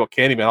talk to me about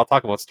Candyman. I'll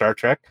talk about Star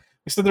Trek.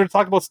 We stood there to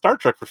talk about Star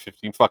Trek for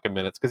 15 fucking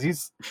minutes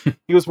because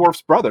he was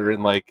Worf's brother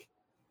in like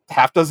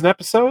half dozen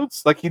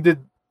episodes. Like he did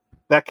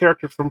that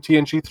character from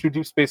TNG through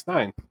Deep Space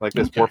Nine. Like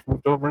this Worf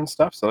moved over and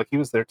stuff. So like he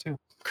was there too.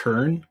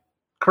 Kern,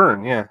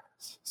 yeah,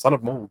 son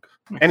of Moog.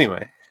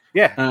 Anyway.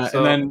 Yeah,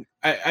 and then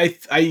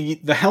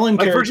the Helen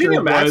character,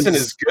 Virginia Madsen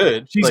is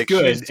good. She's like,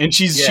 good, and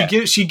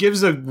she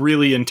gives a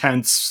really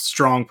intense,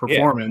 strong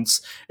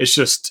performance. Yeah. It's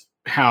just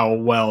how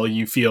well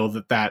you feel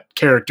that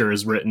character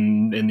is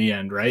written in the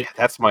end, right?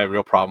 That's my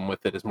real problem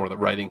with it. Is more the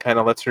writing kind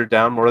of lets her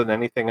down more than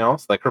anything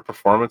else. Like her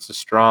performance is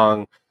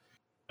strong.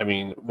 I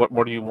mean, what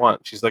more do you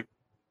want? She's like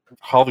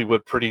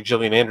Hollywood pretty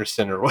Gillian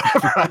Anderson or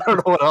whatever. I don't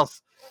know what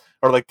else,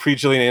 or like pre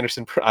Gillian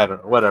Anderson. I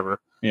don't know,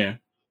 whatever. Yeah.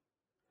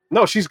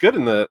 No, she's good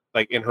in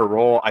in her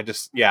role. I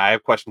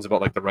have questions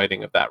about like the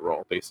writing of that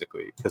role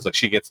basically because like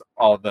she gets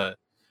all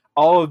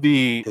of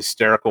the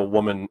hysterical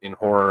woman in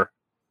horror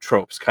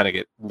tropes kind of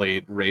get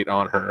laid right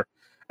on her,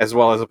 as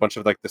well as a bunch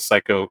of like the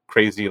psycho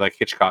crazy like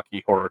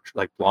Hitchcocky horror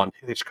like blonde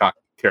Hitchcock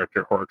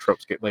character horror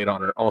tropes get laid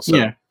on her also.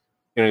 Yeah.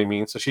 You know what I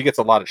mean? So she gets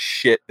a lot of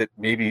shit that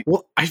maybe.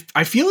 Well,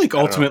 I feel like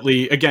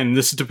ultimately, again,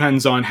 this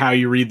depends on how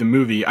you read the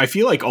movie. I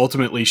feel like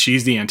ultimately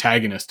she's the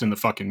antagonist in the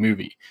fucking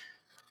movie.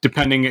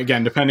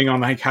 Depending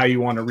on like how you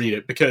want to read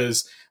it,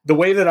 because the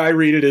way that I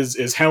read it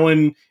is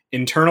Helen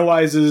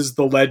internalizes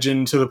the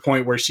legend to the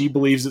point where she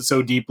believes it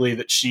so deeply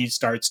that she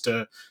starts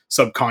to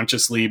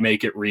subconsciously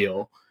make it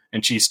real,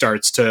 and she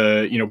starts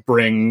to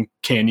bring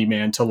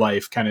Candyman to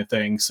life, kind of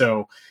thing.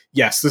 So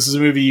yes, this is a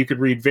movie you could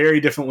read very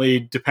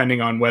differently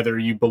depending on whether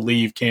you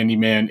believe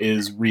Candyman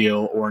is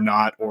real or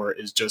not, or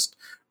is just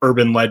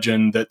urban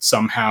legend that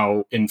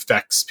somehow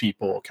infects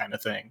people, kind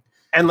of thing.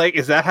 And like,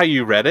 is that how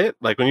you read it?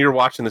 Like when you were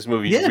watching this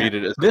movie, you read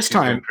it as this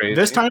time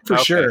for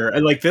sure.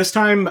 And like this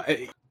time,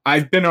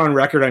 I've been on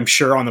record, I'm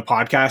sure, on the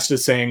podcast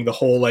as saying the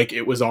whole, like,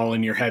 it was all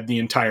in your head the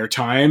entire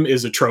time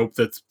is a trope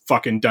that's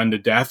fucking done to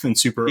death and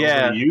super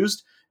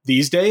overused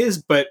these days.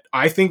 But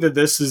I think that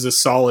this is a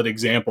solid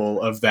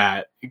example of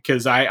that,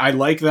 because I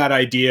like that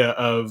idea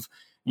of,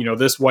 you know,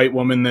 this white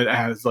woman that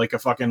has like a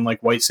fucking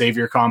like white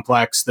savior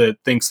complex that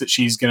thinks that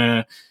she's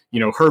gonna, you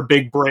know, her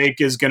big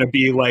break is gonna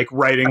be like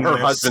writing her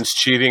husband's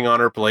cheating on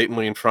her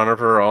blatantly in front of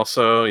her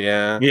also.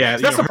 Yeah.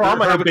 That's the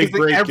problem I have, because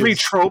like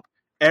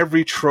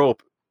every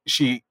trope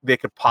they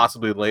could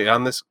possibly lay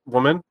on this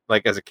woman,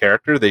 like as a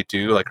character, they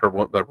do. Like her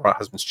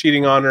husband's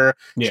cheating on her.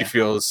 She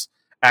feels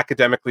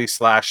academically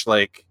 /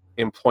 like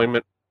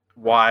employment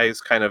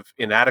wise kind of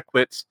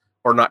inadequate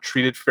or not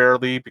treated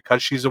fairly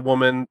because she's a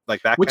woman,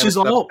 like that. Which is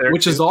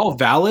all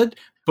valid,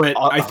 but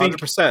I think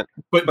 100%.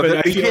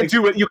 But you can't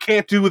do it. You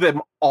can't do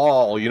them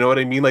all. You know what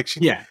I mean? Like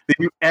they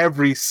do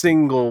every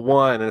single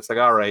one, and it's like,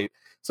 all right.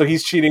 So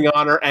he's cheating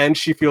on her, and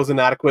she feels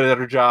inadequate at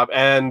her job,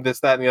 and this,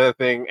 that, and the other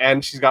thing,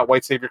 and she's got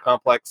white savior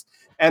complex,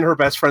 and her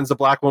best friend's a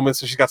black woman,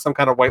 so she's got some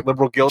kind of white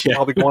liberal guilt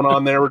probably going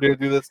on there. We're going to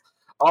do this.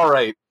 All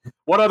right.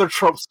 What other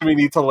tropes do we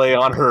need to lay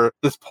on her?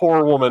 This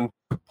poor woman,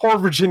 poor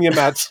Virginia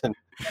Madsen.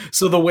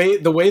 So the way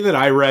that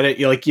I read it,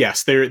 like,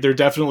 yes, they're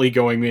definitely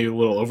going maybe a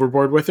little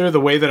overboard with her.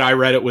 The way that I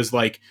read it was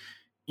like,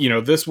 you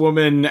know, this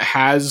woman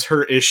has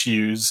her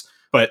issues,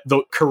 but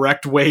the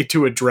correct way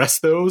to address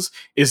those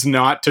is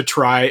not to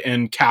try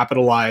and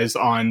capitalize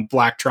on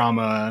black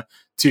trauma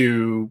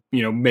to,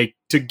 you know,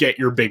 to get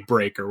your big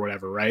break or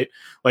whatever, right?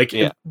 Like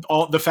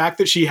all the fact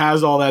that she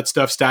has all that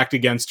stuff stacked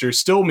against her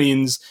still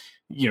means,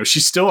 you know, she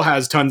still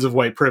has tons of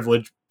white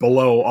privilege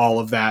below all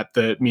of that.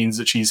 That means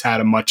that she's had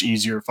a much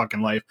easier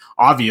fucking life.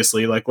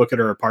 Obviously, like, look at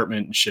her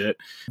apartment and shit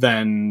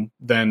than,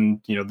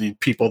 you know, the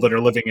people that are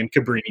living in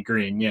Cabrini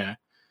Green. Yeah.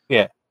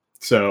 Yeah.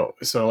 So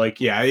like,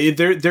 yeah,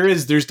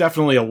 there's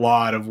definitely a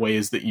lot of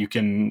ways that you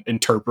can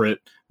interpret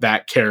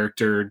that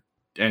character,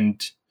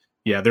 and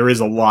there is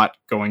a lot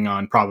going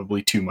on,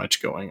 probably too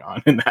much going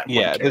on in that.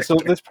 Yeah,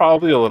 there's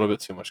probably a little bit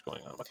too much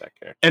going on with that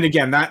character. And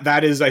again,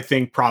 that is, I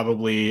think,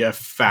 probably a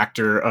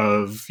factor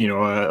of, you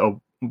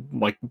know,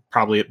 like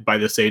probably by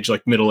this age,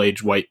 like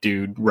middle-aged white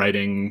dude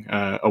writing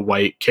a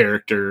white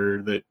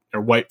character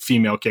or white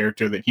female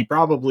character that he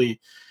probably,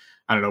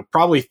 I don't know,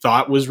 probably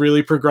thought was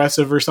really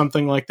progressive or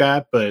something like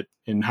that, but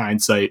in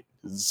hindsight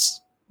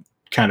is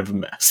kind of a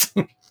mess.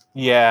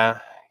 Yeah.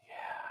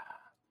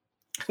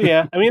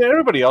 I mean,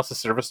 everybody else is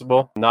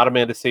serviceable. Not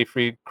Amanda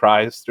Seyfried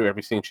cries through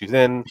every scene she's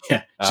in.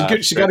 Yeah,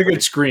 she got a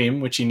good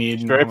scream, which you need.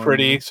 She's very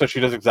pretty, so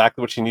she does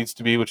exactly what she needs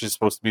to be, which is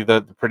supposed to be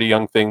the pretty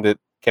young thing that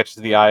catches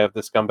the eye of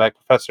the scumbag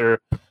professor,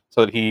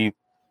 so that he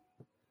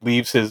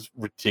leaves his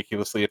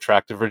ridiculously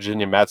attractive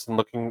Virginia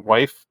Madsen-looking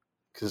wife.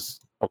 Because,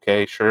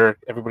 okay, sure,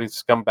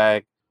 everybody's a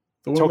scumbag.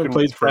 The woman who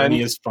plays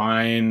Franny is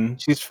fine.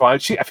 She's fine.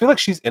 I feel like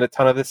she's in a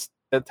ton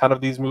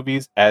of these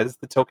movies as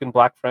the token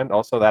black friend.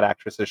 Also, that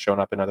actress has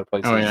shown up in other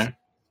places. Oh yeah,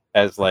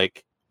 as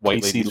like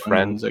white Casey lady's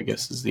friend, I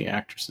guess is the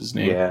actress's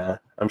name. Yeah,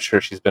 I'm sure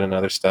she's been in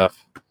other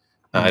stuff.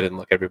 I didn't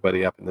look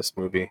everybody up in this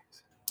movie.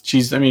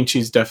 She's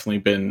definitely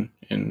been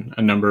in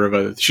a number of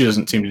other. She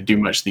doesn't seem to do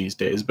much these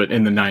days, but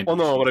in the 90s. Well,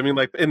 no, but I mean,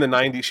 like in the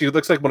 90s, she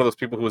looks like one of those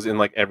people who was in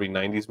like every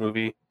 90s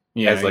movie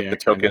as like the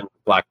token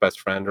black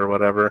best friend or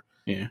whatever.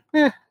 Yeah.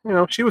 You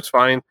know, she was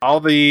fine. All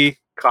the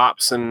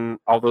cops and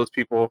all those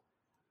people.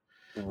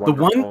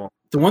 Wonderful.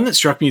 The one that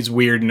struck me as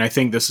weird, and I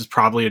think this is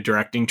probably a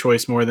directing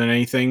choice more than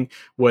anything,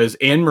 was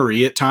Anne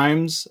Marie at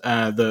times,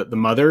 the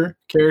mother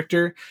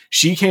character.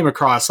 She came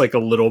across like a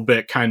little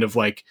bit kind of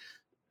like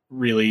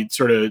really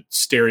sort of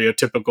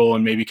stereotypical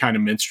and maybe kind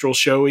of minstrel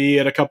showy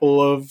at a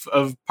couple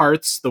of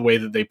parts, the way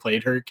that they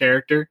played her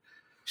character.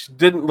 She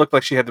didn't look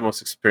like she had the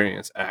most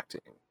experience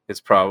acting. Is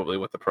probably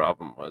what the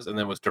problem was, and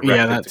then was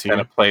directed to kind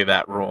of play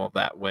that role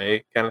that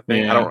way, kind of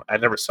thing. I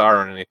never saw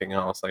her in anything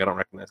else. Like, I don't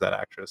recognize that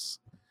actress.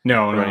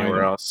 No,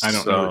 anywhere else. I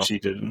don't know that she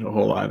did a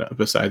whole lot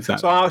besides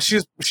that.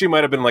 So she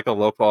might have been like a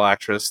local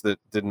actress that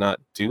did not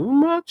do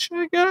much,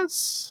 I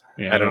guess.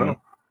 Yeah, I don't know.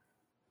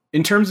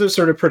 In terms of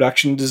sort of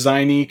production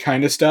designy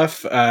kind of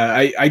stuff,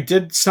 I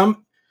did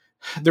some.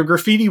 The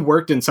graffiti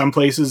worked in some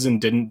places and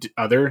didn't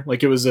other.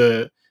 Like, it was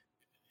a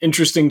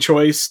interesting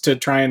choice to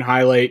try and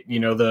highlight, you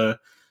know, the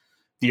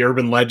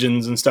urban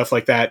legends and stuff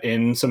like that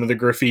in some of the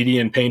graffiti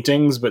and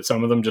paintings, but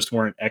some of them just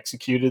weren't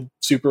executed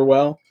super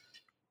well.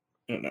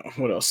 I don't know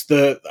what else.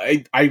 The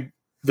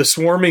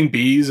swarming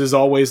bees is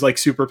always like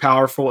super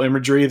powerful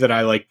imagery that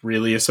I like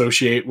really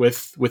associate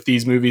with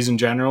these movies in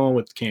general,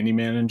 with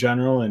Candyman in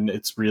general, and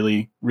it's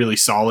really, really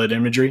solid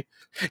imagery.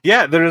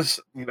 Yeah, there's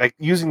like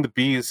using the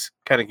bees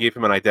kind of gave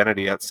him an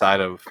identity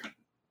outside of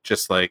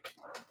just like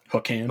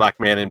Hook Hand, black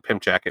man in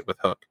pimp jacket with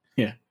hook.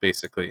 Yeah,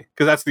 basically,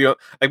 because that's the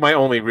like my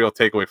only real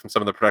takeaway from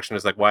some of the production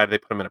is like, why did they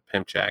put him in a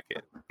pimp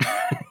jacket?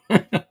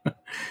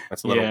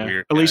 That's a little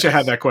weird. Alicia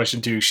had that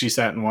question too. She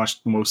sat and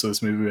watched most of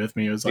this movie with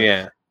me. It was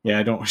like,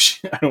 I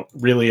don't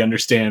really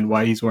understand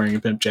why he's wearing a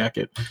pimp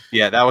jacket.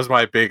 Yeah, that was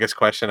my biggest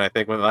question. I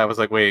think when I was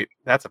like, wait,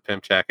 that's a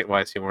pimp jacket.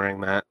 Why is he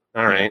wearing that?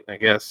 All right, I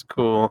guess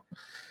cool.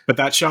 But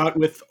that shot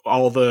with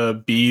all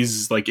the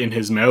bees like in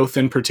his mouth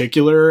in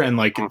particular and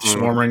like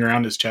swarming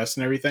around his chest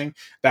and everything,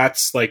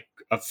 that's like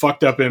a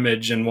fucked up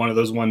image and one of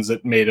those ones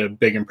that made a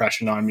big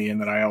impression on me and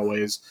that I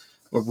always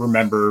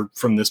remember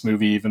from this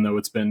movie, even though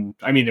it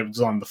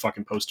was on the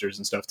fucking posters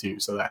and stuff too,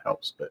 so that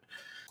helps. But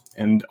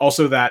and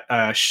also that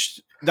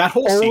that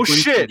whole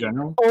sequence in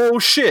general. Oh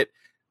shit!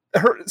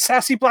 Her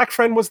sassy black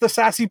friend was the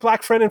sassy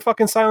black friend in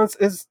fucking Silence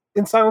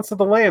of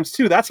the Lambs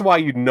too. That's why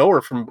you know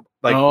her from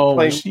like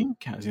playing,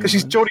 because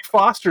she's Jodie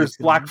Foster's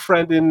black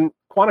friend in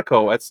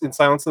Quantico in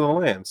Silence of the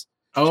Lambs.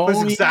 She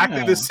plays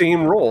exactly the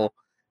same role.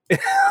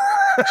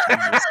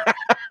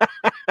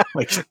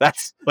 Like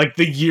that's like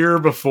the year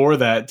before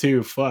that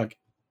too. Fuck.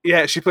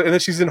 Yeah, she played, and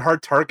then she's in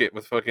Hard Target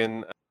with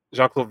fucking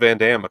Jean-Claude Van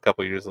Damme a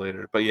couple years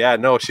later. But yeah,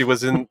 no, she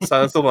was in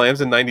Silence of the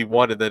Lambs in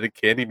 '91, and then in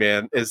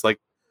Candyman is like,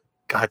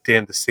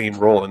 goddamn, the same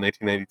role in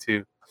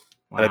 1992.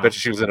 Wow. And I bet you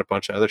she was in a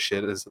bunch of other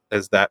shit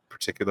as that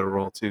particular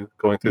role too,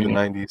 going through the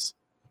 '90s.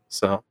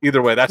 So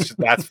either way, that's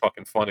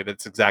fucking funny.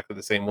 That's exactly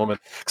the same woman.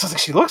 Because I was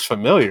like, she looks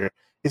familiar.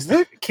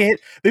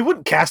 They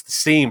wouldn't cast the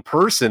same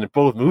person in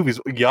both movies?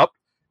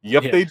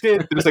 Yup, they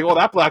did. It was like, oh,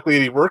 that black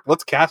lady worked.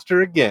 Let's cast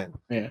her again.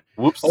 Yeah.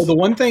 Whoops. Oh,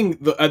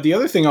 the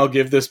other thing I'll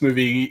give this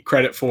movie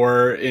credit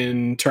for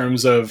in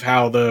terms of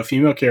how the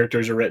female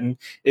characters are written,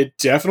 it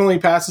definitely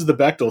passes the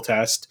Bechdel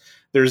test.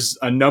 There's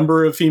a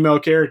number of female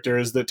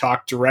characters that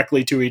talk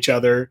directly to each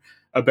other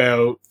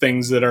about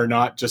things that are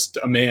not just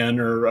a man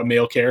or a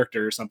male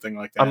character or something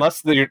like that.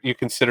 Unless you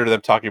consider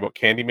them talking about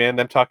Candyman,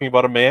 them talking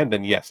about a man,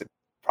 then yes, it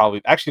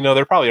probably. Actually, no,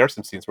 there probably are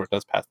some scenes where it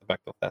does pass the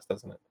Bechdel test,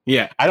 doesn't it?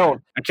 Yeah. I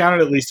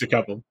counted at least a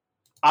couple.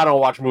 I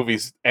don't watch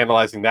movies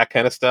analyzing that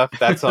kind of stuff.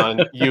 That's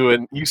on you,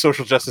 and you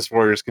social justice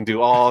warriors can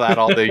do all that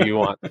all day you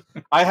want.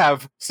 I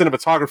have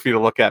cinematography to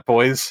look at,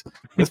 boys.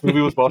 This movie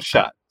was well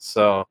shot.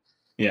 So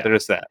yeah,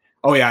 there's that.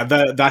 Oh yeah,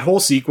 that whole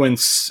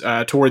sequence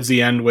towards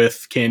the end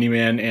with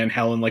Candyman and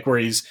Helen, like where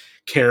he's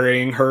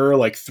carrying her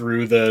like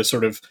through the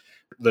sort of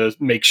the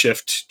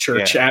makeshift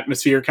church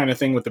atmosphere kind of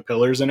thing with the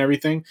pillars and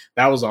everything.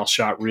 That was all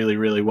shot really,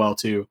 really well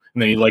too.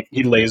 And then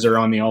he lays her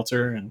on the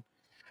altar, and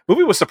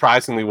movie was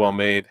surprisingly well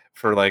made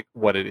for like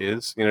what it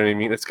is. You know what I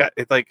mean? It's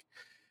like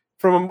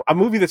from a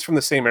movie that's from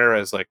the same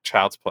era as like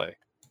Child's Play.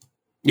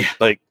 Yeah,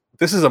 like.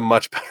 This is a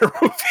much better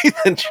movie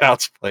than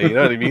Child's Play. You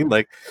know what I mean?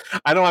 Like,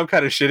 I know I'm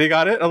kind of shitting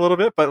on it a little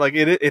bit, but like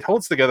it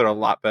holds together a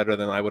lot better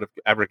than I would have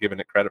ever given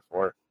it credit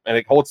for, and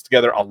it holds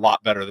together a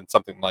lot better than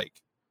something like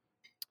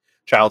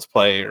Child's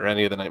Play or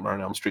any of the Nightmare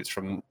on Elm Streets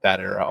from that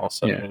era.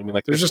 Also, yeah. You know what I mean?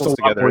 Like, there's just a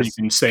lot more you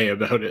can say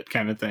about it,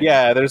 kind of thing.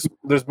 Yeah, there's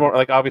more.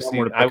 Like,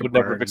 obviously, I would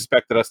never have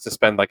expected us to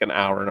spend like an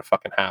hour and a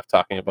fucking half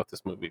talking about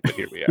this movie, but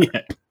here we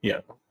are. Yeah.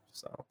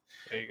 So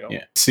there you go.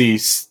 Yeah. See.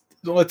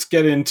 Let's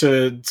get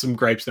into some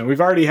gripes then.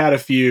 We've already had a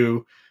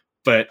few,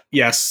 but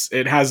yes,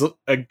 it has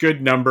a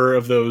good number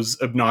of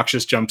those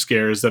obnoxious jump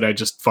scares that I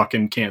just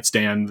fucking can't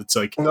stand. It's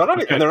like they're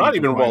not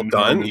even well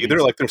done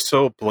either. Like, they're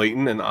so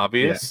blatant and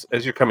obvious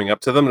as you're coming up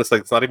to them. It's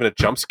like, it's not even a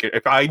jump scare.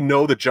 If I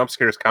know the jump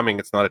scare is coming,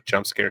 it's not a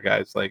jump scare,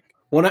 guys. Like,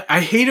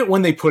 I hate it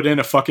when they put in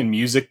a fucking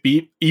music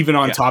beat, even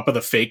on top of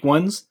the fake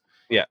ones.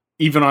 Yeah.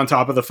 Even on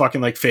top of the fucking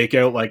like fake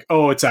out, like,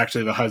 oh, it's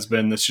actually the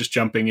husband that's just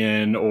jumping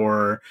in,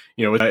 or,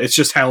 you know, it's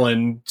just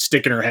Helen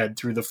sticking her head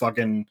through the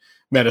fucking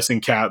medicine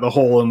cat, the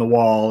hole in the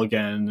wall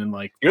again. And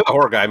like, you're the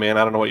horror guy, man.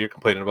 I don't know what you're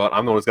complaining about.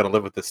 I'm the one who's got to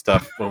live with this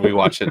stuff when we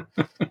watch it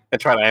and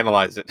try to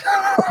analyze it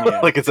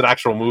like it's an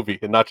actual movie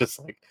and not just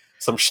like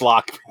some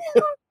schlock.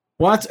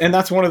 And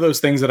that's one of those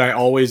things that I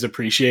always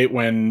appreciate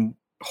when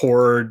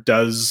horror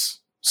does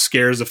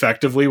scares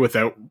effectively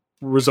without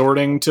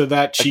resorting to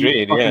that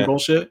cheap fucking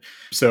bullshit.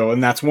 So,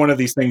 and that's one of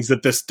these things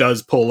that this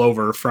does pull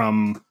over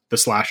from the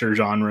slasher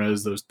genre,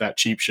 is that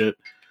cheap shit.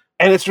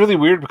 And it's really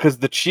weird because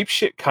the cheap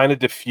shit kind of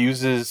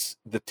diffuses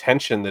the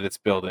tension that it's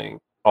building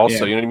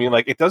also. You know what I mean?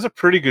 Like, it does a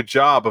pretty good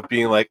job of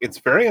being like, it's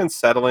very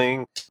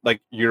unsettling.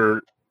 Like,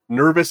 you're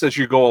nervous as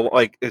you go,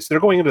 like, as they're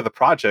going into the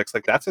projects,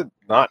 like, that's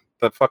not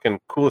the fucking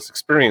coolest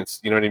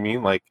experience. You know what I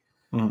mean? Like,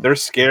 they're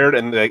scared,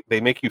 and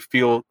they make you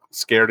feel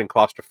scared and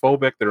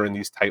claustrophobic. They're in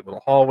these tight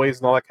little hallways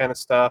and all that kind of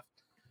stuff.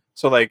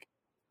 So, like,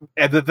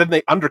 and then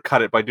they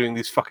undercut it by doing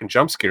these fucking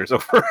jump scares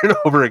over and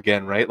over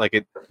again, right?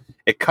 Like,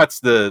 it cuts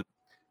the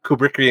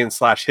Kubrickian /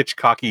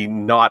 Hitchcocky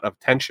knot of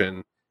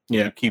tension.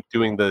 Yeah, you keep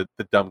doing the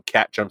dumb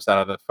cat jumps out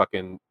of the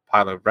fucking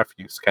pile of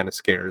refuse kind of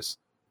scares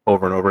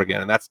over and over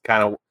again, and that's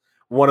kind of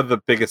one of the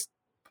biggest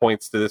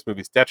points to this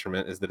movie's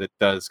detriment, is that it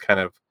does kind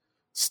of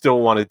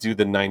still want to do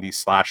the 90s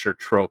slasher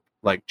trope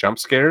like jump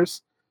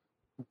scares,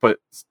 but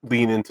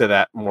lean into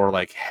that more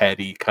like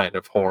heady kind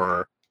of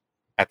horror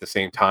at the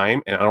same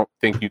time. And I don't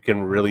think you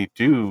can really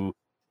do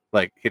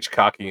like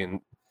Hitchcockian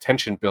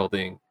tension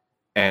building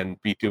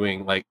and be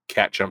doing like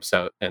cat jumps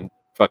out and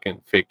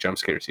fucking fake jump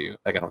scares you.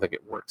 Like, I don't think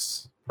it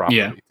works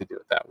properly to do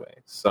it that way.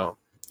 So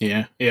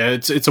yeah,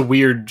 it's a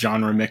weird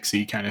genre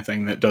mixy kind of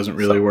thing that doesn't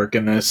really work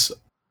in this.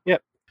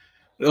 Yep.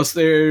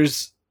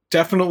 There's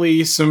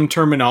definitely some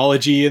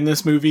terminology in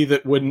this movie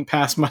that wouldn't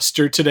pass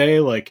muster today,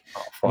 like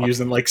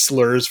using like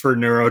slurs for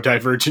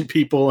neurodivergent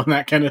people and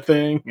that kind of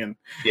thing. And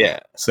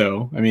yeah,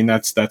 so I mean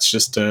that's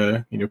just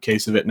a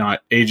case of it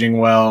not aging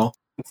well.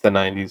 It's the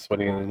 90s. What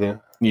are you gonna do?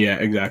 Yeah,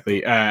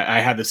 exactly. I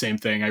had the same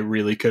thing. I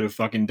really could have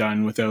fucking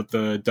done without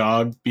the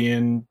dog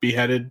being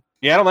beheaded.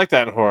 Yeah, I don't like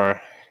that in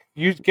horror.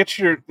 You get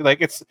your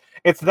like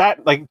it's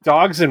that like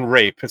dogs and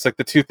rape. It's like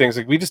the two things.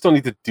 Like we just don't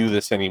need to do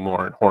this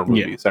anymore in horror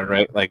movies. All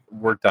right, like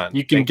we're done.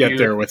 You can get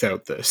there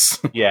without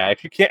this. Yeah,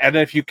 if you can't, and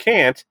if you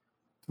can't,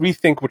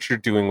 rethink what you're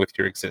doing with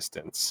your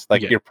existence.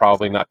 Like you're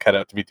probably not cut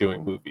out to be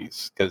doing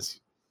movies because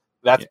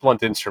that's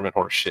blunt instrument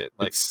horse shit.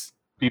 Like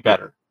be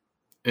better.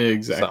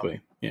 Exactly.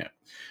 So. Yeah.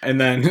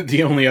 And then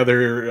the only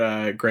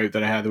other gripe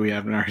that I had that we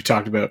haven't already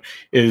talked about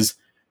is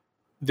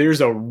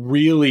there's a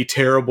really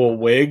terrible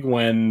wig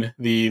when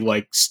the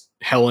like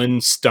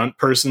Helen stunt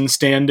person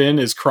stand-in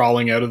is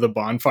crawling out of the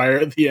bonfire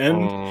at the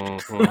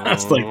end.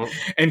 That's like,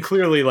 and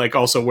clearly like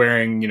also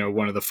wearing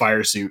one of the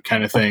fire suit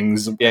kind of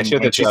things. Yeah, she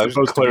had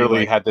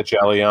clearly had the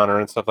jelly on her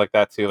and stuff like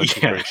that too. Like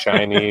she's very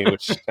shiny.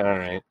 Which all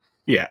right.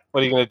 Yeah.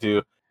 What are you gonna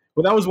do?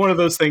 Well, that was one of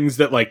those things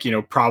that like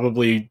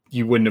probably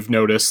you wouldn't have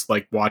noticed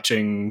like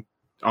watching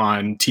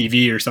on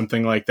TV or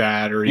something like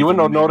that, or you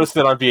wouldn't have noticed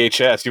it on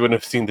VHS. You wouldn't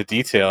have seen the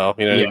detail.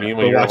 You know what I mean?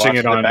 When watching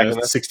it on a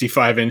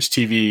 65-inch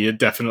TV, it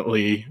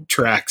definitely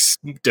tracks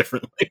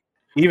differently.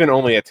 Even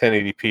only at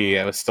 1080p,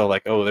 I was still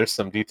like, "Oh, there's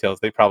some details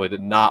they probably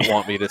did not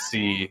want me to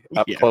see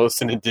up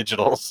close and in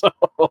digital." So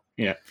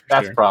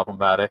that's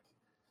problematic,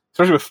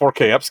 especially with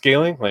 4K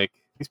upscaling. Like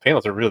these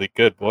panels are really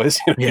good, boys.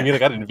 You know what I mean? I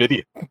got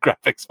NVIDIA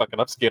graphics fucking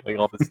upscaling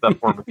all this stuff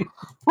for me.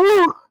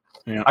 Woo!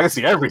 Yeah. I can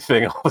see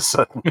everything all of a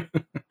sudden.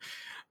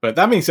 But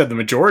that being said, the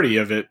majority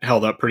of it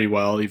held up pretty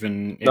well,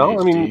 even in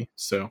HD. I mean,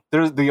 so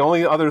there's the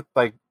only other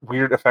like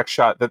weird effect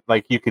shot that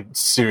like you could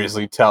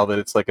seriously tell that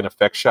it's like an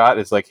effect shot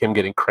is like him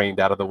getting craned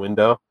out of the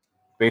window.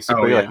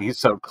 Basically, like he's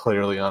so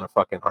clearly on a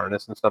fucking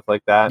harness and stuff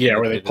like that. Yeah,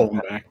 where they pull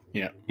him back.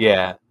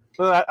 Yeah.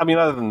 So I mean,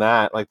 other than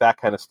that, like that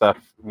kind of stuff.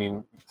 I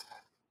mean,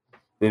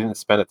 they didn't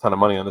spend a ton of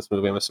money on this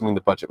movie. I'm assuming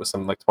the budget was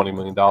something like $20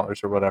 million or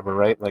whatever,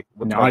 right? Like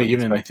not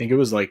even. I think it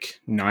was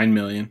like $9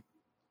 million.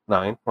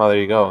 9. Well, there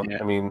you go. Yeah.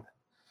 I mean.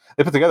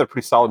 They put together a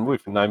pretty solid movie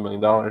for $9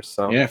 million.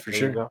 So yeah, for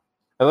sure.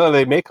 And then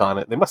they make on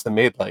it. They must have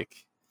made like,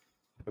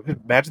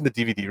 imagine the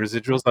DVD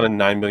residuals on a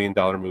 $9 million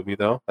movie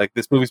though. Like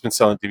this movie's been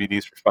selling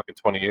DVDs for fucking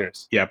 20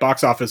 years. Yeah,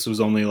 box office was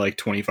only like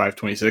 25,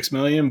 26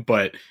 million,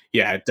 but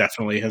yeah, it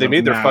definitely has. They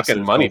made their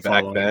fucking money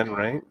back then,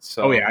 right?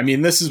 So oh yeah, I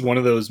mean, this is one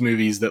of those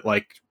movies that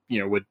like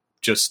would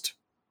just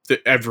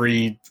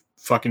every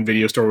fucking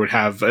video store would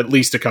have at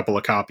least a couple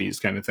of copies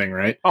kind of thing,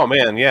 right? Oh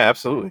man, yeah,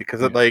 absolutely.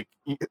 Because like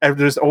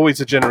there's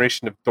always a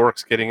generation of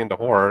dorks getting into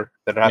horror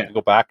that have to go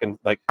back and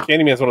like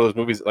Candyman is one of those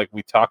movies that like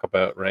we talk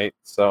about, right?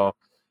 So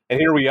and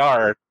here we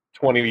are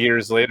 20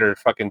 years later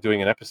fucking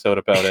doing an episode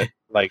about it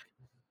like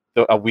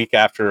a week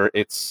after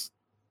its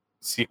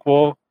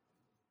sequel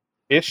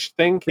ish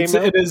thing came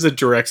out. It is a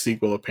direct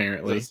sequel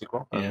apparently. Is it a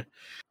sequel? Yeah.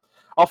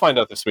 I'll find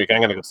out this week. I'm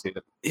going to go see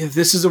it. Yeah,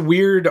 this is a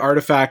weird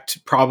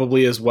artifact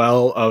probably as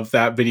well of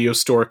that video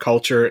store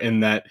culture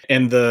and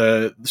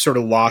the sort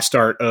of lost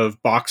art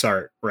of box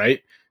art,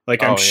 right?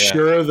 Like I'm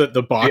sure that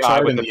the box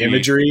art and the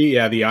imagery,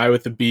 the eye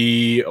with the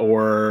bee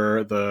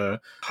or the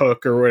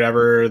hook or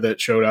whatever that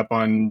showed up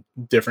on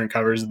different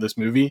covers of this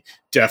movie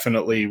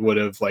definitely would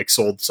have like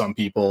sold some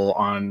people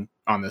on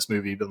this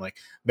movie, but like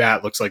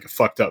that looks like a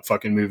fucked up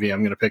fucking movie.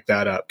 I'm going to pick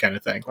that up kind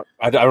of thing.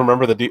 I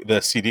remember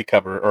the CD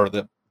cover or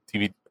the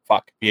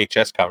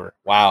VHS cover.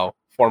 Wow,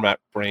 format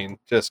brain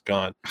just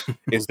gone.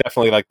 It's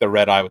definitely like the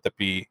red eye with the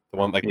bee, the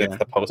one like that's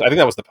the poster. I think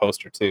that was the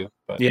poster too.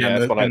 But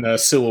and the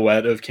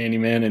silhouette of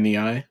Candyman in the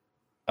eye.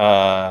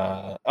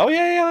 On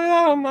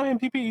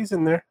IMDb he's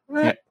in there.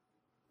 There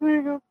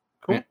you go.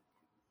 Cool.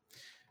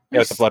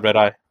 Yeah, it's a blood red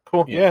eye.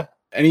 Cool. Yeah.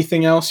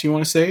 Anything else you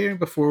want to say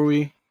before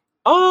we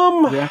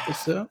wrap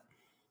this up?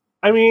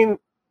 I mean,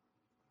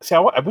 see,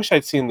 I wish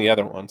I'd seen the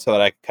other one so that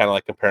I kind of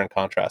like compare and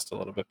contrast a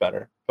little bit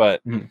better,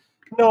 but.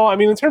 No, I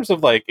mean, in terms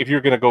of like, if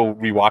you're going to go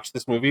rewatch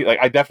this movie, like,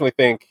 I definitely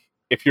think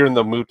if you're in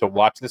the mood to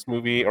watch this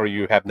movie or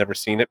you have never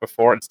seen it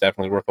before, it's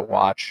definitely worth a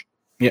watch.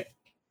 Yeah.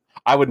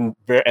 I wouldn't,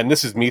 and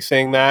this is me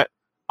saying that,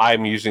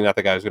 I'm usually not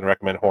the guy who's going to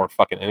recommend horror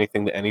fucking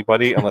anything to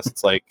anybody unless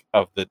it's like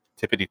of the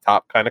tippity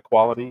top kind of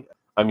quality.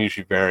 I'm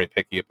usually very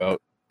picky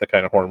about the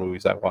kind of horror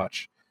movies I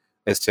watch,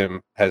 as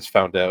Tim has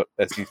found out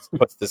as he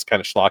puts this kind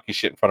of schlocky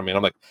shit in front of me. And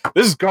I'm like,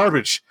 this is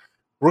garbage.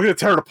 We're going to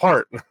tear it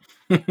apart.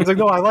 He's like,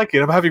 no, I like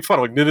it. I'm having fun.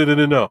 I'm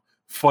like, no.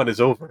 Fun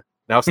is over.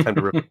 Now it's time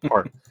to rip it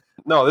apart.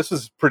 No, this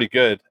is pretty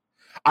good.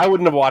 I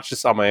wouldn't have watched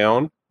this on my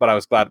own, but I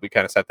was glad we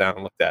kind of sat down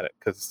and looked at it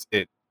because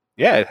it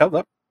held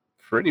up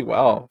pretty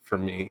well for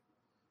me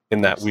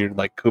in that weird,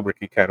 like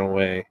Kubrick-y kind of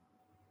way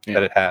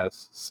that it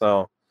has.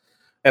 So,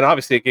 and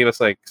obviously it gave us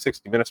like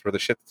 60 minutes worth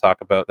of shit to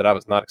talk about that I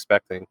was not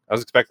expecting. I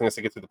was expecting us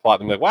to get through the plot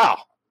and be like,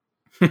 wow,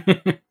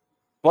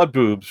 blood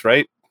boobs,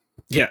 right?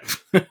 Yeah.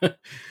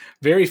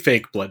 Very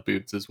fake blood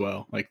boobs as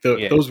well. Like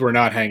those were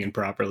not hanging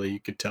properly.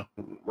 You could tell.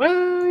 Well, what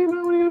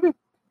are you gonna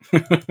do? The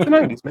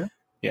 90s, man.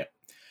 Yeah.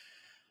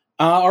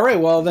 All right,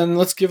 well, then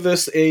let's give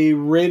this a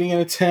rating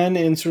out of 10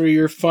 and sort of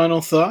your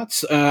final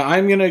thoughts.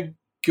 I'm going to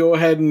go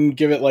ahead and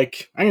give it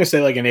I'm going to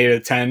say an 8 out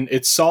of 10.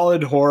 It's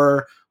solid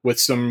horror with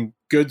some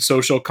good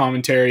social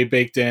commentary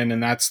baked in,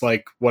 and that's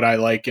what I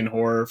like in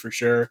horror for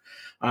sure.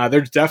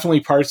 There's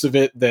definitely parts of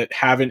it that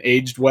haven't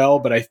aged well,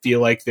 but I feel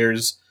like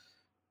there's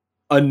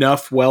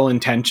enough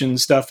well-intentioned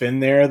stuff in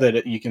there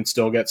that you can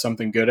still get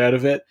something good out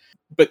of it.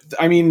 But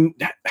I mean,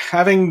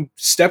 having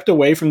stepped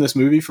away from this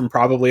movie from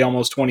probably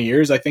almost 20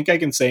 years, I think I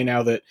can say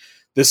now that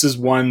this is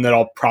one that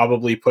I'll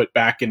probably put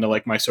back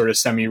into my sort of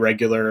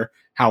semi-regular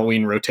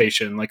Halloween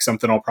rotation,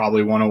 something I'll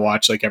probably want to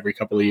watch every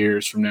couple of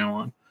years from now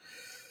on.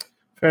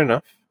 Fair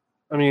enough.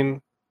 I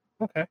mean,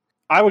 okay.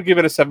 I would give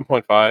it a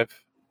 7.5.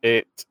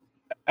 I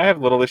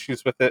have little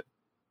issues with it,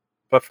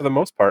 but for the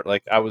most part,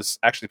 I was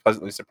actually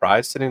pleasantly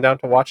surprised sitting down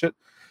to watch it.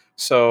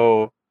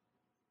 So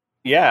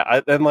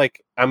yeah,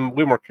 I'm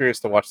way more curious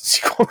to watch the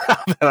sequel now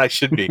than I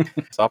should be.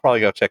 So I'll probably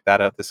go check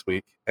that out this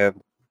week,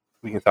 and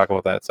we can talk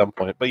about that at some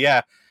point. But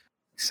yeah,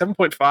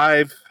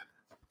 7.5.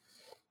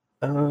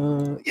 Yeah,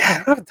 I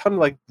don't have a ton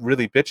to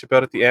really bitch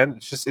about at the end.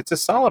 It's a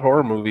solid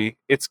horror movie.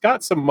 It's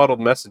got some muddled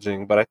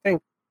messaging, but I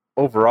think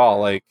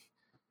overall,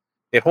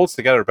 it holds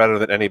together better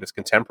than any of its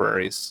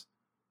contemporaries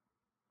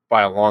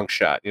by a long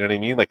shot. You know what I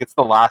mean? It's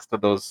the last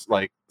of those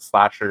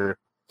slasher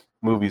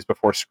movies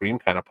before Scream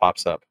kind of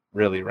pops up,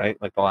 really, right?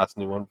 The last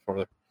new one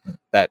before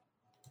that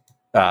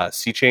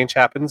sea change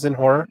happens in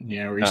horror.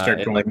 Yeah, where you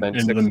start going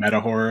into the meta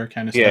horror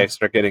kind of stuff. Yeah, you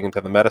start getting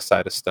into the meta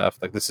side of stuff.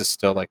 This is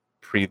still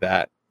pre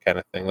that kind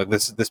of thing.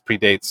 This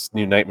predates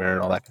New Nightmare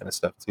and all that kind of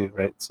stuff too,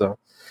 right? So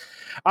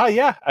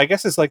yeah, I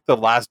guess it's the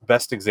last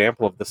best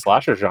example of the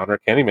slasher genre.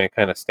 Candyman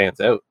kind of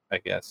stands out, I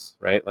guess,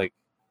 right?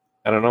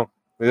 I don't know.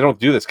 They don't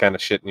do this kind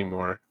of shit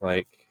anymore.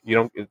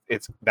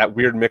 It's that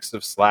weird mix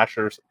of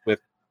slashers with.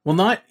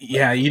 Well,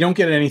 you don't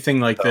get anything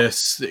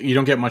this. You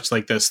don't get much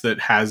like this that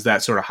has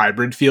that sort of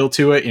hybrid feel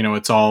to it.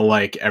 It's all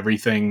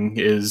everything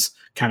is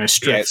kind of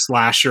strict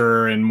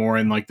slasher and more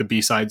in the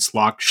B-side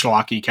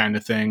schlocky kind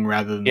of thing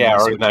rather than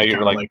or now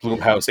you're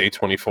Blumhouse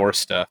A24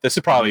 stuff. This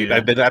is probably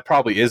that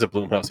probably is a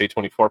Blumhouse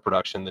A24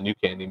 production, the new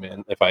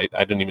Candyman. If I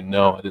didn't even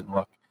know, I didn't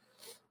look,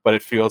 but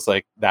it feels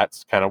like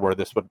that's kind of where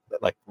this would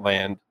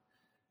land.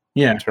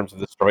 Yeah, in terms of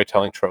the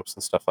storytelling tropes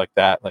and stuff like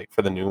that,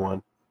 for the new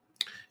one.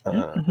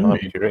 I'm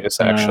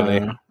curious, actually.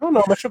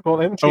 Metro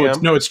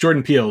Goldwyn. It's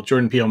Jordan Peele.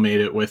 Jordan Peele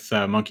made it with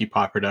Monkey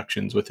Paw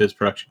Productions with his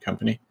production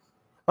company.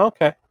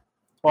 Okay.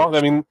 Well,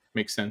 I mean,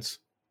 makes sense.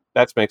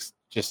 That makes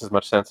just as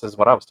much sense as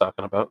what I was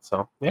talking about.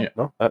 So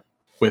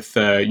with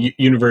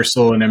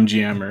Universal and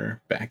MGM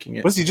are backing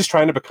it. Was he just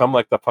trying to become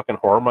the fucking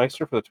horror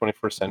meister for the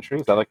 21st century?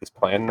 Is that his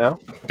plan now?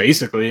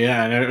 Basically,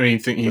 yeah. I mean,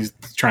 he's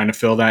trying to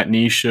fill that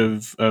niche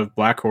of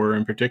black horror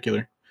in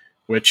particular,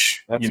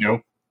 which cool.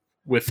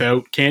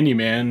 Without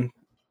Candyman,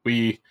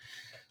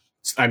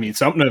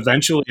 something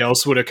eventually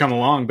else would have come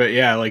along, but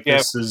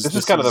this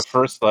is kind of the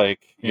first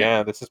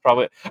this is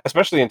probably,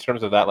 especially in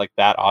terms of that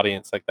that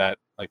audience, that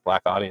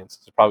black audience,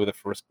 it's probably the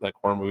first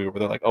horror movie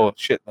where they're oh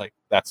shit,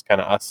 that's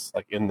kind of us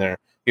in there,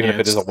 even if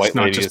it is a white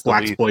lady, not just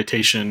black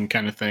exploitation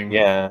kind of thing.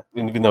 Yeah,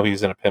 even though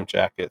he's in a pimp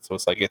jacket, so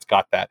it's it's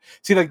got that.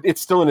 See,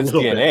 it's still in his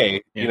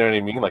DNA. You know what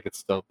I mean? It's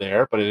still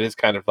there, but it is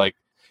kind of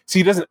see,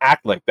 he doesn't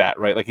act like that,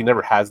 right? He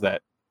never has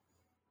that.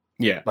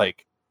 Yeah,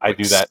 I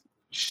do that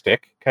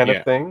shtick kind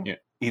of thing. Yeah.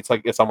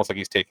 It's almost like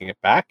he's taking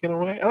it back in a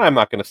way. And I'm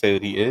not going to say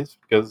that he is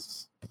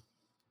because,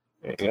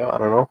 I don't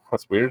know.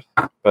 That's weird.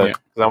 But because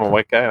I'm a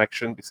white guy and I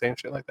shouldn't be saying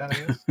shit like that, I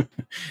guess.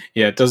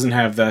 Yeah, it doesn't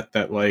have that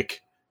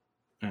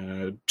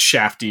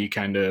shafty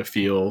kind of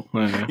feel.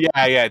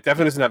 Yeah, it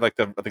definitely doesn't have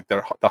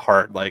the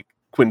hard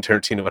Quentin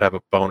Tarantino would have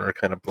a boner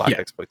kind of black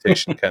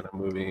exploitation kind of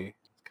movie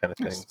kind of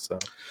thing. So.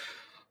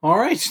 All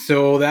right,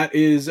 so that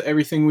is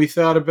everything we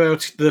thought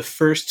about the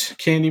first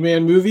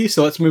Candyman movie.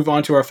 So let's move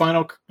on to our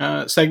final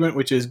segment,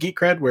 which is Geek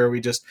Cred, where we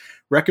just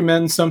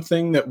recommend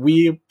something that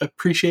we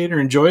appreciate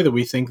or enjoy that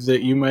we think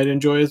that you might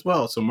enjoy as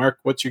well. So, Mark,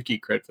 what's your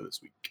Geek Cred for this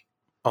week?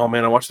 Oh,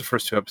 man, I watched the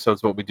first 2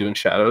 episodes of What We Do in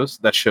Shadows.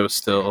 That show's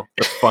still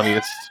the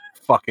funniest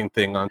fucking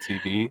thing on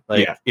TV.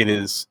 It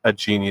is a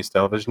genius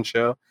television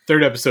show.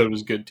 3rd episode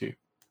was good, too.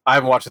 I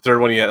haven't watched the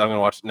 3rd one yet. I'm going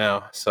to watch it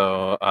now.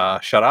 So,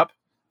 shut up.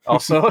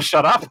 Also,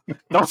 shut up.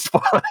 Don't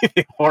spoil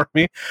anything for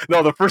me.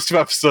 No, the first 2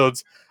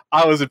 episodes,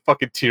 I was in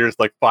fucking tears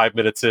 5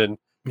 minutes in.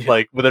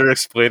 When they're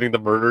explaining the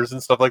murders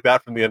and stuff like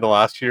that from the end of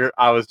last year,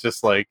 I was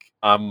just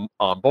I'm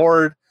on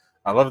board.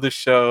 I love this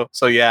show.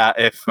 So yeah,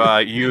 if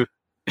you...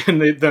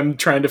 And them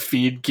trying to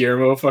feed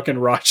Guillermo fucking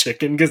raw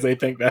chicken because they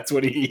think that's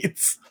what he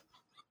eats.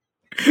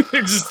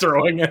 They're just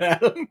throwing it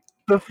at him.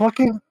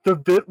 The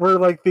bit where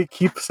they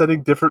keep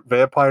sending different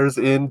vampires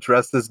in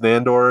dressed as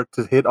Nandor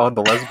to hit on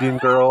the lesbian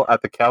girl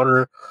at the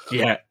counter.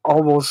 Yeah,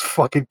 almost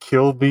fucking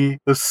killed me.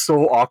 It was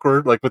so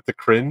awkward, with the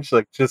cringe,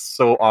 just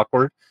so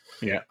awkward.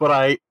 Yeah,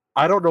 but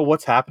I don't know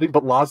what's happening,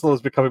 but Laszlo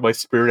is becoming my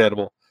spirit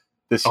animal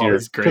this year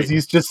because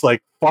he's just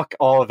like, fuck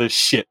all of this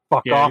shit.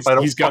 Fuck off.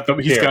 He's got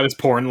his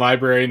porn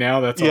library now.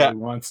 That's all he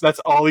wants. That's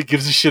all he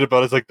gives a shit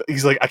about. Is like,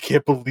 he's like, I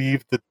can't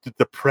believe the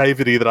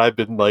depravity that I've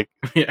been like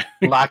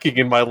lacking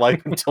in my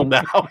life until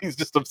now. He's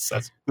just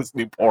obsessed with this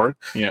new porn.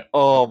 Yeah.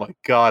 Oh my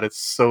god, it's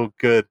so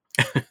good.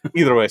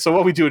 Either way, so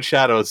What We Do in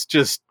Shadows,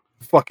 just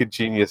fucking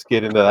genius.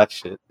 Get into that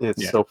shit.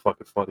 It's so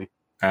fucking funny.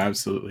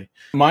 Absolutely.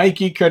 My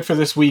geek cred for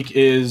this week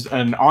is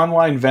an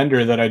online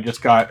vendor that I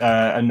just got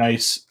a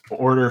nice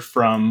order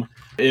from.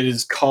 It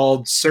is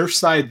called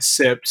Surfside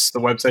Sips. The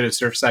website is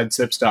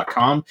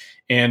surfsidesips.com.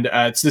 And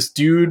it's this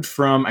dude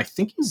from, I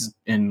think he's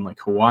in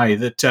like Hawaii,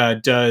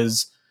 that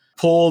does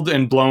pulled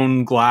and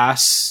blown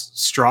glass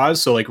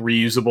straws. So like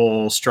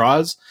reusable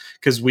straws.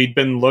 Because we'd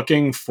been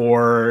looking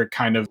for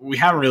we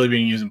haven't really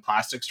been using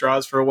plastic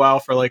straws for a while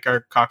for like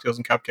our cocktails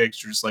and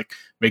cupcakes or just like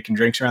making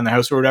drinks around the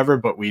house or whatever.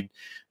 But we'd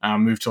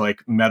moved to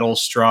like metal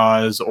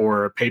straws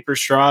or paper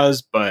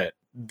straws. But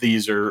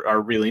these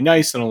are really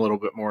nice and a little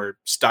bit more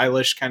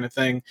stylish kind of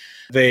thing.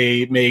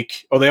 They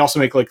also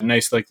make like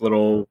nice like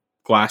little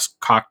glass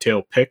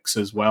cocktail picks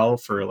as well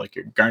for like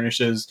your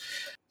garnishes.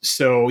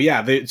 So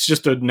yeah, it's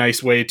just a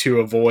nice way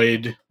to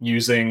avoid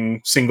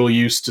using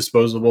single-use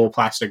disposable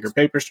plastic or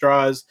paper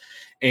straws.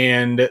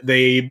 And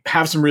they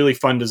have some really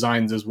fun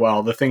designs as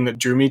well. The thing that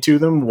drew me to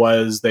them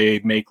was they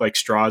make like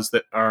straws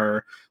that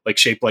are like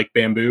shaped like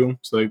bamboo.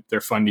 So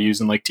they're fun to use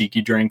in like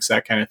tiki drinks,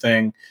 that kind of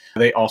thing.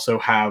 They also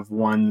have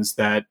ones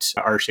that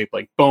are shaped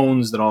like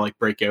bones that all like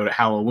break out at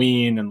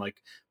Halloween, and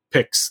like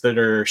picks that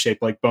are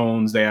shaped like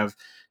bones. They have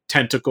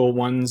tentacle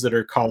ones that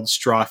are called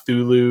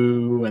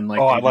Strawthulu, and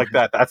like I like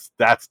that.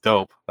 That's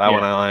dope. That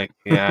one I like.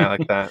 Yeah, I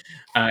like that.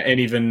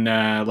 And even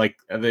like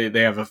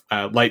they have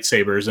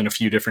lightsabers and a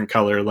few different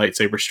color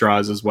lightsaber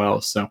straws as well.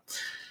 So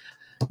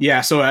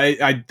yeah, so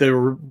I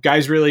the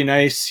guy's really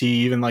nice.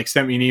 He even like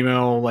sent me an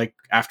email like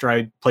after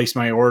I placed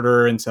my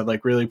order and said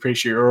like, really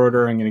appreciate your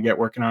order. I'm going to get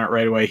working on it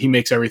right away. He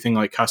makes everything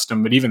like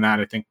custom, but even that,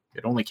 I think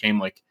it only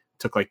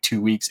took like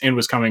 2 weeks and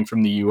was coming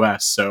from the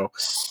US. So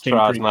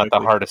straw's not the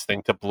hardest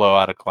thing to blow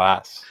out of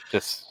glass.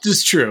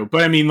 Just true.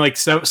 But I mean, like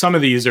some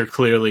of these are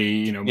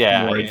clearly,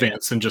 more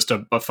advanced than just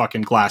a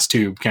fucking glass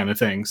tube kind of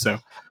thing. So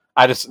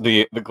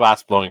the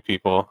glass blowing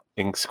people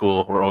in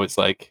school were always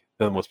like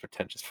the most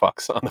pretentious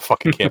fucks on the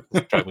fucking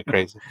campus. Drive me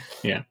crazy.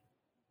 Yeah.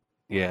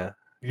 Yeah.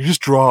 You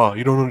just draw.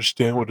 You don't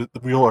understand what the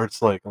real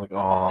art's like. I'm like,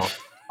 oh,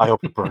 I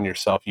hope you burn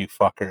yourself, you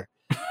fucker.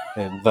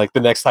 And like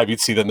the next time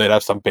you'd see them, they'd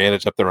have some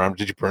bandage up their arm.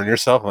 Did you burn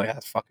yourself? I'm like,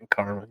 that's fucking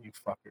karma, you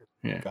fucker.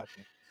 Yeah. Gotcha.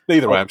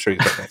 Either way, I'm sure you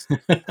think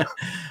that's.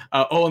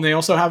 And they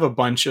also have a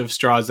bunch of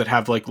straws that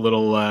have like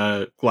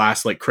little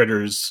glass like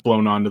critters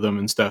blown onto them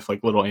and stuff,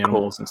 like little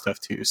animals and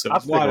stuff too. So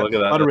a lot of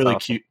really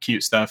awesome.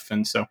 cute stuff.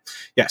 And so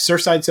yeah,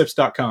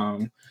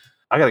 surfsidesips.com.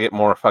 I gotta get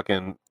more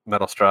fucking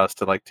metal straws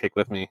to like take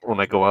with me when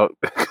I go out.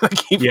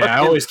 I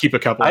always keep a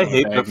couple. I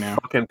hate the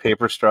fucking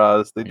paper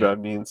straws. They drive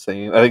me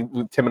insane. I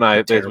think Tim and I,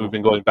 as we've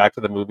been going back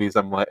to the movies,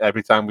 I'm like,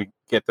 every time we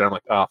get there, I'm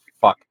like, oh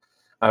fuck.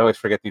 I always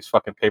forget these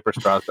fucking paper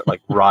straws that like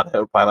rot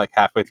out by like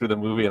halfway through the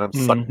movie, and I'm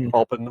sucking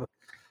pulping them.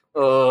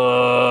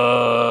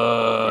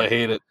 I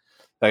hate it.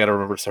 I gotta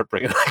remember to start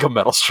bringing like a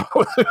metal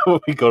straw when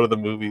we go to the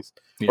movies,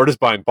 or just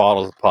buying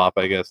bottles of pop,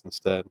 I guess,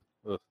 instead.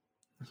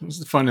 What's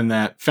the fun in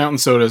that? Fountain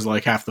soda is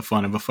like half the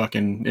fun of a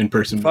fucking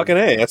in-person fucking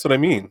movie. That's what I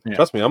mean. Yeah.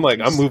 Trust me, I'm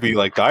movie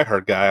like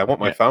diehard guy. I want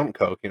my fountain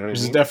Coke. You know what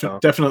I mean? There's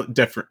definite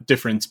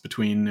difference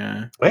between.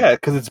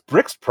 Because it's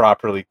bricks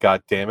properly.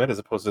 God damn it, as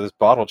opposed to this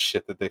bottled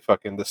shit that they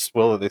fucking the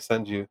swill that they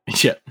send you.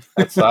 Yeah.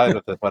 Outside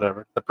of it,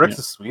 whatever. The bricks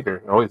is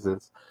sweeter. It always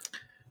is.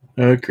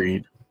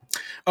 Agreed.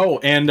 Oh,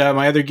 and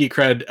my other geek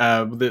cred.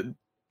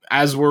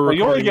 As we're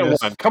you only get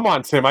one. Come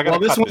on, Tim.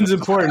 This one's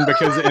important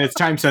because and it's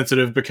time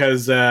sensitive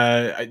because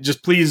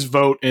just please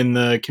vote in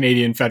the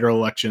Canadian federal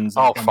elections.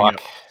 Oh fuck!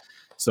 Up.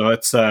 So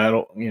it's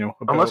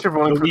unless you're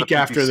voting a week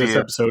after this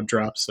episode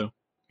drops. So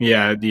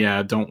yeah.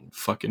 Don't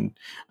fucking.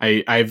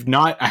 I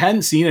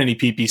hadn't seen any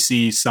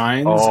PPC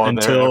signs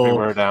until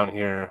everywhere down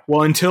here.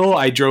 Well, until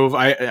I drove.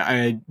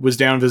 I was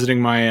down visiting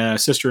my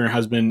sister and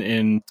husband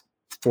in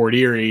Fort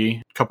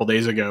Erie a couple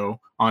days ago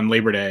on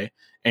Labor Day.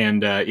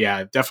 And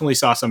definitely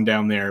saw some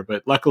down there,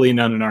 but luckily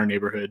none in our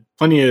neighborhood.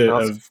 Plenty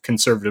of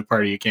Conservative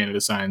Party of Canada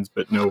signs,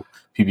 but no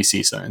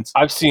PPC signs.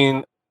 I've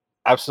seen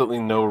absolutely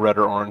no red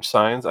or orange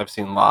signs. I've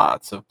seen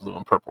lots of blue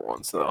and purple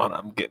ones, though, and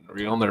I'm getting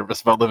real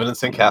nervous about living in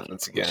St.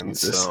 Catharines again.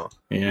 Jesus. So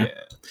yeah.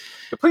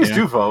 But please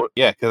do vote.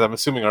 Yeah, because I'm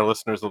assuming our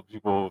listeners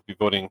will be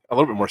voting a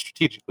little bit more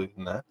strategically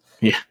than that.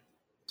 Yeah.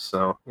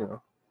 So, do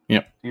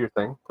your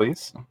thing,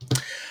 please.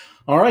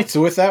 All right,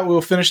 so with that, we'll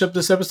finish up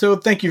this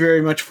episode. Thank you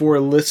very much for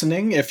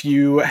listening. If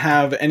you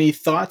have any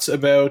thoughts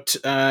about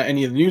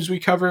any of the news we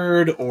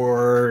covered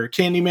or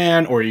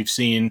Candyman, or you've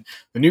seen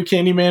the new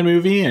Candyman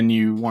movie and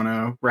you want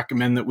to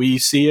recommend that we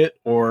see it,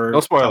 or no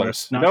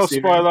spoilers. No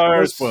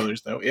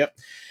spoilers, though. Yep.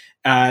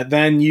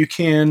 Then you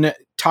can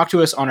talk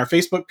to us on our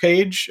Facebook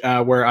page,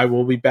 where I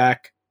will be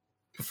back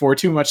before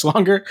too much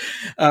longer,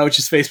 which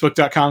is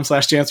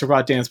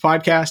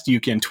facebook.com/DanceRobotDancePodcast. You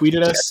can tweet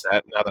at us.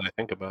 Now that I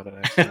think about it,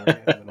 actually,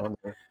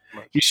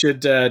 You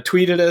should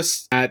tweet at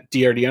us at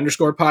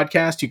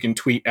DRD_podcast. You can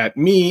tweet at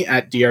me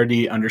at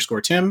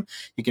DRD_Tim.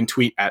 You can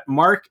tweet at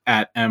Mark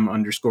at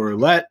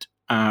M_roulette.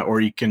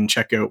 Or you can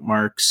check out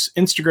Mark's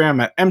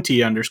Instagram at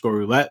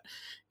MT_roulette.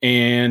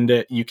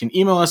 And you can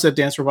email us at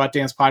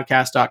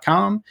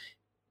dancerobotdancepodcast.com,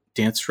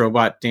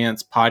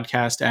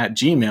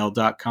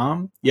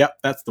 dancerobotdancepodcast@gmail.com. Yep,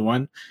 that's the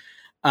one.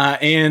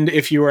 And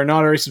if you are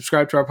not already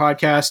subscribed to our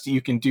podcast,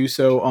 you can do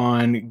so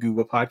on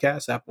Google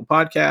Podcasts, Apple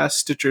Podcasts,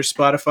 Stitcher,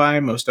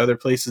 Spotify, most other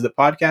places that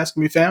podcasts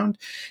can be found.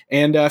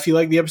 And if you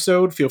like the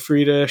episode, feel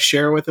free to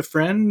share with a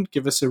friend,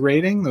 give us a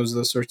rating. Those are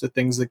the sorts of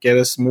things that get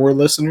us more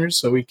listeners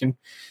so we can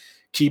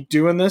keep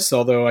doing this.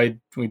 Although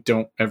we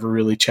don't ever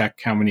really check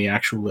how many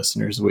actual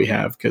listeners we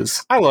have,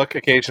 because I look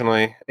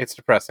occasionally. It's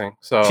depressing.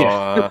 So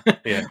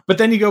yeah. But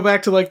then you go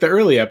back to like the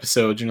early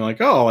episodes and you're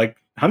like, oh, like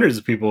hundreds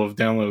of people have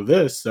downloaded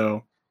this.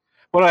 So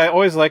what I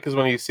always like is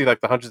when you see like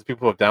the hundreds of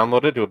people who have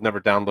downloaded who have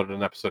never downloaded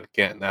an episode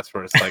again. That's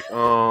where it's like,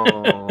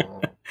 oh.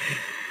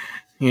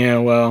 Yeah,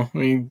 well,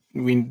 we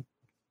the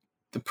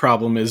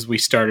problem is we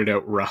started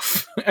out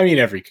rough. I mean,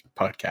 every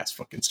podcast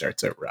fucking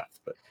starts out rough,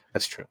 but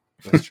that's true.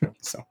 That's true.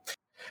 So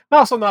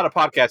also not a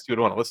podcast you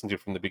would want to listen to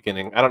from the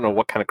beginning. I don't know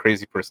what kind of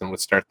crazy person would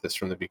start this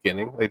from the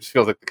beginning. It just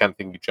feels like the kind of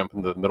thing you jump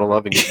into the middle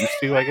of and get used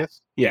to, I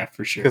guess. Yeah,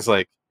 for sure. Because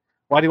like,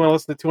 why do you want to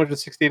listen to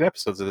 268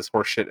 episodes of this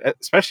horse shit,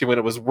 especially when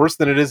it was worse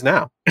than it is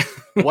now?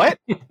 What?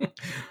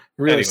 Really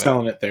anyway.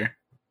 selling it there.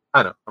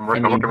 I know. I'm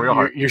working real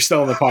hard. You're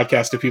selling the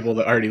podcast to people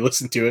that already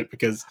listen to it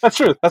because that's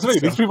true. That's me.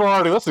 These people are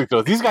already listening to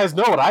it. These guys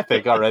know what I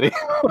think already.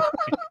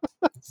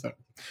 So,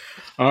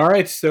 all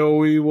right. So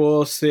we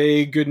will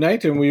say good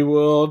night, and we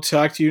will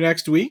talk to you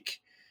next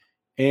week.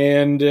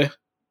 And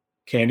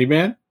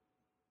Candyman.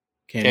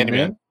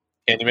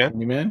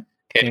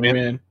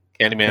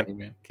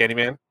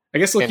 I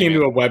guess looking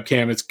into a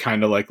webcam is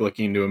kind of like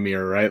looking into a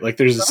mirror, right? Like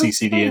there's a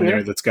CCD in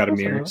there that's got a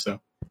mirror. So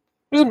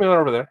there's a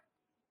mirror over there.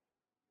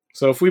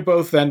 So if we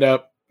both end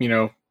up,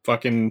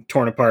 fucking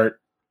torn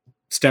apart,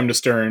 stem to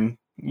stern,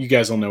 you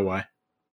guys will know why.